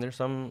know. And there's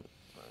some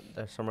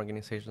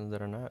organizations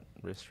that are not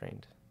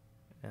restrained,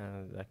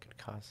 that could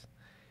cause.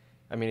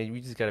 I mean,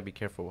 we just gotta be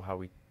careful how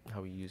we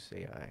use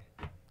AI,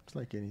 it's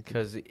like anything.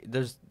 because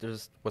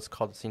there's what's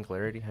called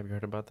singularity. Have you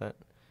heard about that?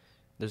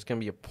 There's gonna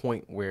be a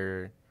point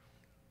where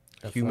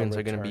That's humans no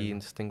are gonna be return.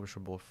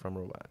 indistinguishable from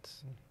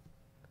robots,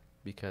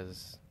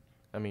 because,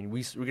 I mean,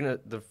 we're gonna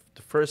the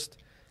first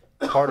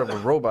part of a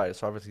robot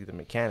is obviously the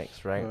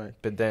mechanics, right? Right.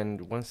 But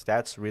then once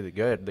that's really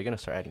good, they're gonna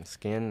start adding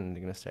skin, and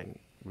they're gonna start adding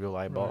real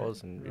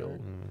eyeballs and real,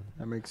 right. Mm.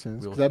 That makes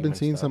sense. real Because I've been human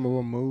seeing stuff. some of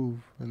them move,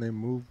 and they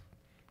move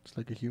just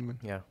like a human.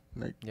 yeah,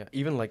 Like yeah.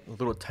 Even like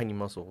little tiny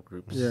muscle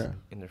groups Yeah.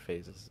 in their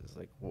faces is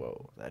like,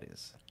 whoa, that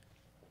is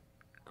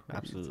crazy.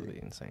 absolutely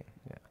insane.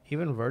 Yeah.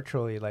 Even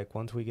virtually, like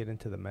once we get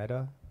into the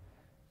meta,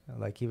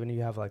 like even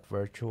you have like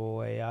virtual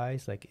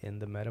AIs like in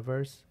the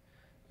metaverse,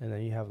 and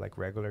then you have like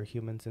regular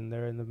humans in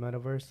there in the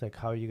metaverse. Like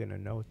how are you gonna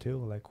know too?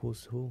 Like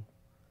who's who?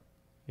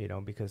 You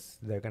know, because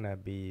they're gonna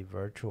be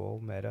virtual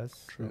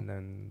metas, True. and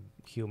then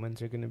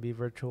humans are gonna be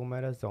virtual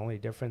metas. The only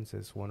difference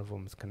is one of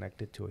them is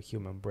connected to a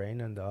human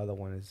brain, and the other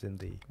one is in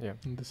the Yeah.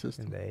 In the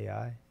system. in the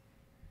AI.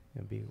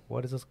 It'd be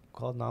what is this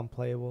called?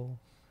 Non-playable.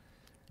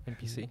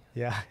 NPC.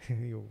 Yeah,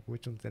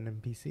 which one's an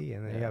NPC?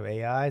 And then you Yeah. have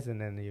AIs, and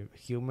then you have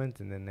humans,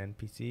 and then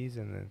NPCs,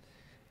 and then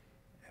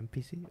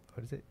NPC.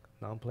 What is it?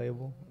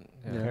 Non-playable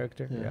Yeah.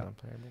 character. Yeah. Yeah,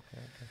 Non-playable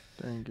character.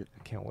 Dang it.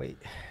 I can't wait.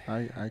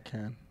 I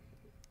can.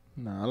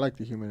 No, I like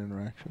the human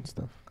interaction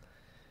stuff.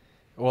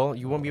 Well,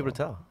 you won't be able to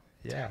tell.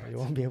 Yeah, you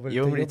won't be able to.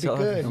 You won't You'll be be able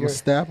to good. I'm You're- gonna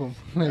stab them.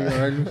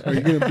 Are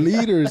you gonna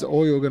bleed or is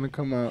oil gonna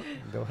come out?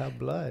 They'll have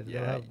blood. They'll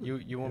Yeah, have-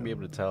 you won't be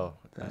able to tell.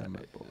 Damn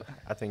it, boy.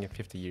 I think in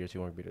 50 years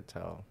you won't be able to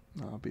tell.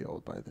 No, I'll be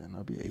old by then.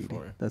 I'll be 80.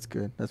 Before. That's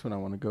good. That's when I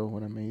want to go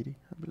when I'm 80.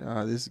 I'll be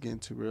like, this is getting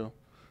too real.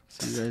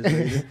 See you guys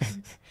later.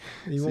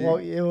 You See?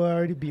 won't. It will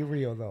already be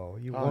real though.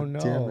 You Oh, won't know.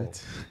 damn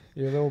it.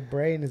 Your little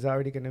brain is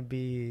already gonna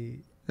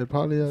be It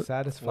probably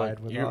satisfied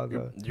with all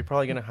the. You're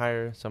probably gonna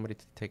hire somebody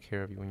to take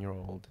care of you when you're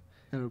old,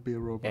 it'll be a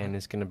robot. and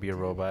it's gonna be a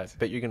robot,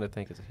 but you're gonna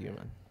think it's a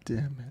human.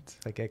 Damn it.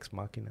 Like Ex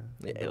Machina.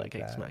 Yeah, something like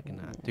Ex that.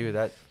 Machina, dude.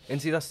 That, and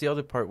see, that's the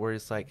other part where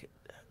it's like,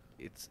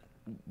 it's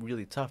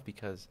really tough,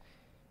 because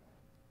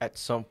at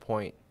some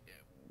point,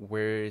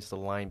 where is the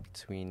line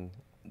between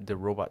the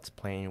robots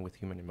playing with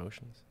human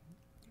emotions?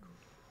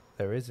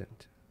 There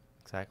isn't.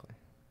 Exactly.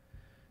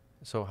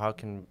 So how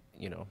can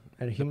And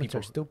the humans are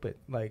people- stupid.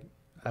 Like,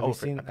 have Oh, you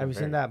for- seen? Have you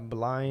seen very- that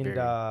blind very.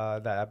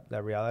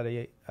 that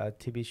reality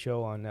TV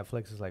show on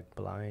Netflix? Is like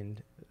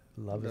Blind.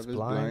 Love is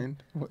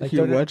blind. Like, You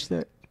don't it- watched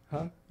that?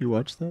 Huh? You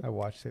watched that? I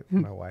watched it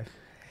with my wife.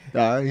 You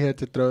had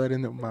to throw that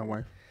in there with my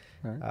wife.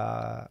 All right.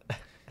 Uh,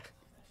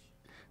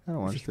 I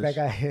don't watch that this.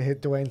 guy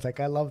Dwayne's like,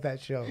 I love that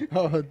show.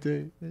 Oh,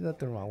 dude. There's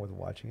nothing wrong with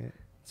watching it.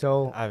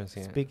 So I haven't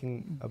seen it.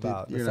 speaking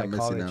about the you're not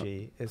missing out.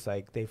 psychology, it's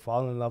like they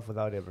fall in love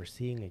without ever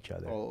seeing each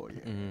other. Oh,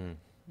 yeah.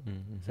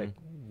 It's like,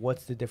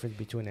 what's the difference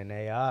between an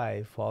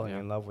AI falling Yeah.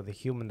 in love with a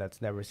human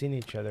that's never seen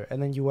each other,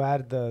 and then you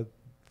add the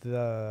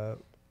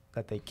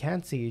that they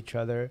can't see each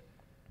other,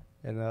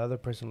 and the other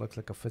person looks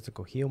like a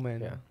physical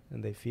human, Yeah.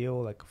 and they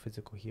feel like a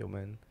physical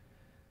human,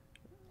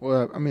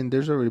 Well, I mean,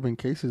 there's already been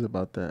cases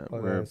about that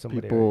Well, where there's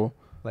somebody people.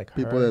 like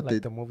People Her, that like they-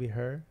 the movie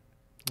Her.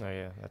 Oh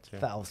yeah, that's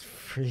it. That was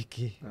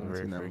freaky. I haven't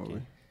Very seen that freaky.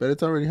 movie. But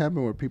it's already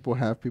happened where people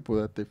have people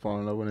that they fall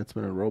in love with, and it's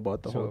been a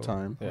robot the whole So-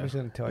 time. Yeah. I'm just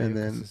gonna tell And you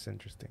 'cause then- it's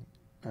interesting.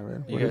 All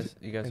right. You What is guys,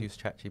 you guys And- use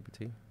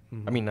ChatGPT?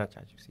 Mhm. I mean, not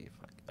ChatGPT.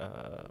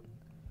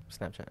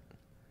 Snapchat.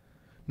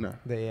 No.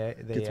 the AI,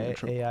 Gets me in the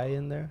trouble. AI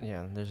in there.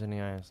 Yeah, there's an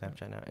AI on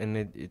Snapchat now, and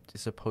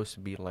it's supposed to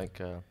be like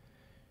a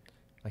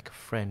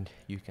friend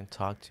you can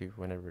talk to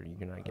whenever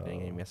you're not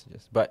getting any Oh.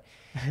 messages. But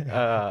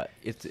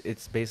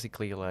it's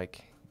basically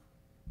like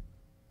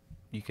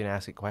you can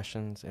ask it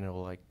questions, and it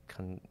will like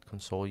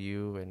console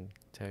you and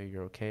tell you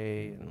you're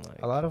okay, and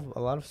like A lot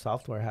of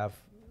software have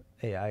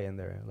AI in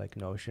there. Like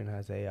Notion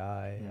has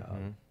AI.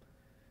 Mhm.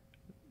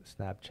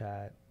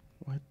 Snapchat.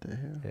 What the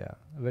hell? Yeah.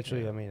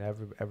 Eventually, Yeah. I mean,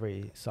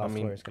 every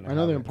software is gonna. I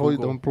know have the it. employees.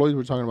 The Google. employees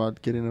were talking about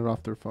getting it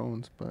off their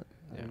phones, but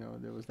Yeah. you know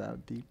there was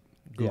that deep.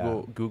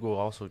 Google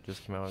also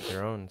just came out with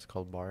their own. It's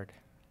called Bard,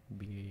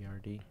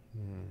 BARD,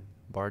 Mm.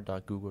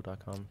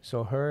 bard.google.com.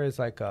 So Her is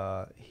like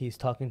he's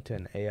talking to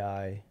an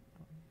AI.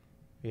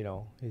 You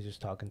know, he's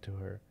just talking to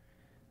her.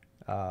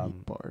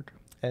 Bard.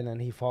 And then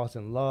he falls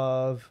in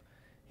love.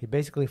 He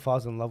basically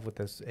falls in love with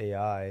this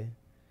AI,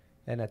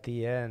 and at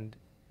the end,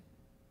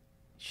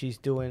 she's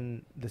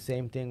doing the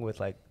same thing with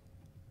like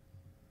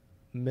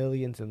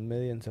millions and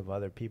millions of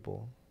other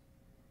people.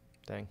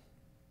 Dang.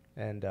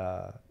 And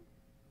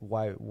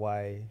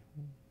why?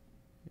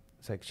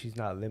 It's like she's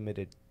not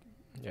limited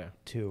Yeah.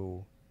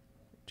 to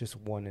just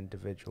one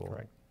individual,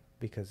 Correct.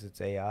 because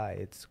it's AI.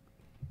 It's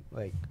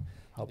like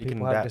how You can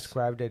people have dance.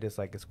 described it is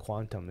like it's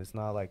quantum. It's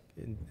not like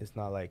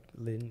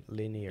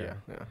linear,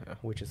 Yeah.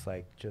 which is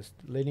like just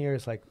linear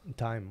is like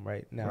time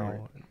right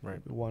now,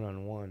 Right. one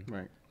on one.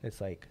 Right.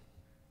 It's like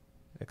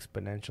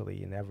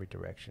exponentially in every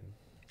direction.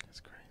 That's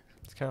great.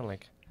 It's kind of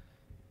like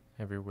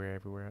everywhere,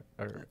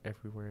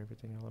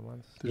 everything all at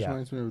once. This Yeah.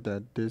 reminds me of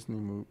that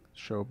Disney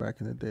show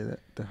back in the day, that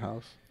The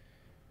House.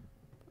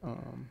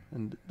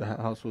 And the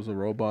house was a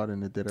robot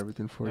and it did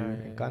everything for you.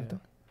 Encanto?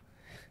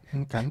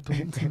 Encanto.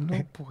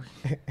 No, boy.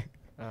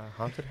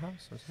 Haunted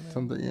house or something.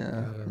 Something, yeah.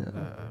 I don't yeah.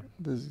 know.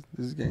 This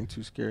is getting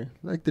too scary.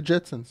 Like the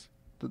Jetsons.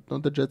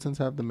 Don't the Jetsons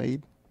have the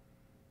maid?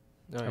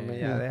 Oh, I mean,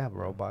 yeah. they have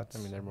robots. I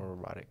mean, they're more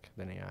robotic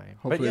than AI.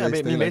 Hopefully but yeah, they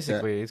I stay mean, like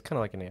basically, it's kind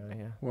of like an AI.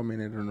 Yeah. Well, I mean,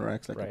 it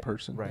interacts like a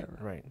person. Right.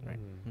 Yeah. Right.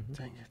 Mm.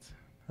 Dang it.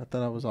 I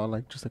thought I was all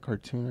like just a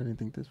cartoon. I didn't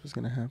think this was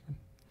going to happen.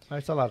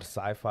 There's a lot of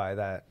sci-fi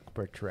that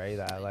portray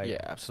that, like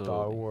Yeah, Star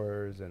absolutely.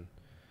 Wars and.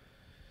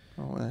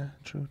 Oh, yeah.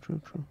 True.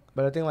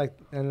 But I think like,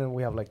 and then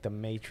we have like the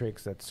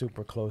Matrix that's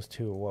super close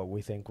to what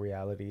we think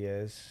reality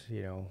is.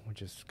 You know,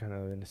 which is kind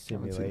of in a Haven't seen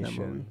that movie.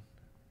 simulation.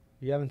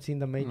 You haven't seen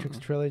the Matrix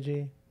Mm-mm.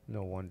 trilogy?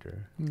 No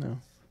wonder. No.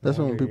 That's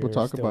when wonder people you're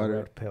talk still about it.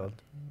 red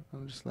pilled,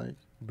 I'm just like,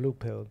 blue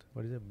pilled.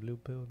 What is it? Blue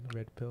pilled,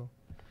 red pill.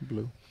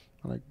 blue.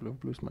 I like blue.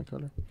 Blue's my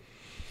color.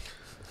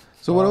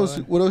 So what else?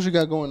 What else you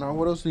got going on?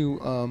 What else are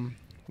you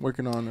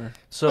working on? Or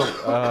So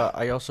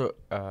I also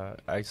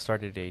I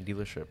started a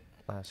dealership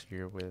last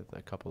year with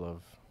a couple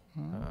of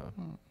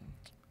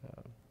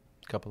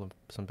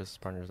some business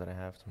partners that I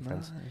have, some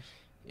friends,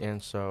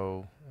 and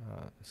so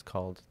it's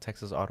called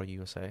Texas Auto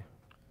USA.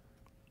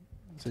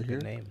 Is it Good here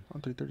name. on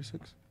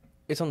 336?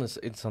 It's on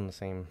the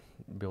same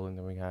building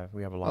that we have.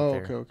 We have a lot Oh,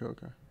 there.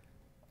 okay.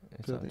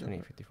 It's Building, on okay.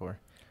 2854.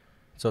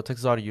 So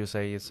Texas Auto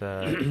USA is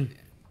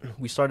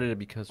we started it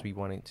because we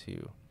wanted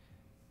to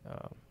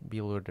be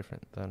a little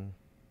different than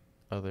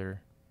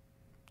other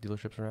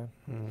dealerships around,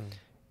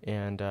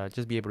 and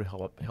just be able to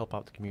help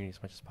out the community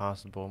as much as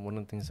possible. And one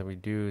of the things that we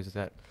do is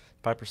that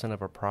 5%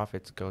 of our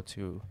profits go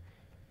to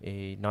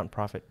a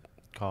nonprofit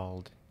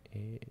called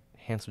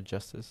Hands of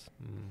Justice,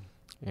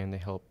 and they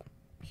help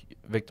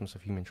victims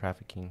of human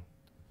trafficking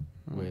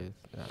with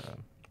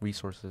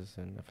resources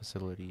and a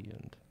facility.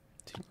 And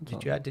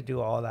Did you have to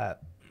do all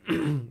that,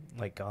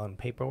 like on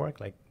paperwork?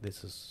 Like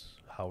this is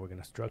how we're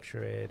gonna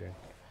structure it,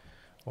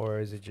 or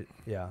is it just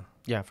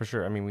yeah, for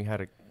sure. I mean, we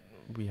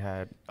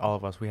had all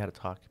of us. We had a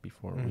talk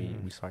before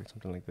we started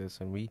something like this,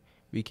 and we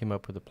came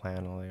up with a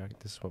plan. Like,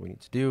 this is what we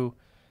need to do.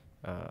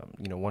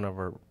 One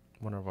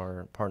of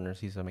our partners,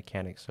 he's a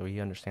mechanic, so he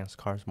understands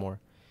cars more.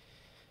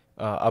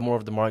 I'm more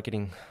of the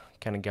marketing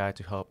kind of guy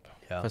to help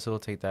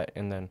facilitate that,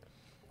 and then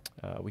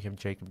we have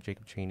Jacob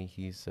Cheney.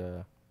 He's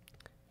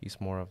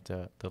more of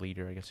the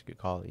leader, I guess you could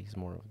call it. He's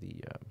more of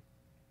the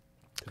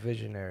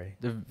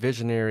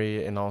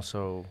visionary, and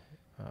also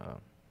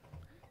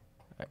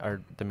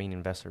the main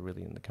investor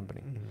really in the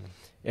company.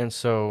 And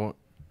so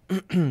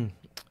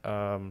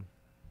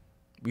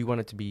we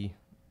wanted to be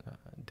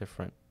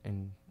different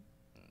and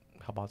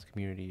help out the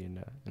community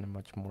in a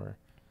much more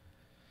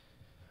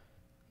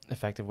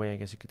effective way, I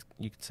guess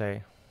you could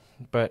say,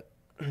 but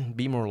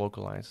be more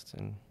localized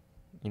and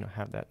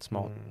have that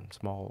small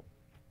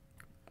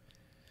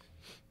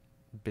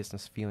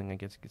business feeling, I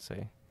guess you could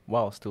say,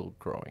 while still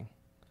growing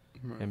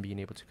and being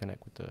able to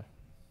connect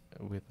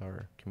with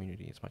our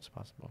community as much as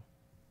possible.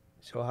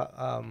 So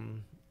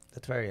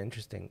that's very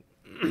interesting.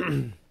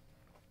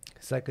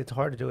 It's like it's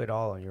hard to do it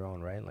all on your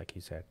own, right? Like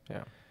you said.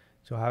 Yeah.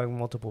 So having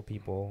multiple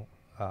people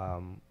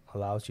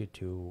allows you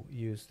to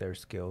use their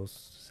skills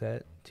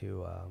set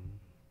to,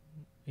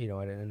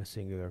 in a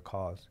singular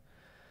cause.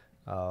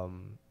 I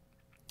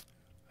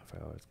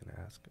forgot what I was gonna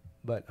ask,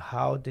 but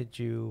how did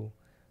you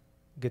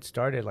get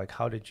started? Like,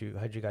 how'd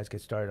you guys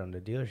get started on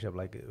the dealership?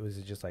 Like, was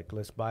it just like,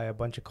 let's buy a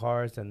bunch of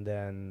cars and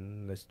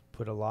then let's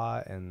put a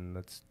lot and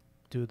let's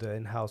do the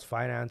in-house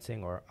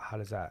financing, or how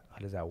does that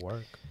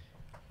work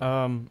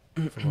from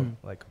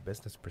a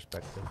business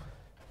perspective?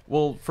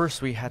 Well,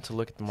 first we had to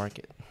look at the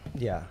market,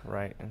 Yeah.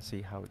 right, and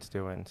see how it's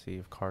doing, see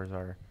if cars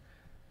are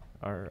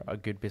a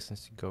good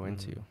business to go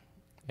into.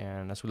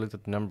 And as we looked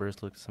at the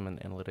numbers, looked at some of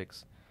the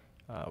analytics,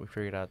 we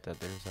figured out that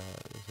there's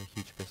a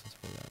huge business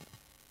for that.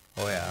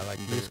 Oh yeah, like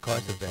used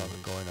cars have been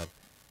going up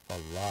a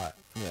lot.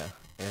 Yeah,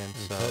 and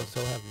so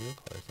have new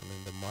cars. I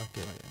mean, the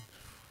market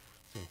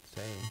is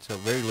insane. So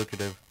very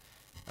lucrative.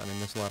 I mean,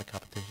 there's a lot of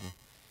competition,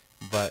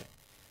 but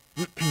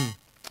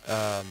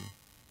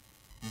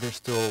there's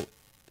still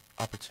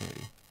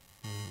opportunity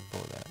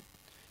for that.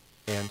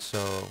 And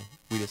so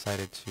we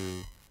decided to.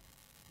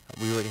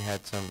 We already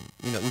had some.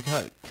 We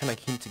kind of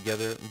came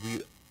together.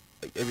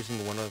 Like every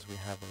single one of us, we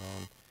have our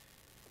own.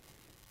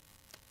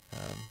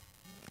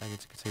 I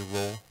guess you could say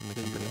role in the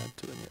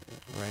company,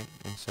 right?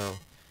 And so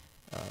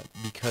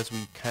because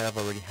we kind of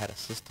already had a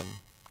system,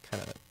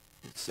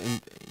 it's in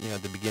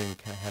at the beginning we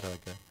kind of had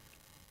like a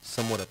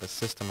somewhat of a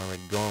system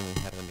already going.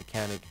 We had a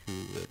mechanic who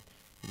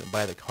would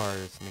buy the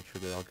cars, make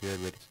sure they're all good,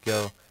 ready to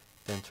go,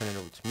 then turn it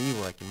over to me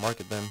where I can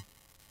market them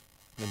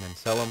and then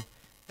sell them,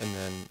 and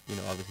then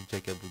obviously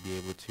Jacob would be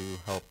able to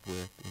help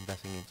with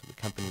investing into the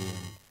company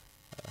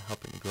and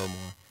helping it grow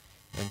more.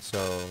 And so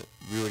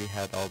we already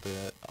had all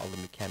the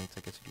mechanics,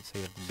 I guess you could say,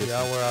 of the So business.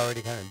 y'all were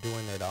already kind of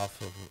doing it off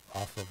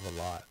of a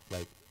lot,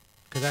 like,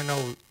 because I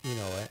know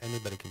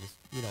anybody can just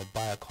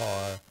buy a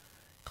car,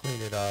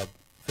 clean it up,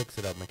 fix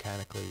it up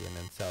mechanically, and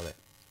then sell it.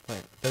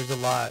 Right. There's a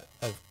lot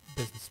of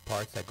business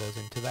parts that goes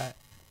into that,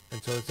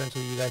 and so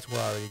essentially you guys were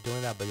already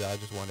doing that, but y'all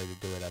just wanted to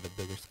do it at a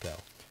bigger scale.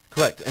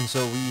 Correct. And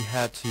so we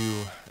had to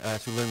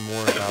learn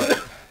more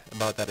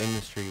about that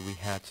industry. We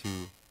had to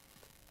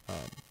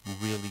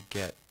really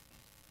get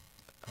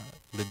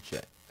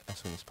legit as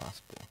soon as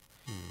possible.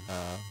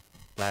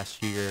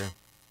 Last year,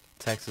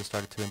 Texas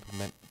started to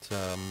implement.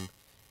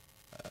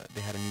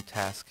 They had a new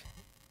task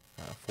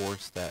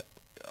force that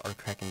are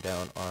cracking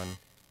down on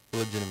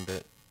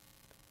illegitimate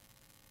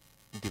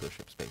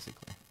dealerships,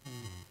 basically.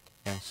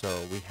 And so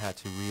we had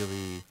to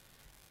really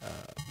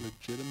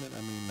Legitimate?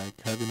 I mean, like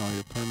having all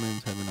your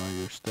permits, having all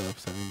your stuff,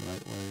 sending the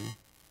right way.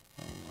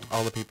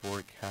 all the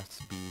paperwork has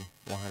to be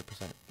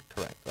 100%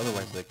 correct.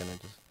 Otherwise, they're gonna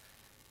just.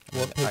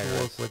 What the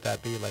paperwork IRS. would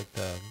that be? Like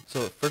the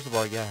So first of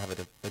all, you gotta have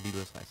a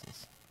dealer's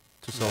license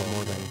to sell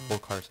more than Okay. 4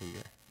 cars a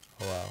year.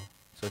 oh wow.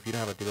 So if you don't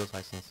have a dealer's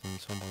license and you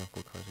sell more than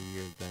 4 cars a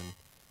year, then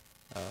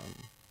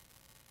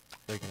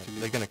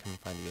they're gonna come and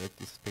find you.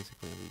 It's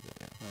basically illegal,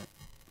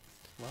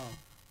 yeah. Wow.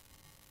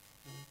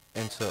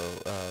 And so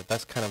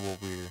that's kind of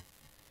what we're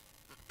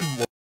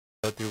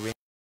go through.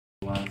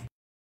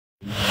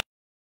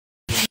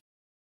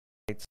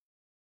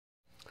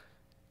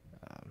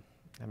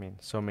 I mean,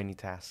 so many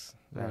tasks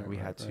that Right, we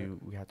right, had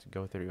to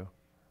go through.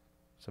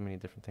 So many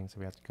different things that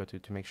we have to go through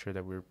to make sure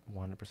that we're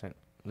 100%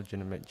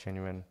 legitimate,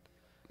 genuine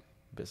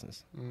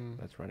business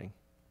that's running.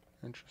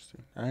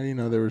 Interesting. I didn't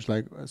know there was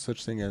like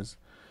such thing as.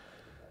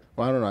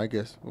 Well, I don't know. I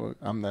guess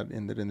I'm not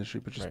in that industry,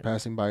 but just Right.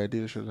 passing by a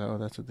dealership, like, oh,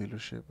 that's a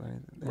dealership.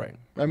 Right.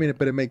 I mean,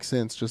 but it makes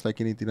sense. Just like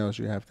anything else,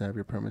 you have to have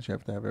your permits. You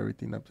have to have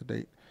everything up to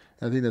date.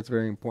 And I think that's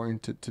very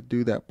important to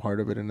do that part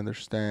of it and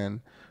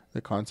understand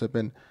the concept.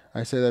 And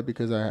I say that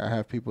because I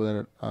have people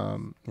that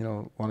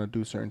want to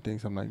do certain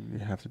things. I'm like, you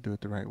have to do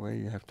it the right way.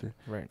 You have to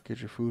Right. get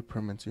your food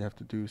permits. You have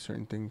to do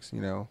certain things.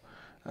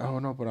 Oh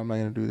no, but I'm not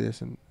gonna do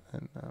this, and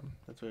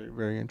that's very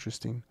very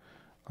interesting.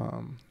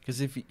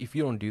 Because if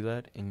you don't do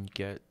that and you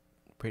get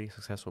pretty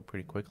successful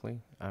pretty quickly,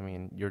 I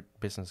mean, your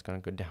business is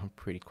going to go down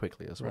pretty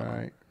quickly as well.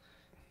 Right.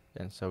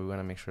 And so we want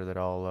to make sure that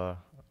all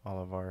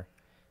of our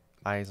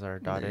I's are There you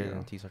dotted go.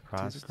 and T's are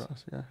crossed. T's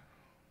across, yeah.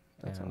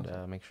 That's And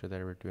awesome. make sure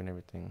that we're doing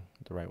everything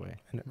the right way.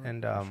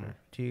 And For sure.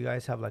 do you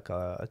guys have like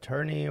a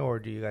attorney, or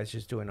do you guys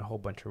just doing a whole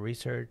bunch of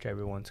research?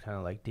 Everyone's kind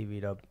of like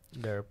divvied up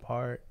their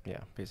part. Yeah,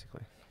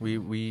 basically.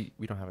 We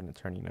don't have an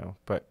attorney, no,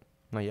 but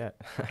not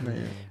yet. Not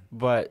yet.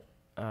 But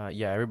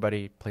yeah,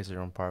 everybody plays their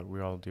own part.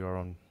 We all do our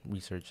own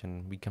research,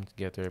 and we come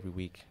together every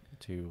week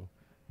to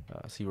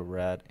see where we're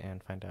at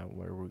and find out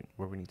where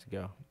we need to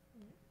go.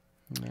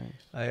 Nice.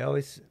 I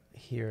always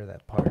hear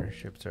that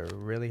partnerships are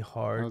really I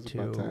hard was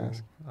about to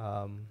ask.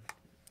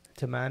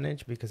 to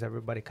manage, because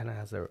everybody kind of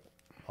has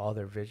all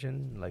their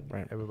vision. Like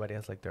Right. everybody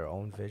has like their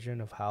own vision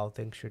of how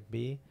things should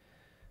be.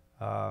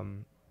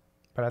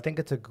 But I think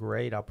it's a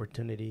great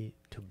opportunity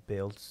to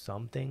build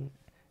something,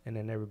 and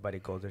then everybody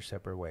goes their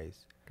separate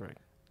ways. Right.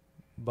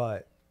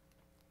 But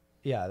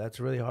yeah, that's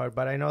really hard.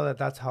 But I know that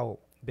that's how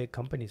big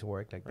companies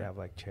work. Like they Right. have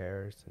like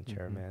chairs and Mhm.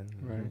 chairmen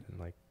Right. and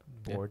like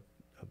Yeah. board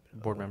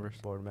Members.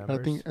 Board members.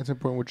 I think it's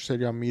important what you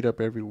said. Y'all meet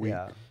up every week,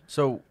 Yeah,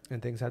 So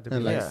and things have to be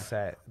And like like-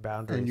 set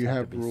boundaries. and you have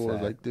have to be rules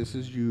set. like this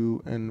is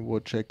you, and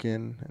we'll check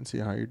in and see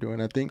how you're doing.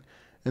 I think,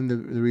 and the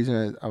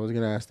reason I was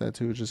gonna ask that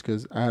too is just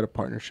because I had a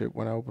partnership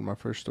when I opened my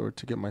first store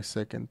to get my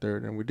second,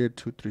 third, and we did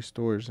 2-3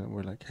 stores, and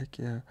we're like, heck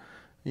yeah,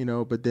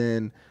 But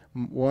then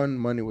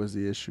money was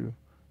the issue,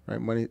 right?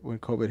 Money, when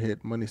COVID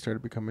hit, money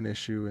started becoming an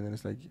issue, and then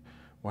it's like,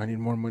 well, I need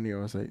more money. I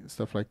was like,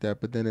 stuff like that.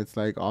 But then it's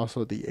like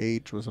also the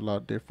age was a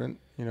lot different.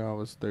 I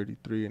was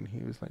 33 and he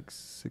was like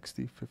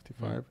 60,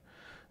 55.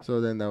 So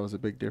then that was a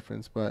big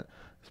difference. But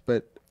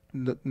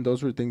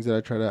those were things that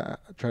I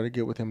try to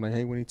get with him. Like,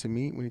 hey, we need to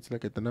meet. We need to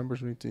look at the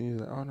numbers. We need to. He's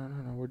like, oh no,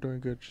 we're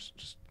doing good.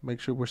 Just make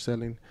sure we're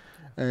selling.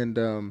 And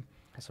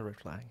that's a red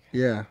flag.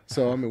 yeah.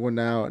 So I mean, well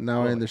now I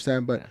Well,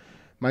 understand. But yeah.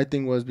 my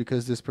thing was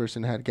because this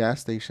person had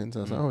gas stations. I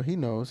was like, Mhm. oh, he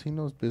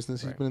knows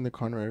business. He's Right. been in the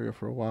Conroe area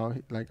for a while.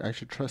 Like, I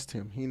should trust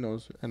him. He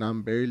knows, and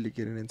I'm barely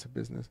getting into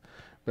business.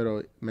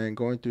 But man,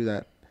 going through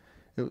that,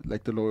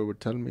 like the lawyer would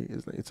tell me,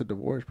 is like, it's a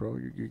divorce, bro.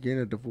 You're getting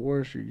a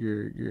divorce.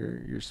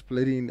 You're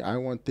splitting. I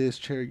want this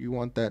chair. You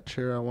want that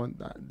chair. I want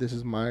that. This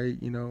is my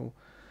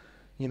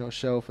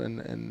shelf.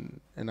 And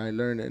I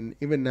learned, and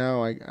even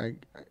now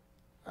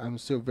I'm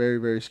still very,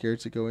 very scared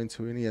to go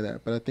into any of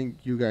that. But I think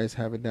you guys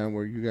have it down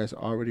where you guys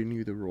already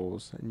knew the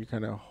rules and you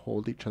kind of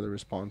hold each other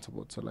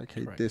responsible to like,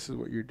 hey, Right. this is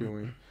what you're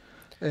doing.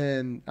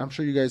 And I'm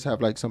sure you guys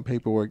have like some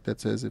paperwork that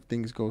says if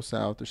things go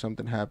south or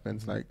something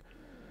happens, like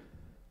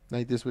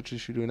this, what you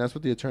should do. And that's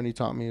what the attorney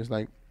taught me is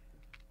like,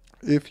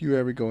 if you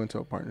ever go into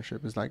a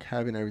partnership, is like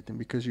having everything,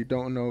 because you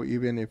don't know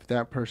even if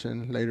that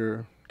person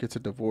later gets a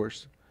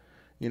divorce.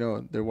 you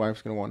know, their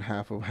wife's gonna want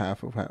half of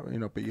half, you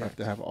know, but you have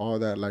to have all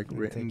that like And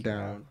written take it out.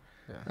 down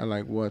Yeah. and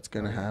like what's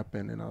gonna Oh, yeah.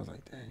 happen. And I was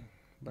like, dang.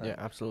 But Yeah,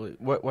 absolutely.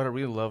 What I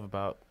really love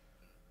about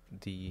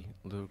the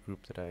little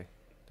group that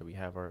we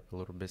have, our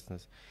little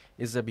business,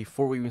 is that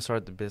before we even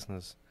started the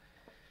business,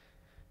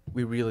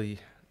 we really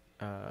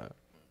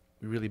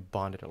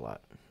bonded a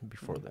lot.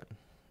 Before Mm. then,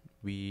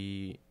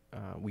 we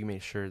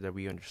made sure that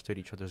we understood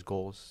each other's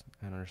goals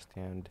and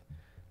understand,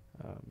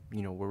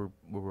 you know, where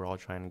we're all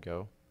trying to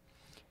go,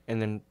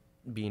 and then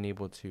being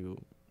able to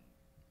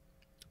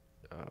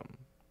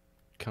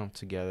come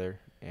together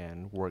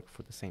and work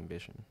for the same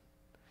vision.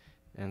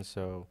 And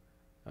so,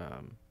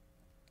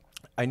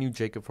 I knew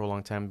Jacob for a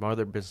long time. My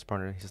other business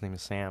partner, his name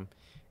is Sam,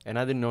 and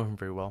I didn't know him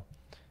very well.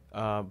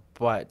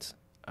 But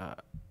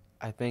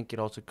I think it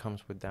also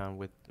comes with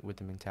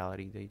the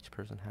mentality that each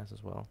person has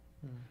as well,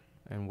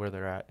 and where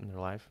they're at in their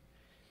life.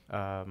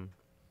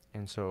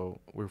 And so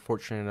we're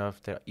fortunate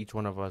enough that each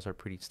one of us are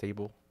pretty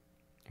stable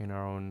in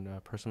our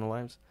own personal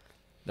lives.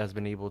 That's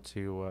been able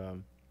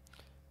to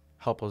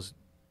help us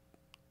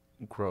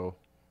grow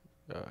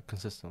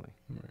consistently.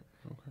 Right.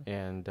 Okay.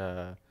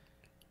 And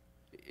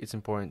it's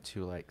important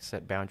to like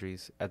set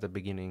boundaries at the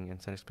beginning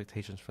and set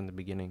expectations from the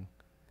beginning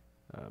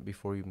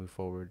before you move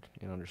forward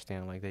and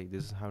understand like, hey,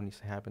 this is how it needs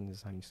to happen, this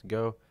is how it needs to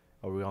go.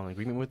 Are we all in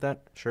agreement with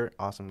that? Sure,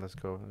 awesome, let's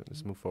go,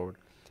 let's move forward.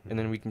 And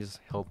then we can just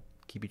help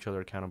keep each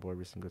other accountable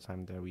every single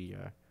time that we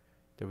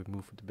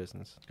move with the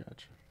business.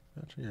 Gotcha.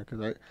 Yeah,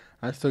 because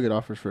I still get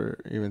offers for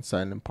even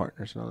signing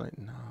partners, and I'm like,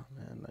 nah,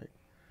 man. Like,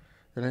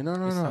 they're like, no,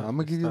 It's I'm tough,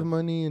 gonna it's give you the tough.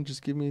 money and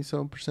just give me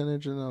some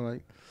percentage, and I'm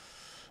like,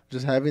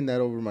 just having that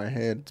over my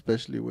head,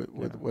 especially with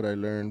Yeah. what I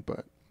learned.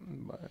 But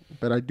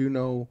I do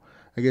know,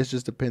 I guess,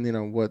 just depending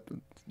on what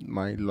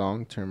my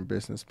long term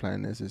business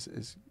plan is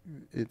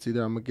it's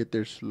either I'm gonna get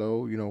there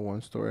slow, you know,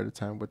 one store at a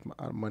time with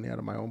money out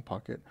of my own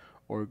pocket,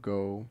 or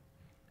go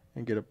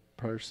and get a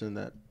person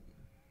that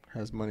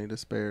has money to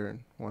spare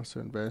and wants to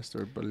invest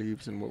or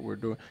believes in what we're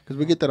doing. Because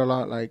we get that a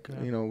lot. Like,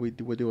 Yeah. you know, we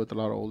deal with a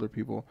lot of older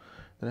people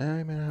that,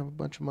 hey, man, I have a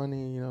bunch of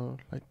money, you know,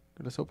 like,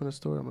 let's open a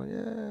store. I'm like,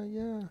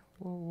 yeah,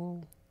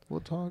 we'll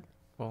talk.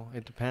 Well,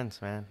 it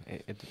depends, man.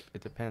 It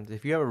depends.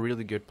 If you have a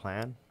really good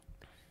plan,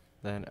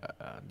 then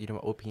you know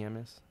what OPM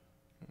is?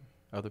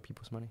 Other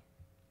people's money.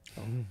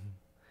 Mhm.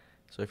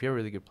 So if you have a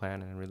really good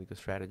plan and a really good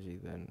strategy,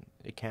 then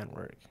it can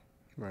work.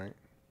 Right.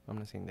 I'm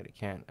not saying that it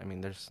can't. I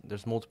mean,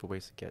 there's multiple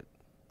ways to get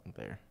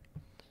there.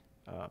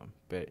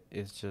 But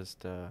it's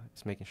just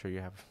it's making sure you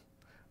have,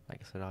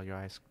 like I said, all your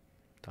I's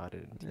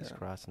dotted and T's Yeah.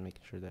 crossed, and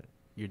making sure that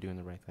you're doing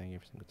the right thing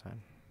every single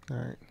time. All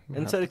right. We'll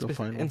And have to go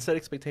find one. set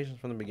expectations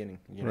from the beginning.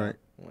 You know? Right.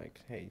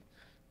 Like, hey,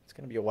 it's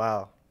gonna be a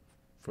while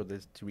for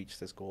this to reach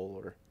this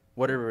goal or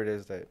whatever it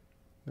is that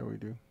That we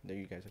do.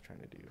 you guys are trying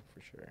to do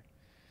for sure.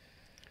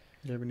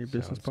 You have any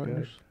business Sounds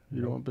partners? good.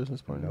 You don't Nope. want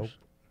business partners? Nope.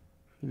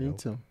 You need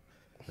Nope. some.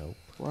 Nope.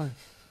 Why?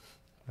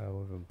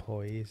 With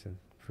employees and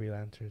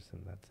freelancers,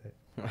 and that's it.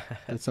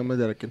 It's somebody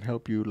that can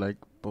help you, like,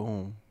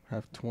 boom,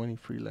 have 20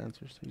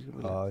 freelancers. So you can be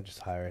like, I'll just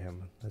hire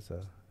him as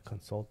a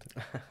consultant.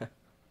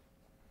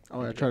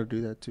 oh, I try to do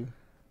that too.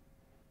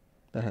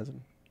 That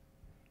hasn't.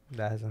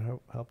 That hasn't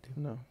helped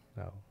you? No.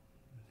 No.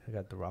 I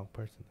got the wrong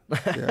person.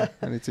 Yeah,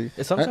 I need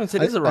to. Sometimes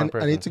it is the wrong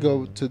I need to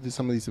person. go to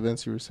some of these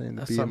events you were saying.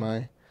 The Some-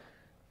 BMI.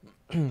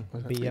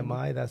 What's that thing?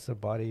 BMI, that's the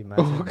body mass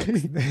Oh, okay.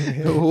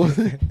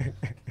 index.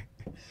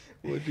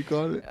 What'd you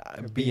call it?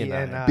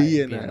 BNI.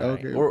 BNI,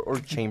 okay. Or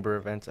chamber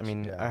events. I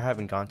mean, Yeah. I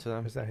haven't gone to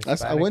them. Is that I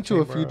Hispanic went to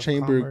a few of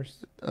chamber-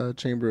 Commerce?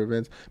 Chamber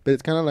events, but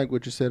it's kind of like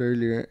what you said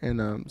earlier, and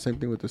same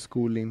thing with the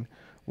schooling.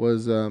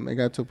 Was it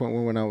got to a point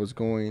where when I was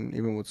going,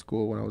 even with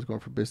school, when I was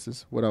going for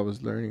business, what I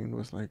was learning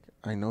was like,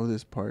 I know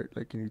this part.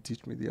 Like, can you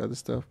teach me the other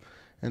stuff?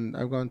 And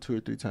I've gone 2 or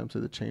 3 times to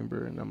the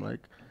chamber, and I'm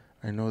like,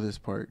 I know this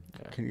part.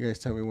 Yeah. Can you guys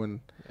tell me when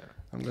Yeah.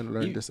 I'm gonna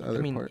learn this other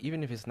I mean, part?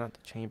 even if it's not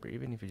the chamber,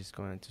 even if you're just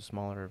going into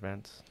smaller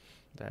events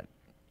that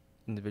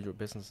individual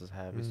businesses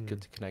have, it's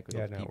good to connect with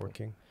Yeah, other people.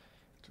 networking.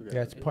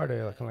 Yeah, it's part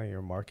of like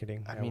your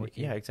marketing. I mean, networking.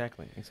 yeah,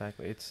 exactly.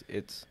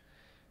 It's.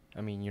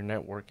 I mean, your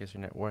network is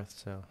your net worth,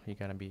 so you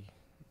gotta be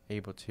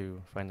able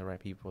to find the right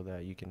people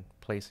that you can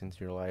place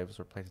into your lives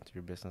or place into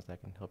your business that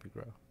can help you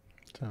grow.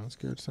 Sounds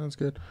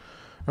good.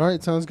 All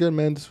right, sounds good,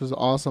 man. This was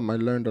awesome. I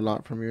learned a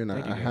lot from you, and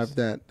Thank you, I have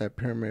guys. that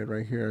pyramid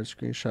right here, a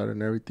screenshot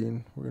and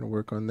everything. We're gonna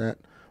work on that,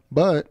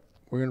 but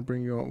we're gonna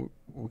bring you on.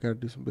 We gotta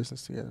do some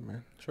business together,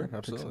 man. Sure, Take some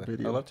absolutely.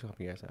 video. I'd love to help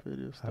you guys out.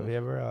 Video stuff. Have you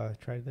ever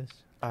tried this?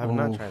 I have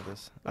not Oof. tried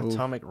this. Oof.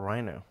 Atomic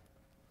Rhino.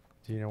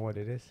 Do you know what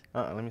it is?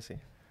 Let me see.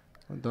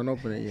 Don't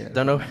open it yet.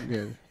 Don't open-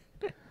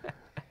 Yeah.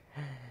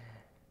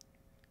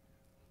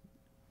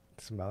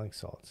 Smelling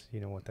salts. You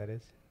know what that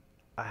is?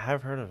 I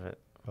have heard of it.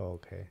 Oh,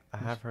 okay. I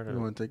have heard You of it.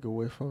 want to take a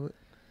whiff of it?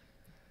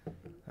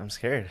 I'm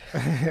scared.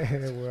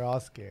 We're all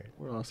scared.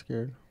 We're all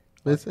scared.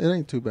 But it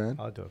ain't too bad.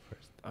 I'll do it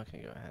first. Okay,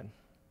 go ahead.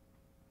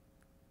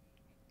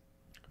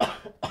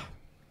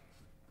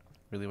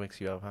 Really wakes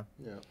you up, huh?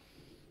 Yeah.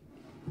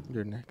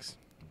 You're next.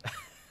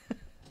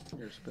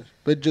 You're special.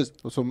 But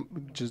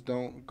just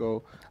don't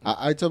go.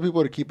 I tell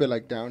people to keep it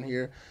like down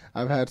here.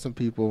 I've had some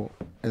people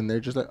and they're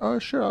just like, oh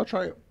sure, I'll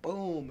try it.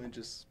 Boom, and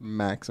just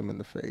smacks them in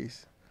the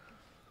face.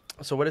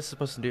 So what is it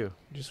supposed to do?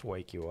 Just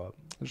wake you up.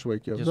 Just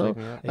wake you up. Just So, wake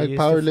me up? It like used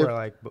power to lift. for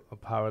like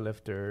power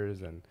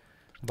lifters and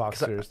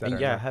boxers that are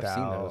yeah, I knocked have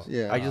seen out. those.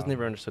 Yeah. I just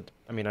never understood.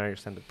 I mean, I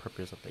understand the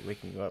purpose of like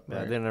waking you up.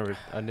 But Right.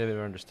 I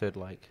never understood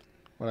like.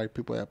 Or like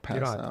people that pass You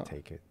don't have out. to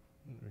take it.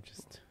 We're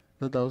just.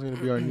 Thought that was gonna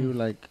be our new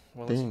like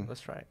Well, thing.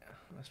 let's try it.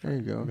 Let's try There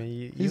it. you I go.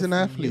 mean, He's an you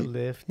athlete.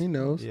 lift. He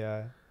knows.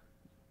 Yeah.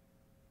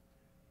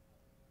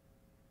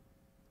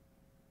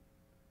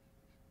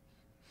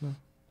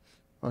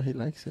 Oh, he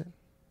likes it.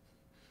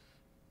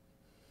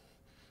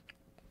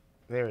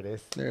 There it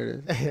is.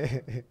 There it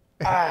is.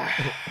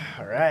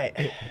 All right.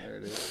 There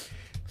it is.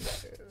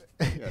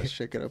 You gotta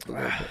shake it up a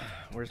little bit.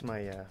 Where's my?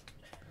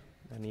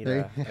 I need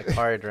Hey. a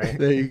card, right?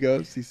 There you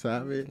go. Si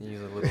sabe.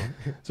 Use a little.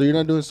 So you're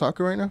not doing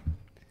soccer right now?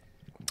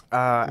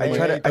 I Hey,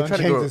 try to. I don't try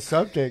to change go. the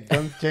subject.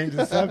 Don't change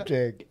the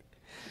subject.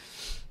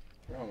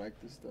 I don't like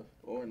this stuff.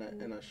 Oh, and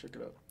I shook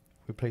it up.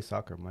 We play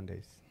soccer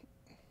Mondays.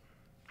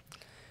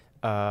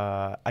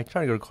 I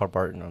try to go to Carl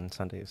Barton on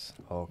Sundays.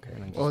 Oh, okay.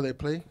 And I Oh, just- they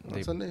play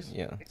on Sundays.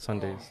 Yeah,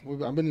 Sundays.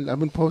 I've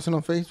been posting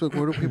on Facebook.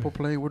 Where do people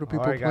play? Where do people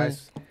All right, play?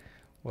 guys.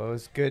 Well,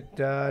 it's good.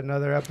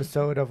 Another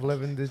episode of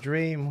Living the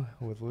Dream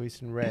with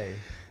Luis and Ray.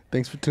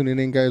 Thanks for tuning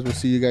in, guys. We'll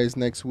see you guys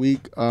next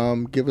week.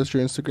 Give us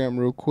your Instagram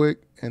real quick,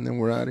 and then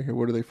we're out of here.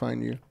 Where do they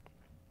find you?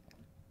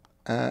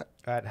 At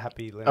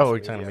Happy Lense. Oh, you're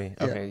talking to me.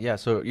 Yeah. Okay, yeah.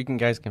 So you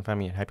guys can find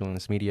me at Happy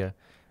Lense Media,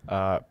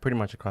 pretty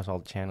much across all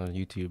the channels: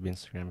 YouTube,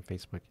 Instagram,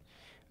 Facebook,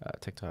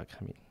 TikTok.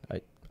 I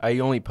mean, I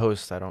only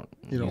post. I don't.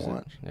 You don't use it.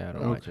 watch? Yeah, I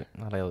don't Okay. watch it.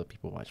 Not like other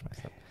people watch my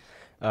stuff.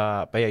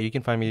 But yeah, you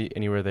can find me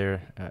anywhere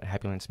there at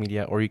Happy Lense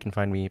Media, or you can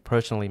find me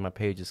personally. My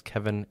page is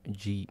Kevin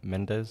G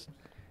Mendez,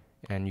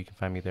 and you can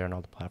find me there on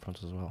all the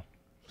platforms as well.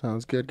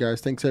 Sounds good,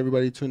 guys. Thanks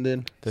everybody tuned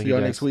in. Thank See you,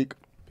 y'all guys. next week.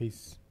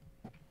 Peace.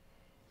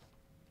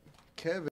 Kevin.